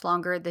knows how much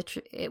longer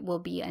it will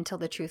be until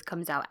the truth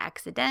comes out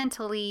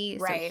accidentally.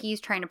 Right. So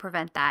he's trying to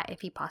prevent that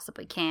if he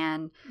possibly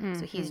can. Mm-hmm.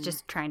 So he's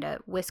just trying to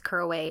whisk her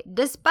away,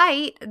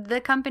 despite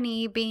the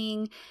company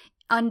being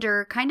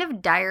under kind of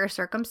dire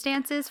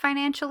circumstances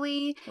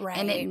financially,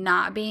 and it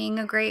not being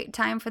a great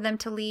time for them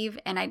to leave.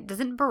 And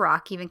doesn't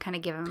Barack even kind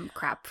of give him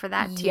crap for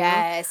that too?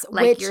 Yes.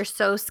 Like, you're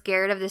so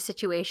scared of this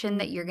situation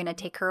that you're going to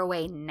take her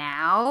away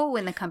now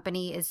when the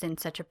company is in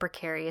such a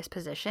precarious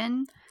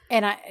position.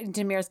 And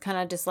Demir's kind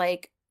of just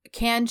like,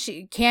 can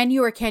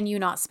you or can you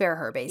not spare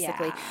her,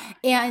 basically?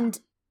 Yeah. And,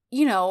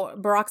 you know,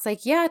 Barack's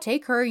like, yeah,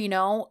 take her, you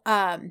know.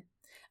 And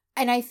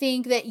I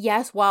think that,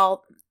 yes,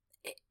 while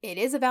it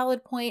is a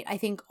valid point, I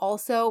think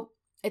also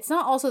it's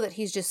not also that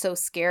he's just so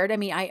scared. I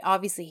mean,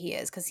 obviously he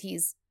is, because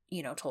he's,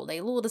 you know, told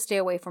Elul to stay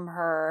away from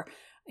her.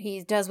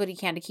 He does what he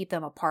can to keep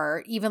them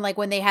apart. Even like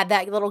when they had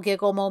that little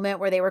giggle moment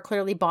where they were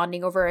clearly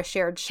bonding over a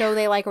shared show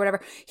they like or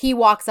whatever, he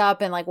walks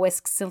up and like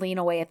whisks Celine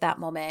away at that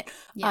moment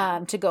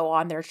to go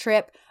on their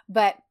trip.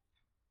 But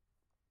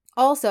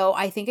also,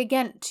 I think,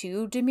 again,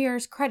 to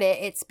Demir's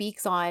credit, it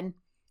speaks on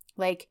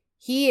like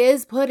he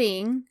is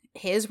putting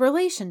his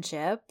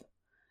relationship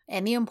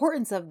and the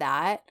importance of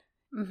that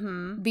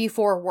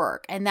before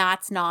work. And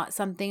that's not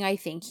something I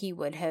think he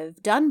would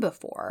have done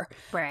before.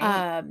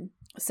 Right.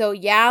 So,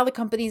 yeah, the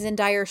company's in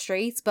dire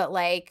straits, but,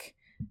 like,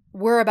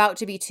 we're about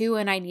to be too,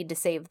 and I need to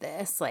save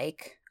this.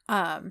 Like,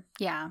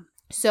 yeah.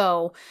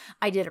 So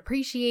I did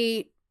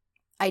appreciate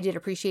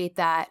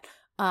that.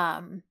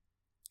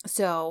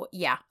 So,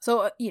 yeah.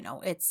 So, you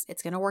know, it's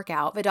going to work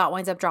out. Vedant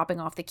winds up dropping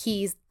off the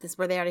keys. This is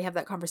where they already have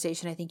that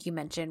conversation I think you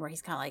mentioned, where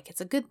he's kind of like,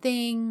 it's a good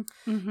thing.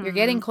 Mm-hmm. You're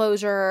getting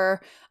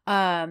closure.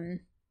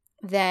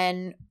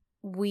 Then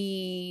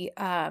we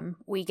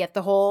get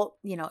the whole,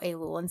 you know,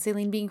 Elul and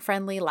Celine being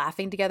friendly,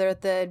 laughing together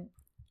at the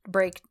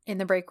break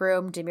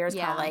room. Demir's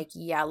kind of like,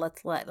 yeah,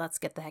 let's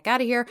get the heck out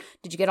of here.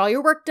 Did you get all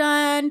your work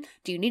done?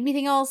 Do you need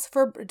anything else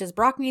does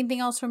Brock need anything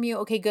else from you?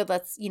 Okay, good.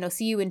 Let's, you know,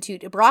 see you in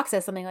Brock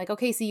says something like,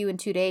 okay, see you in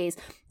 2 days.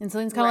 And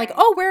Celine's kind of like,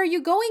 oh, where are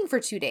you going for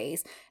 2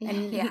 days?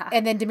 And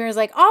and then Demir's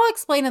like, I'll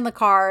explain in the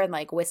car, and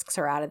like whisks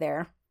her out of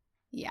there.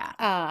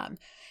 Yeah.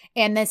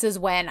 And this is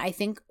when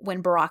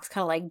Barack's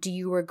kind of like, do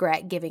you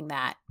regret giving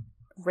that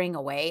ring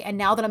away? And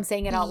now that I'm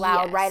saying it out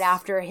loud, right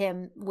after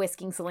him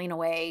whisking Celine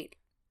away,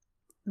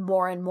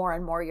 more and more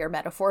and more your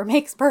metaphor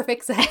makes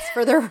perfect sense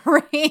for the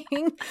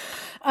ring.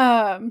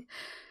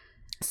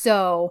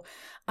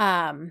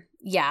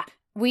 Yeah,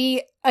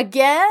 we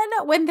again,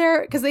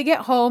 because they get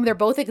home, they're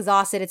both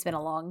exhausted, it's been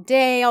a long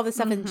day, all this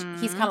stuff, and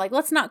he's kind of like,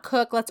 let's not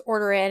cook, let's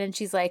order in. And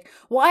she's like,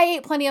 well, I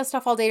ate plenty of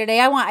stuff all day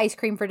today, I want ice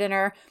cream for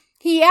dinner.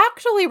 He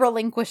actually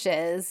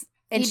relinquishes,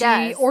 and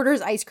she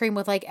orders ice cream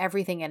with like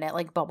everything in it,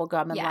 like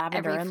bubblegum and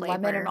lavender and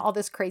lemon and all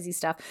this crazy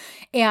stuff.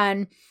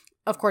 And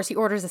of course, he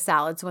orders a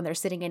salad, so when they're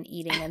sitting and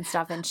eating and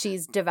stuff, and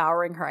she's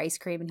devouring her ice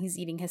cream and he's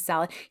eating his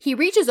salad, he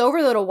reaches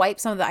over though to wipe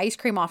some of the ice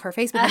cream off her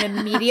face, but then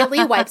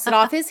immediately wipes it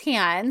off his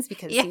hands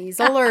because he's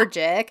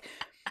allergic.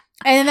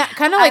 And that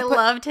kind of like... I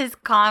loved his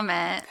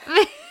comment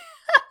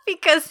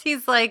because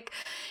he's like,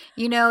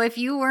 you know, if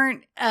you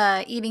weren't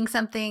eating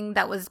something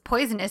that was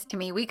poisonous to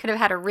me, we could have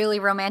had a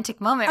really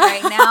romantic moment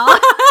right now.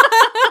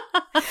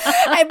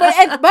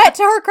 But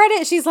to her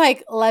credit, she's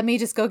like, let me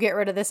just go get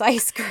rid of this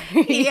ice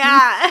cream.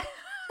 Yeah.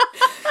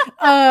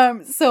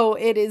 So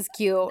it is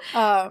cute.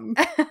 And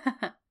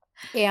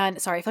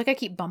sorry, I feel like I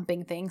keep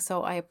bumping things,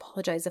 so I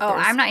apologize if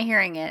I'm not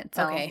hearing it.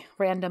 So. Okay,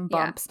 random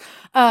bumps.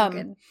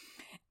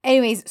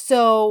 Anyways,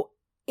 so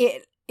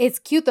it's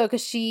cute though,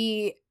 because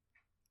she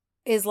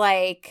is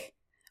like,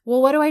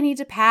 well, what do I need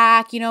to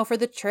pack, you know, for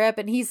the trip?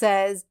 And he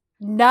says,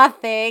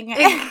 nothing.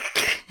 It's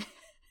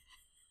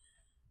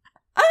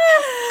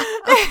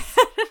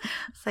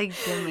like,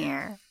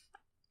 Demir.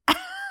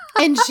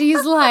 And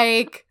she's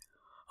like,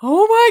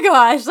 oh my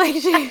gosh,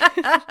 like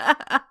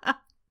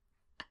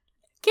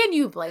can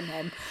you blame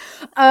him?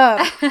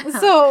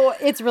 So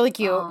it's really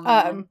cute.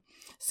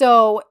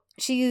 So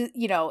she,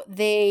 you know,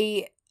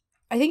 I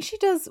think she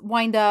does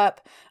wind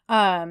up,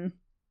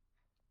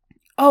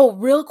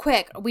 real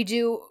quick, we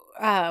do,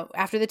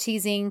 after the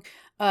teasing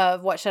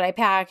of what should I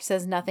pack, she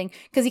says nothing,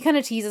 because he kind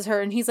of teases her,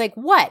 and he's like,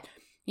 what?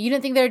 You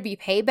didn't think there'd be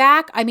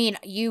payback? I mean,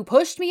 you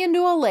pushed me into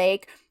a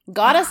lake,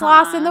 got us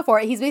lost in the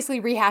forest. He's basically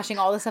rehashing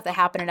all the stuff that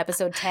happened in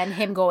episode 10,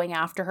 him going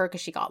after her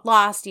because she got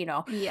lost, you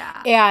know.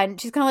 Yeah. And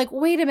she's kind of like,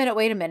 wait a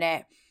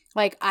minute.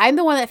 Like, I'm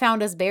the one that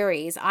found us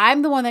berries.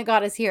 I'm the one that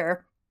got us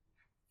here.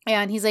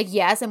 And he's like,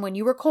 yes, and when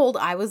you were cold,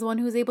 I was the one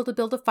who was able to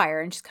build a fire.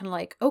 And she's kind of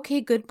like,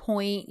 okay, good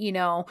point, you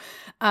know.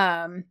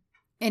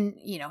 And,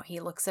 you know, he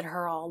looks at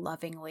her all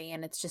lovingly,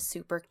 and it's just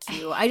super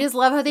cute. I just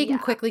love how they can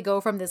quickly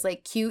go from this,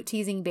 like, cute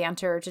teasing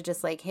banter to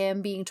just, like,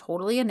 him being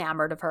totally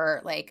enamored of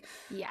her. Like,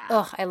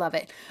 I love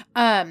it.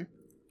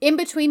 In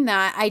between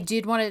that, I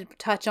did want to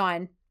touch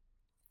on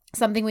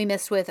something we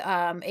missed with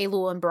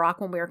Elul and Barack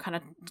when we were kind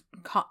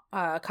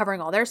of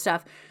covering all their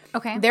stuff.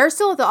 Okay. They're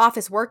still at the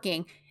office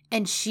working,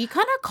 And she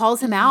kind of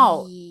calls him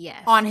out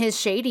on his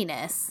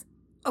shadiness.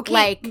 Okay,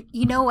 like,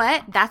 you know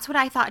what? That's what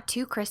I thought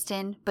too,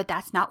 Kristen, but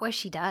that's not what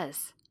she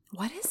does.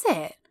 What is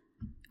it?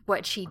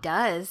 What she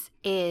does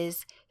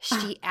is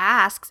she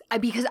asks,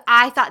 because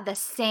I thought the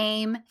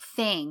same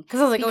thing. Because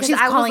I was like, she's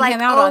calling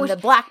him out on the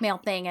blackmail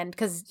thing. And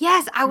because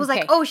yes, I was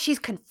like, she's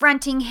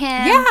confronting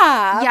him.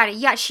 Yeah. Yada,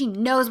 yada. She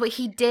knows what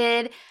he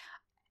did.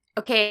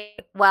 Okay,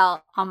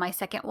 well, on my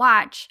second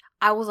watch,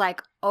 I was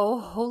like, oh,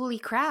 holy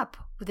crap.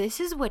 This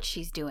is what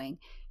she's doing.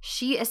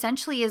 She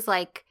essentially is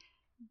like,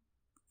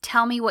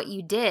 tell me what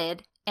you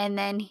did. And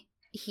then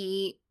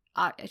she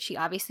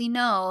obviously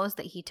knows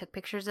that he took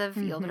pictures of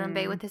Yildirim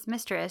Bey with his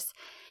mistress.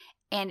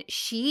 And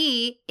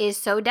she is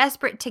so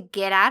desperate to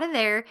get out of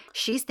there,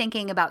 she's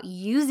thinking about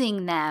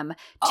using them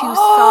to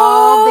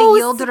solve the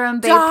Yildirim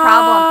Bey problem.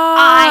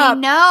 I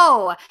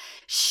know.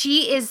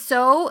 She is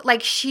so,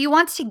 like, she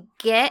wants to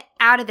get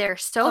out of there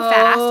so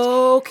fast.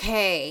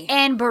 Okay.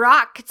 And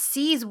Barak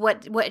sees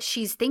what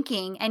she's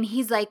thinking, and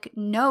he's like,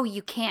 no,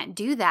 you can't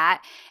do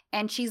that.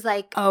 And she's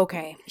like,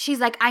 okay. She's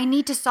like, I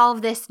need to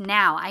solve this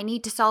now. I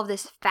need to solve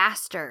this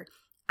faster.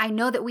 I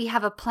know that we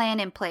have a plan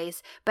in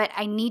place, but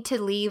I need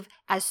to leave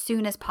as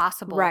soon as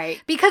possible.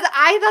 Right. Because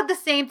I thought the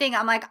same thing.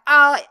 I'm like,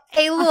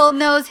 Elul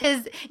knows he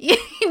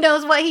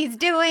knows what he's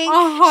doing.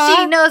 Uh-huh.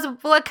 She knows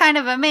what kind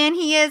of a man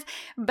he is.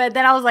 But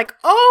then I was like,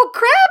 oh,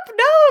 crap.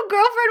 No,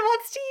 girlfriend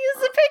wants to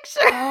use the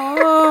picture.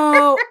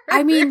 Oh,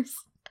 I mean,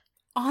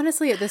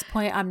 honestly, at this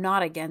point, I'm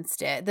not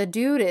against it. The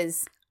dude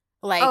is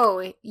like,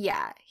 oh,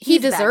 yeah. He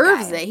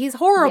deserves it. He's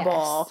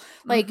horrible. Yes.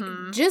 Like,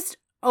 just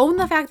own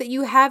the fact that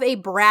you have a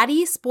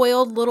bratty,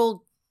 spoiled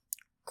little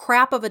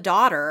crap of a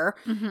daughter,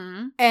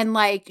 and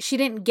like she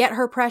didn't get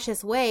her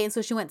precious way, and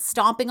so she went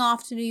stomping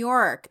off to New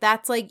York.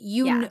 That's like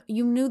you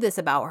knew this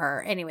about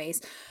her,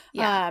 anyways.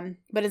 Yeah.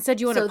 But instead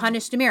you want to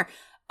punish Demir.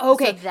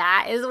 Okay, so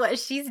that is what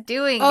she's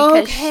doing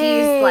because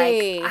she's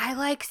like, I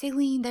like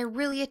Celine. They're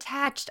really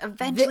attached.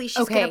 Eventually,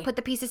 she's gonna put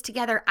the pieces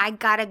together. I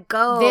gotta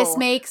go. This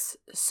makes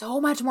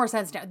so much more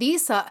sense now.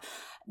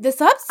 The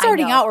subs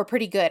starting out were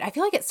pretty good. I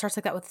feel like it starts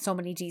like that with so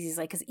many Jeezys,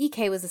 like, because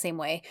EK was the same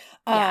way.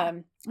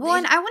 Well,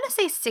 and I want to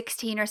say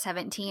 16 or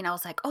 17. I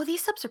was like, oh,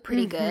 these subs are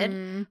pretty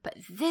good. But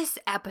this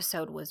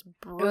episode was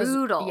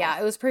brutal.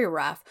 It was pretty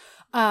rough.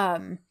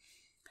 And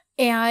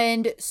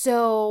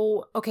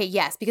so, okay,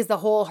 yes, because the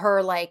whole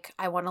her, like,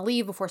 I want to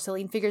leave before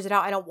Celine figures it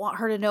out. I don't want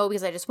her to know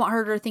because I just want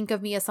her to think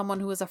of me as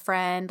someone who is a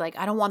friend. Like,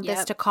 I don't want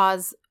this to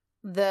cause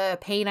the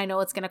pain I know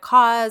it's going to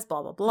cause,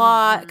 blah, blah,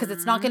 blah, because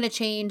it's not going to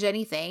change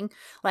anything.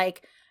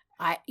 Like,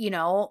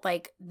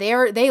 like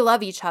they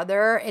love each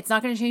other. It's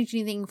not going to change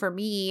anything for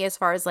me as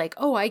far as like,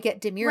 oh, I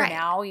get Demir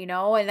now,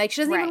 and like she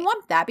doesn't even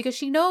want that because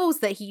she knows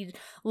that he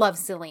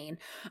loves Celine.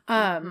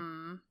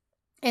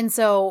 And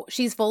so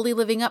she's fully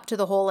living up to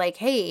the whole like,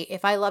 hey,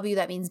 if I love you,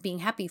 that means being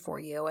happy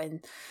for you.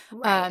 And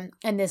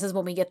and this is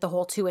when we get the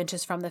whole 2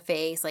 inches from the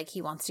face. Like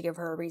he wants to give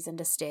her a reason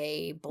to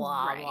stay,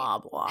 blah, blah,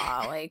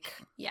 blah. Like,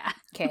 yeah.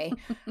 Okay.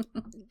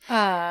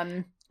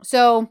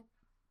 So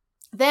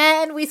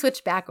then we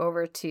switch back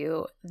over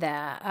to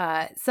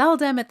the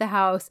Seldom at the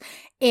house.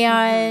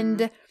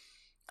 And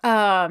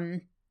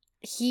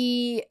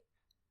he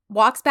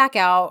walks back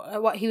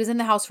out. He was in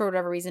the house for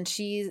whatever reason.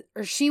 She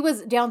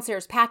was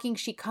downstairs packing.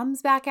 She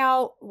comes back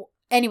out.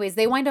 Anyways,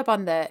 they wind up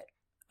on the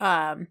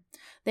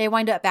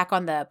back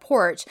on the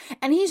porch,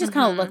 and he's just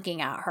kind of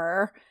looking at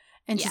her,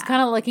 and she's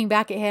kind of looking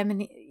back at him,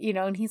 and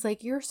and he's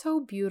like, "You're so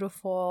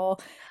beautiful."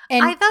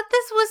 And I thought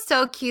this was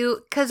so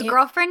cute because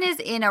girlfriend is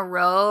in a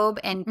robe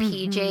and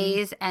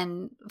PJs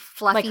and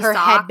fluffy like her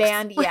socks.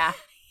 headband, yeah.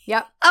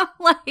 Yep. I'm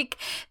like,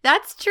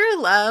 that's true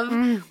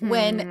love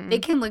when they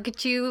can look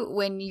at you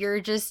when you're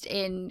just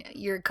in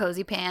your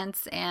cozy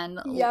pants and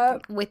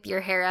with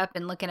your hair up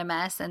and looking a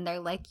mess, and they're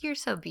like, you're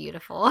so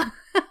beautiful.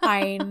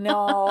 I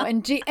know.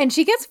 And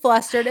she gets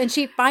flustered, and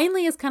she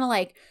finally is kind of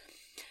like,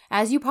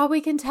 as you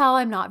probably can tell,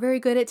 I'm not very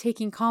good at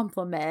taking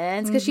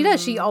compliments, because she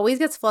does. She always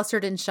gets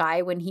flustered and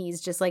shy when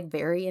he's just like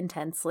very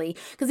intensely.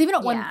 Because even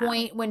at one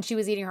point when she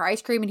was eating her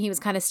ice cream and he was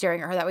kind of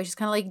staring at her that way, she's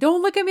kind of like,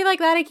 don't look at me like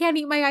that. I can't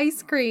eat my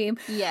ice cream.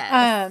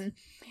 Yes.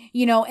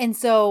 And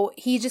so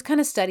he just kind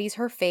of studies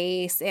her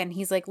face, and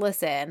he's like,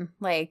 listen,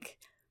 like,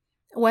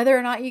 whether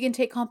or not you can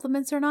take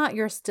compliments or not,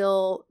 you're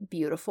still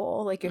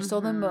beautiful. Like, you're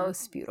still the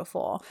most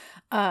beautiful.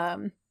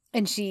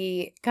 And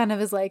she kind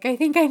of is like, I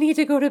think I need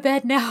to go to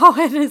bed now.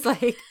 And is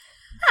like,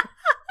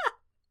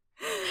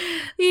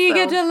 you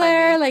get to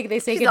learn. Like, they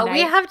say goodnight. We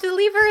have to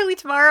leave early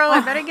tomorrow.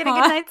 I better get a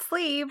good night's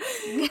sleep.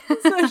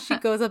 So she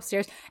goes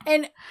upstairs,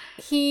 and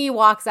he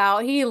walks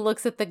out. He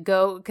looks at the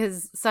goat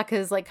because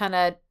Sukka's like kind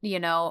of,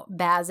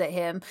 baz at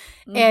him.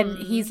 And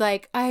he's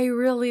like, I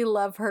really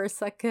love her,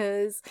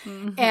 Sukka's.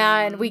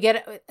 And we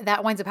get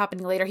that winds up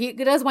happening later. He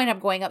does wind up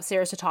going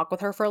upstairs to talk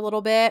with her for a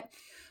little bit.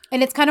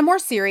 And it's kind of more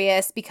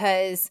serious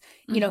because,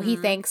 he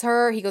thanks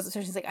her. He goes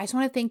upstairs. He's like, I just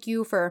want to thank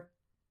you for,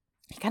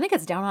 he kind of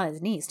gets down on his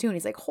knees too. And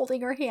he's like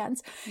holding her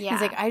hands. Yeah.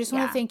 He's like, I just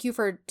want to thank you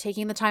for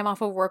taking the time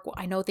off of work.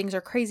 I know things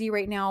are crazy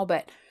right now,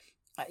 but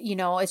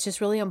it's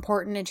just really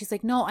important. And she's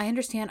like, no, I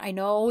understand. I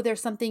know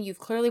there's something you've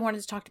clearly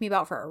wanted to talk to me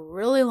about for a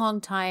really long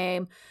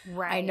time.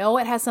 Right. I know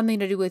it has something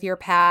to do with your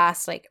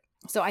past. Like,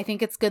 so I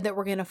think it's good that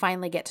we're going to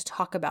finally get to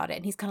talk about it.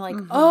 And he's kind of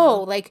like,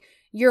 oh, like,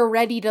 you're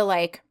ready to,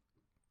 like,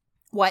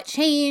 what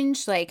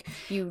changed? Like,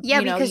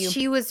 because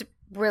she was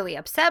really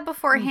upset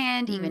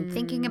beforehand, even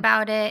thinking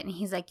about it. And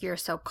he's like, you're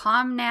so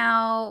calm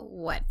now.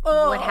 What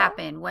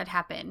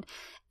happened?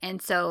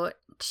 And so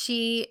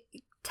she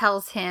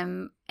tells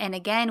him, and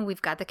again,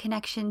 we've got the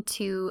connection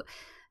to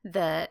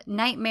the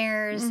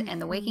nightmares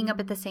and the waking up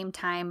at the same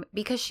time,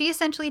 because she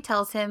essentially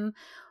tells him,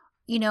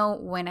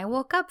 when I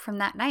woke up from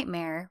that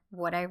nightmare,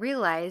 what I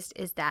realized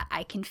is that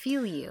I can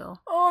feel you.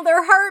 Oh,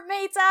 they're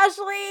heartmates,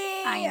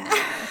 Ashley. I know.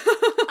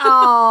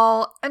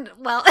 Oh,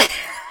 well.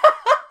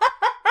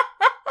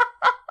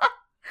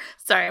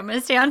 Sorry, I'm going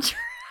to stay on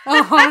track.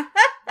 Uh-huh.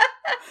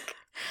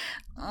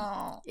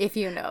 Oh. If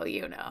you know,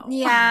 you know.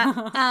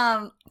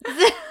 Yeah.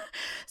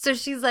 So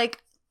she's like,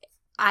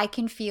 I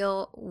can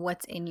feel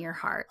what's in your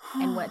heart,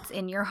 and what's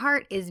in your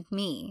heart is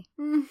me.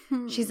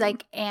 She's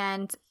like,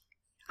 and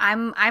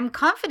I'm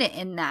confident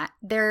in that.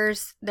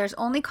 There's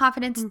only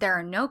confidence. There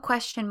are no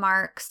question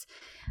marks.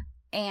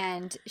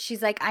 And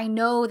she's like, I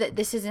know that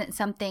this isn't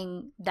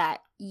something that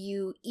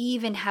you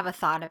even have a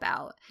thought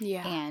about.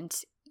 Yeah. And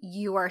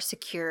you are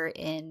secure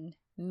in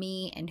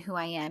me and who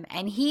I am.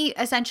 And he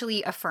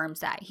essentially affirms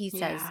that. He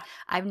says,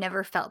 I've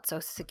never felt so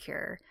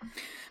secure.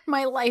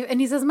 My life,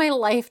 and he says, my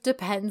life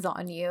depends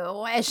on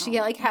you, as she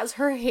like has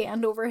her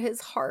hand over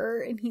his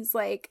heart, and he's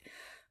like,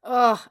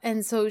 oh,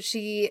 and so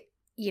she,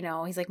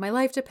 he's like, my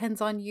life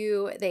depends on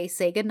you. They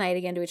say goodnight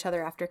again to each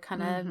other after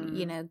kind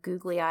of,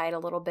 googly-eyed a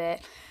little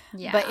bit,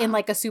 but in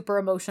like a super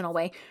emotional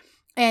way.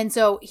 And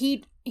so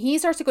he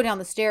starts to go down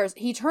the stairs.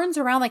 He turns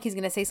around like he's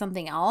going to say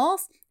something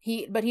else.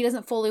 But he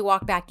doesn't fully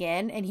walk back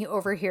in, and he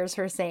overhears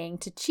her saying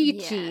to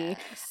Chi-Chi,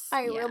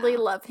 I really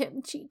love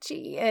him,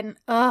 Chi-Chi. And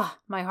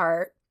my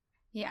heart.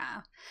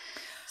 Yeah.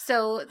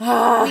 So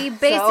we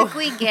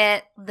basically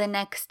get the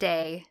next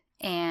day,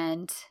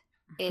 and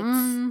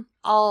it's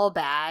all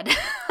bad.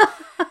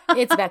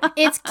 It's bad.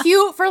 It's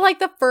cute for like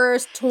the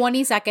first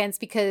 20 seconds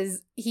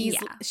because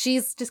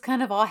she's just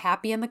kind of all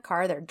happy in the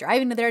car. They're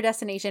driving to their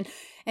destination,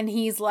 and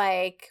he's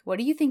like, what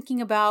are you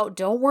thinking about?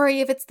 Don't worry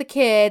if it's the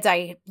kids.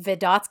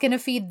 Vidot's going to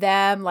feed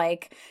them.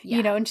 Like,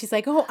 and she's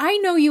like, oh, I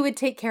know you would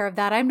take care of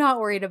that. I'm not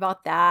worried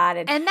about that.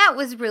 And that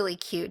was really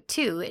cute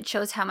too. It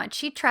shows how much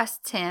she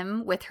trusts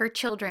him with her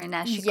children,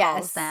 as she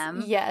calls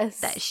them.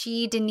 Yes. That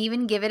she didn't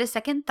even give it a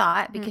second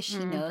thought because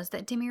she knows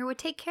that Demir would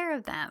take care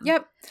of them.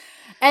 Yep.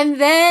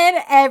 And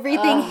then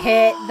everything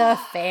hit the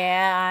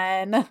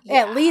fan,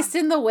 at least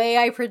in the way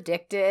I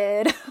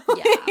predicted.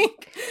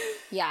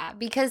 Yeah,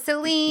 because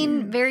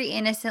Celine very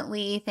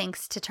innocently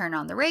thinks to turn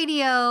on the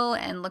radio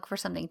and look for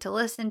something to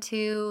listen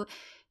to.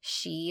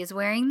 She is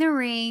wearing the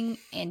ring,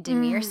 and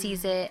Demir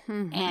sees it,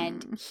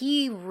 and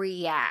he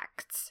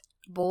reacts.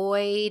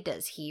 Boy,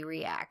 does he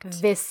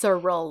react.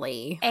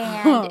 Viscerally.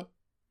 And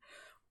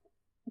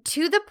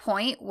to the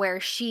point where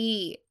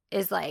she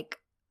is like,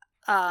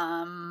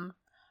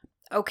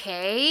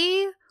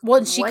 okay.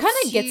 Well, she kind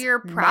of gets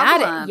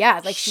mad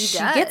at like she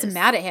gets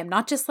mad at him,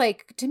 not just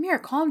like,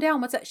 Demir, calm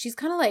down. What's that? She's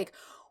kind of like,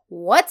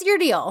 what's your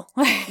deal?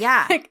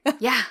 Yeah.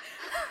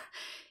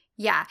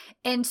 Yeah.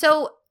 And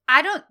so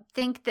I don't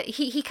think that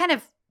he kind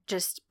of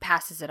just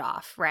passes it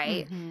off,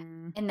 right?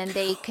 And then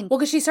they can. Well,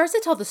 because she starts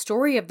to tell the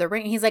story of the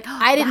ring. He's like,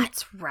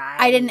 That's right.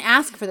 I didn't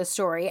ask for the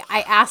story.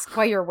 I asked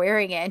why you're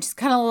wearing it. And she's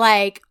kind of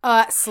like,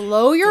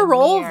 slow your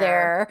roll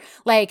there.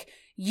 Like,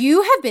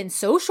 you have been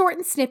so short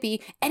and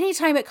snippy.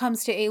 Anytime it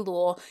comes to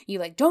Elul, you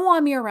like don't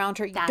want me around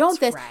her. You don't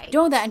this,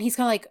 don't that. And he's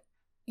kind of like,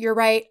 you're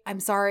right. I'm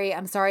sorry.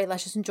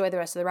 Let's just enjoy the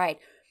rest of the ride.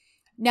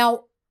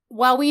 Now,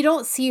 while we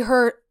don't see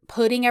her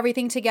putting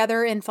everything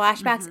together in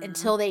flashbacks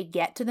until they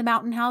get to the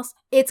mountain house,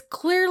 it's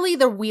clearly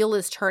the wheel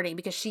is turning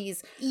because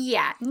she's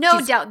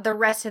no doubt the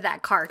rest of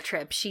that car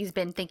trip she's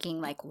been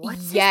thinking like,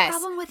 what's the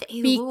problem with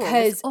Elul?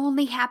 Because this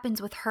only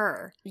happens with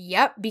her.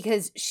 Yep,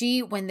 because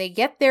when they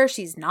get there,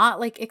 she's not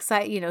like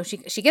excited.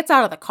 She gets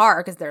out of the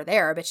car because they're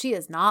there, but she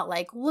is not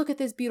like, look at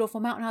this beautiful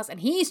mountain house.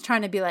 And he's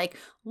trying to be like,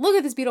 look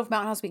at this beautiful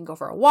mountain house. We can go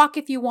for a walk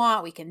if you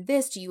want. We can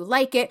this. Do you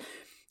like it?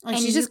 And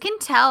you can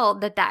tell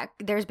that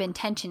there's been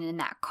tension in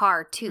that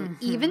car, too.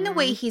 Even the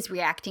way he's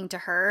reacting to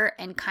her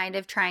and kind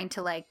of trying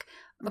to, like,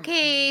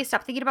 okay,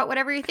 stop thinking about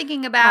whatever you're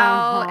thinking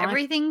about.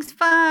 Everything's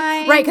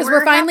fine. Right, because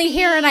we're finally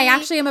here, and I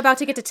actually am about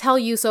to get to tell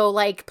you, so,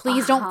 like,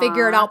 please don't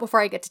figure it out before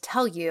I get to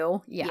tell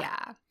you.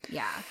 Yeah.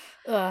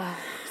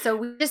 So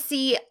we just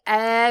see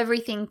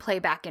everything play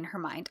back in her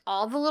mind.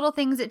 All the little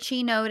things that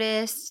she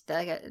noticed,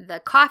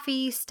 the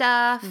coffee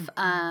stuff,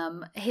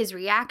 his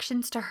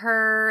reactions to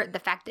her, the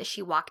fact that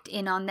she walked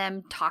in on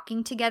them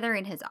talking together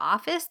in his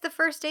office the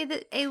first day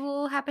that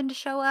Elul happened to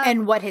show up.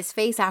 And what his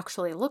face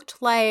actually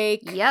looked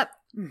like. Yep.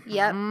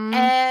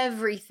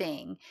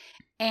 Everything.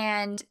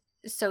 And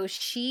so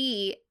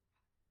she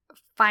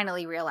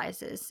finally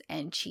realizes,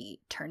 and she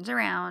turns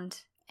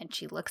around and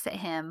she looks at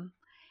him.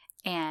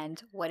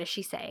 And what does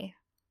she say?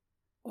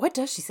 what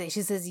does she say?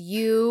 She says,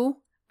 you.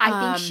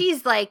 I think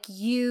she's like,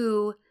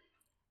 you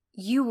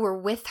were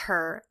with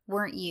her,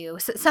 weren't you?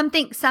 So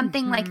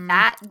something like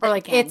that. Or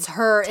like, it's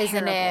her,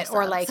 isn't it? Subs.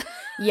 Or like,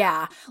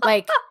 yeah.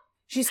 Like,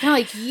 she's kind of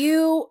like,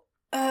 you.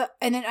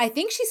 And then I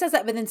think she says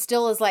that, but then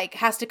still is like,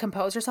 has to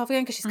compose herself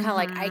again because she's kind of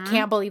like, I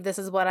can't believe this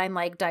is what I'm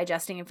like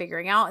digesting and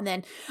figuring out. And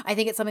then I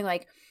think it's something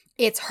like,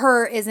 it's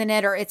her, isn't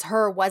it? Or it's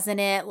her, wasn't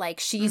it? Like,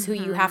 she's who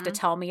you have to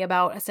tell me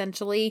about,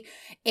 essentially.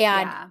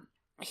 And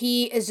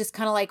he is just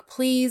kind of like,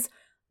 please,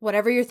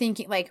 whatever you're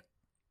thinking, like,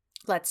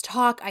 let's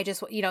talk. I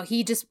just,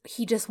 he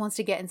just wants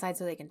to get inside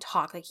so they can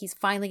talk. Like, he's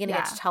finally going to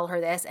get to tell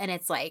her this. And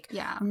it's like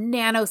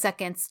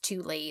nanoseconds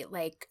too late.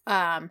 Like,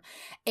 and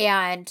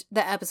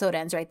the episode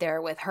ends right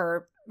there with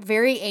her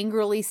very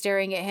angrily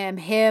staring at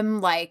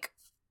him like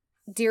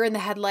deer in the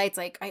headlights.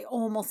 Like, I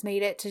almost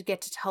made it to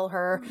get to tell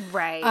her.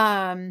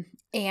 Right.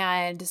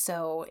 And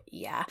so,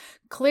 yeah,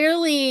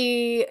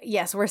 clearly,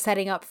 yes, we're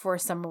setting up for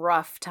some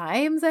rough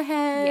times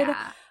ahead.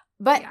 Yeah.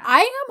 But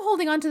I am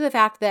holding on to the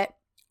fact that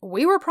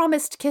we were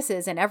promised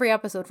kisses in every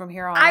episode from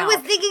here on out. I was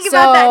thinking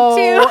about that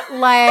too.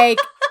 Like,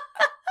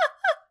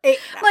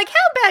 like,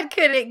 how bad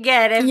could it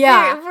get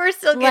if we're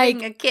still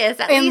getting a kiss?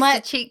 At least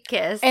a cheek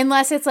kiss.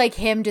 Unless it's like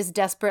him just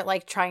desperate,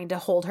 like trying to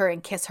hold her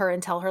and kiss her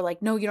and tell her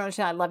like, no, you don't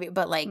understand, I love you.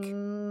 But like,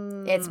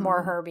 it's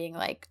more her being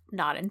like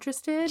not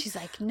interested. She's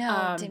like,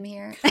 no,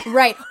 Demir.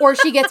 Right. Or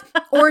she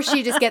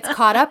just gets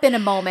caught up in a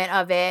moment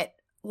of it,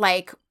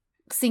 like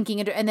sinking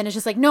into, and then it's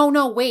just like,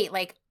 no, wait,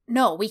 like,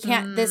 no, we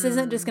can't. This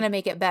isn't just going to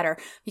make it better.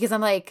 Because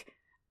I'm like,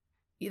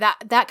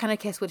 that kind of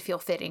kiss would feel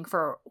fitting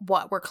for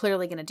what we're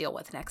clearly going to deal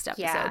with next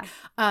episode.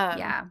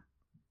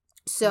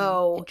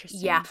 So,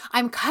 yeah,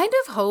 I'm kind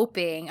of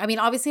hoping. I mean,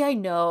 obviously, I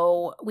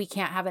know we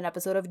can't have an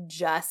episode of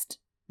just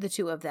the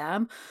two of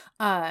them.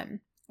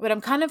 But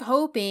I'm kind of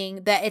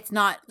hoping that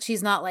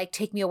she's not like,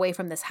 take me away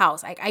from this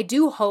house. I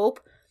do hope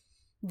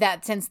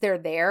that since they're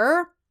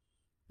there,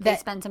 they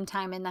spend some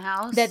time in the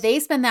house. That they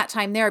spend that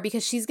time there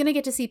because she's going to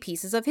get to see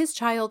pieces of his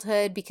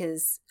childhood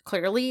because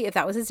clearly if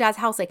that was his dad's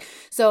house, like,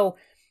 so.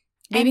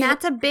 Maybe, and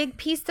that's a big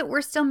piece that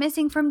we're still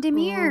missing from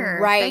Demir.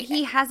 Right. That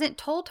he hasn't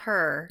told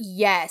her.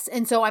 Yes.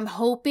 And so I'm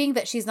hoping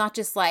that she's not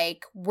just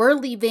like, we're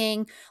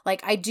leaving.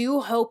 Like, I do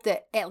hope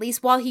that at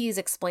least while he's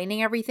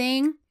explaining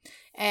everything,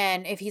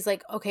 and if he's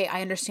like, okay,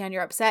 I understand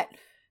you're upset.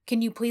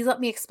 Can you please let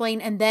me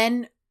explain? And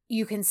then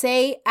you can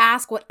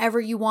ask whatever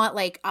you want.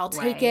 Like, I'll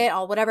take it,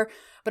 I'll whatever.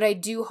 But I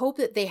do hope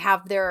that they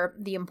have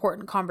the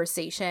important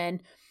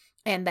conversation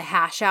and the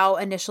hash out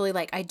initially.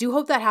 Like, I do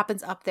hope that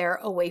happens up there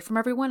away from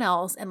everyone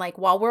else. And like,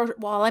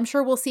 while I'm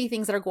sure we'll see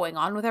things that are going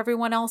on with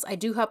everyone else, I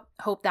do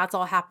hope that's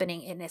all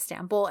happening in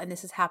Istanbul. And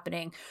this is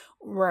happening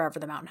wherever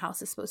the mountain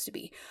house is supposed to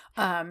be.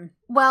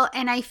 Well,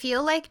 and I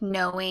feel like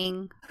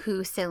knowing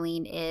who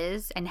Celine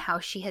is and how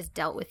she has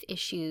dealt with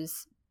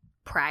issues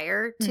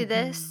prior to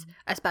this,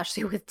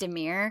 especially with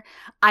Demir,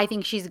 I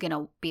think she's going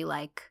to be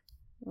like,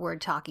 we're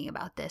talking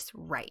about this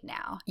right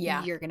now.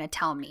 Yeah. You're going to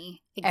tell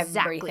me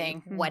exactly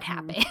everything. What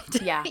happened.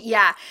 Yeah.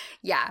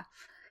 Yeah.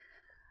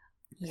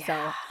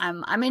 So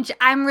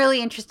I'm really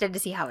interested to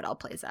see how it all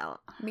plays out.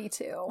 Me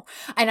too.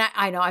 And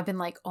I know I've been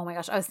like, oh my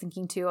gosh, I was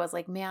thinking too, I was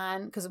like,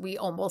 man, because we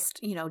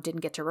almost,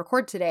 didn't get to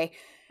record today.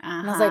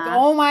 And I was like,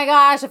 oh my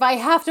gosh, if I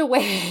have to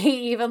wait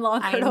even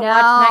longer to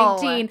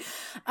watch 19.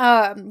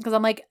 Because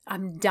I'm like,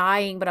 I'm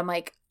dying, but I'm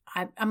like,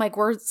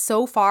 we're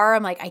so far.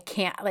 I'm like, I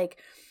can't,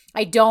 like,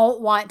 I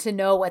don't want to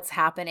know what's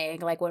happening,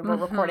 like when we're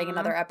recording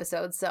another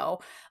episode. So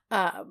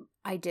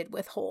I did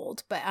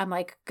withhold, but I'm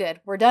like,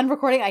 good, we're done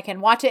recording. I can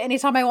watch it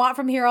anytime I want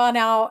from here on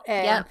out.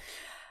 And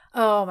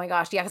oh my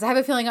gosh, yeah, because I have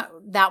a feeling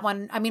that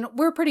one, I mean,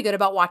 we're pretty good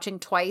about watching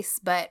twice,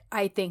 but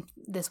I think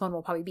this one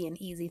will probably be an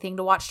easy thing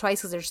to watch twice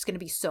because there's just going to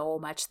be so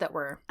much that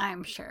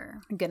I'm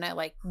sure going to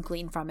like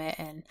glean from it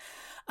and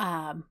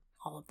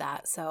all of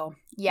that. So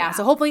yeah,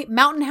 so hopefully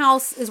Mountain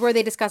House is where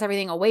they discuss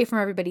everything away from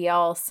everybody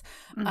else.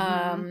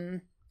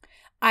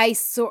 I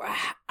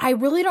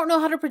really don't know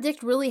how to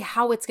predict really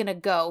how it's going to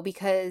go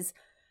because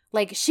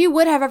like she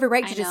would have every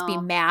right to just be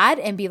mad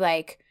and be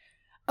like,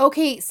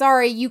 okay,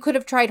 sorry, you could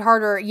have tried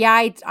harder.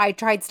 Yeah, I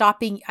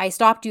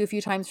stopped you a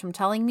few times from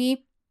telling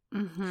me.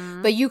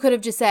 But you could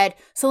have just said,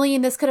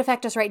 Celine, this could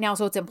affect us right now.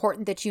 So it's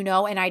important that you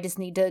know, and I just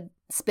need to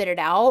spit it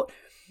out.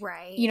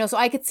 Right. So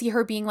I could see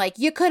her being like,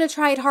 you could have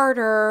tried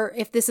harder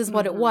if this is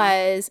what it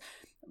was.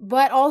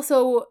 But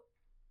also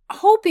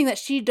hoping that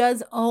she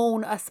does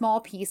own a small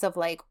piece of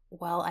like,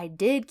 well, I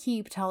did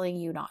keep telling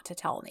you not to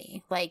tell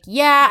me. Like,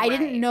 yeah, I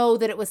didn't know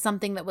that it was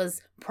something that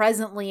was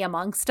presently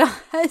amongst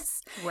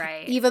us.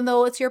 Right. Even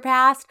though it's your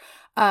past.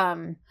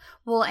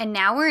 Well, and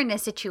now we're in a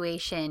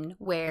situation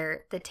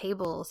where the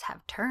tables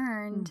have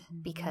turned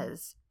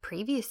because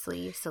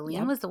previously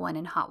Celine was the one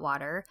in hot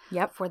water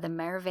for the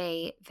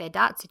Merve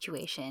Vedat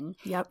situation.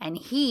 And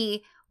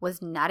he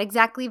was not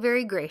exactly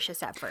very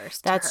gracious at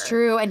first. That's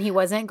true. And he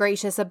wasn't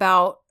gracious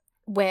about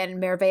when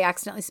Merve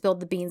accidentally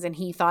spilled the beans and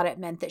he thought it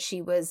meant that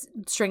she was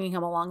stringing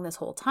him along this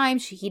whole time.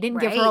 He didn't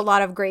give her a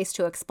lot of grace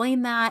to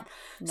explain that.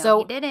 No,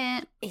 he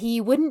didn't. He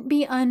wouldn't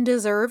be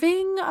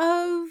undeserving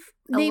of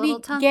maybe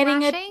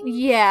getting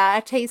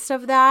a taste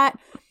of that.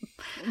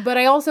 But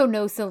I also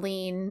know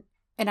Celine,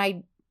 and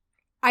I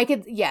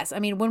could, yes. I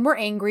mean, when we're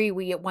angry,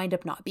 we wind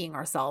up not being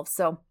ourselves.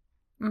 So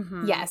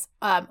yes,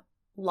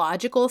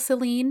 logical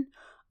Celine,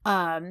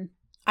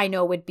 I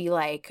know would be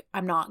like,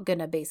 I'm not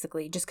gonna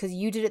basically, just because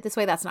you did it this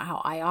way, that's not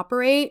how I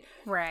operate.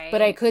 Right.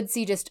 But I could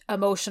see just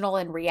emotional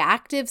and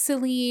reactive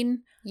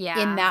Celine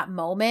in that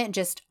moment,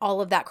 just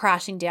all of that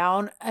crashing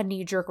down, a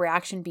knee-jerk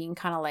reaction being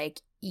kind of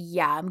like,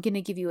 yeah, I'm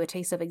gonna give you a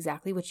taste of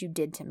exactly what you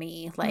did to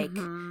me. Like,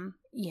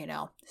 you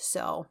know,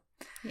 so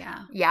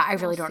yeah. I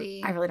really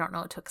don't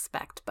know what to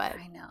expect, but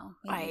I know.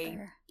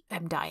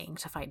 I'm dying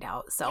to find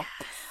out. So,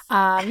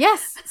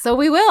 yes, so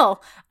we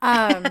will.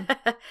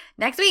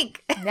 Next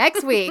week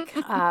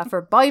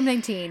For volume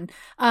 19.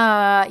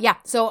 Yeah,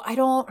 so I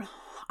don't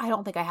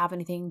think I have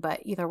anything, but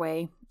either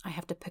way, I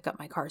have to pick up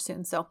my car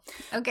soon. So,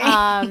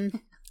 okay.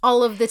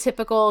 All of the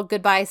typical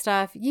goodbye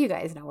stuff, you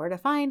guys know where to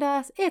find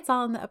us. It's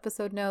all in the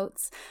episode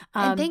notes.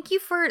 And thank you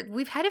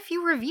we've had a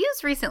few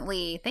reviews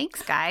recently.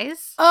 Thanks,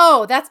 guys.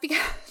 Oh, that's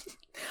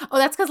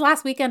because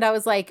last weekend I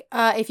was like,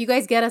 if you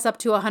guys get us up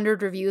to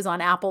 100 reviews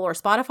on Apple or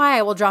Spotify,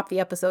 I will drop the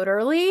episode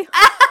early.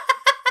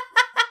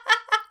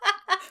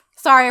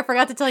 Sorry, I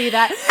forgot to tell you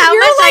that. How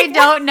much I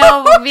don't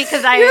know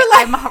because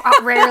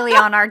I'm rarely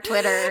on our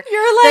Twitter.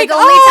 You're like, the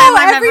only time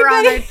I'm ever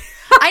on our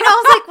I know, I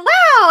was like,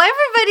 wow,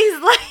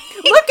 everybody's like,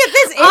 look at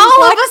this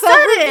all of a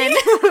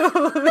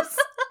sudden.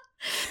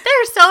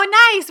 They're so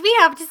nice. We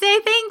have to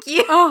say thank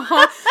you.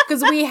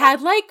 Because we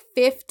had like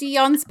 50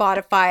 on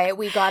Spotify.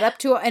 We got up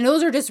to, and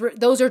those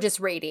are just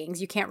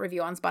ratings. You can't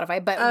review on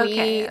Spotify, but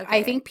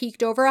I think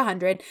peaked over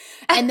 100.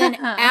 And then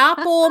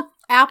Apple,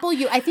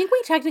 I think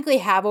we technically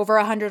have over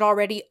 100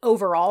 already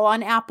overall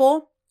on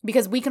Apple.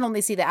 Because we can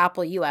only see the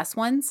Apple US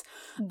ones.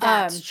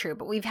 That's true,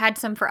 but we've had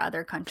some for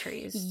other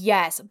countries.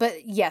 Yes,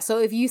 but yeah, so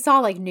if you saw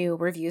like new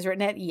reviews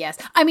written it, yes.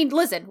 I mean,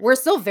 listen, we're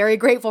still very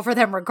grateful for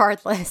them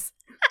regardless.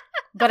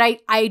 But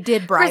I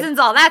did bribe. Prison's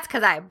all that's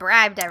because I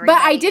bribed everybody.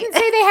 But I didn't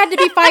say they had to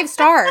be 5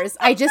 stars.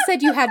 I just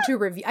said you had to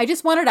review. I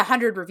just wanted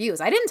 100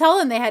 reviews. I didn't tell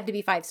them they had to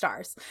be 5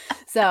 stars.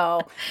 So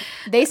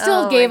they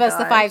still gave us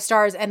the 5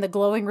 stars and the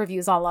glowing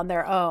reviews all on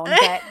their own.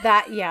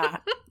 But yeah.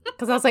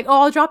 Because I was like,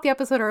 I'll drop the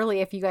episode early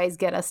if you guys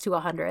get us to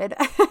 100.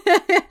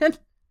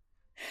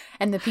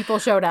 And the people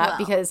showed up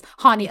because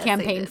Hani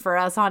campaigned for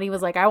us. Hani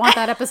was like, I want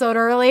that episode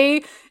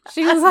early.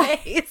 She was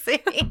like,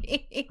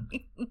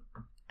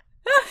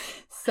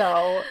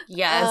 so,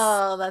 yes.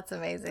 Oh, that's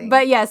amazing.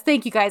 But yes,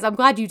 thank you guys. I'm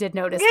glad you did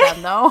notice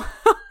them, though.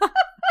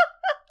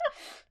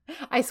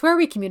 I swear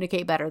we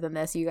communicate better than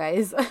this, you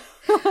guys.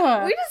 We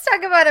just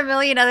talk about a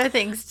million other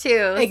things,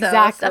 too.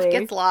 Exactly. So stuff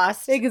gets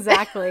lost.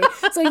 Exactly.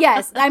 So,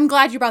 yes, I'm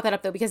glad you brought that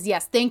up, though, because,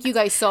 yes, thank you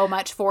guys so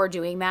much for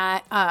doing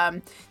that.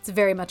 It's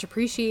very much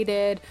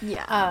appreciated.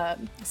 Yeah.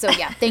 So,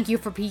 yeah, thank you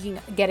for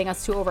getting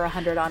us to over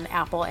 100 on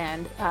Apple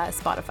and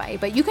Spotify.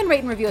 But you can rate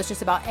and review us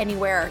just about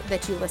anywhere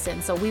that you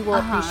listen. So, we will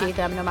appreciate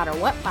them no matter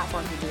what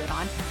platform you do it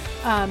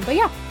on. But,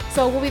 yeah,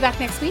 so we'll be back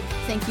next week.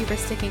 Thank you for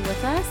sticking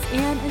with us.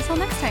 And until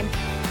next time.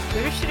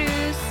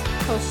 Görüşürüz.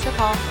 Hoşça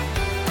kal.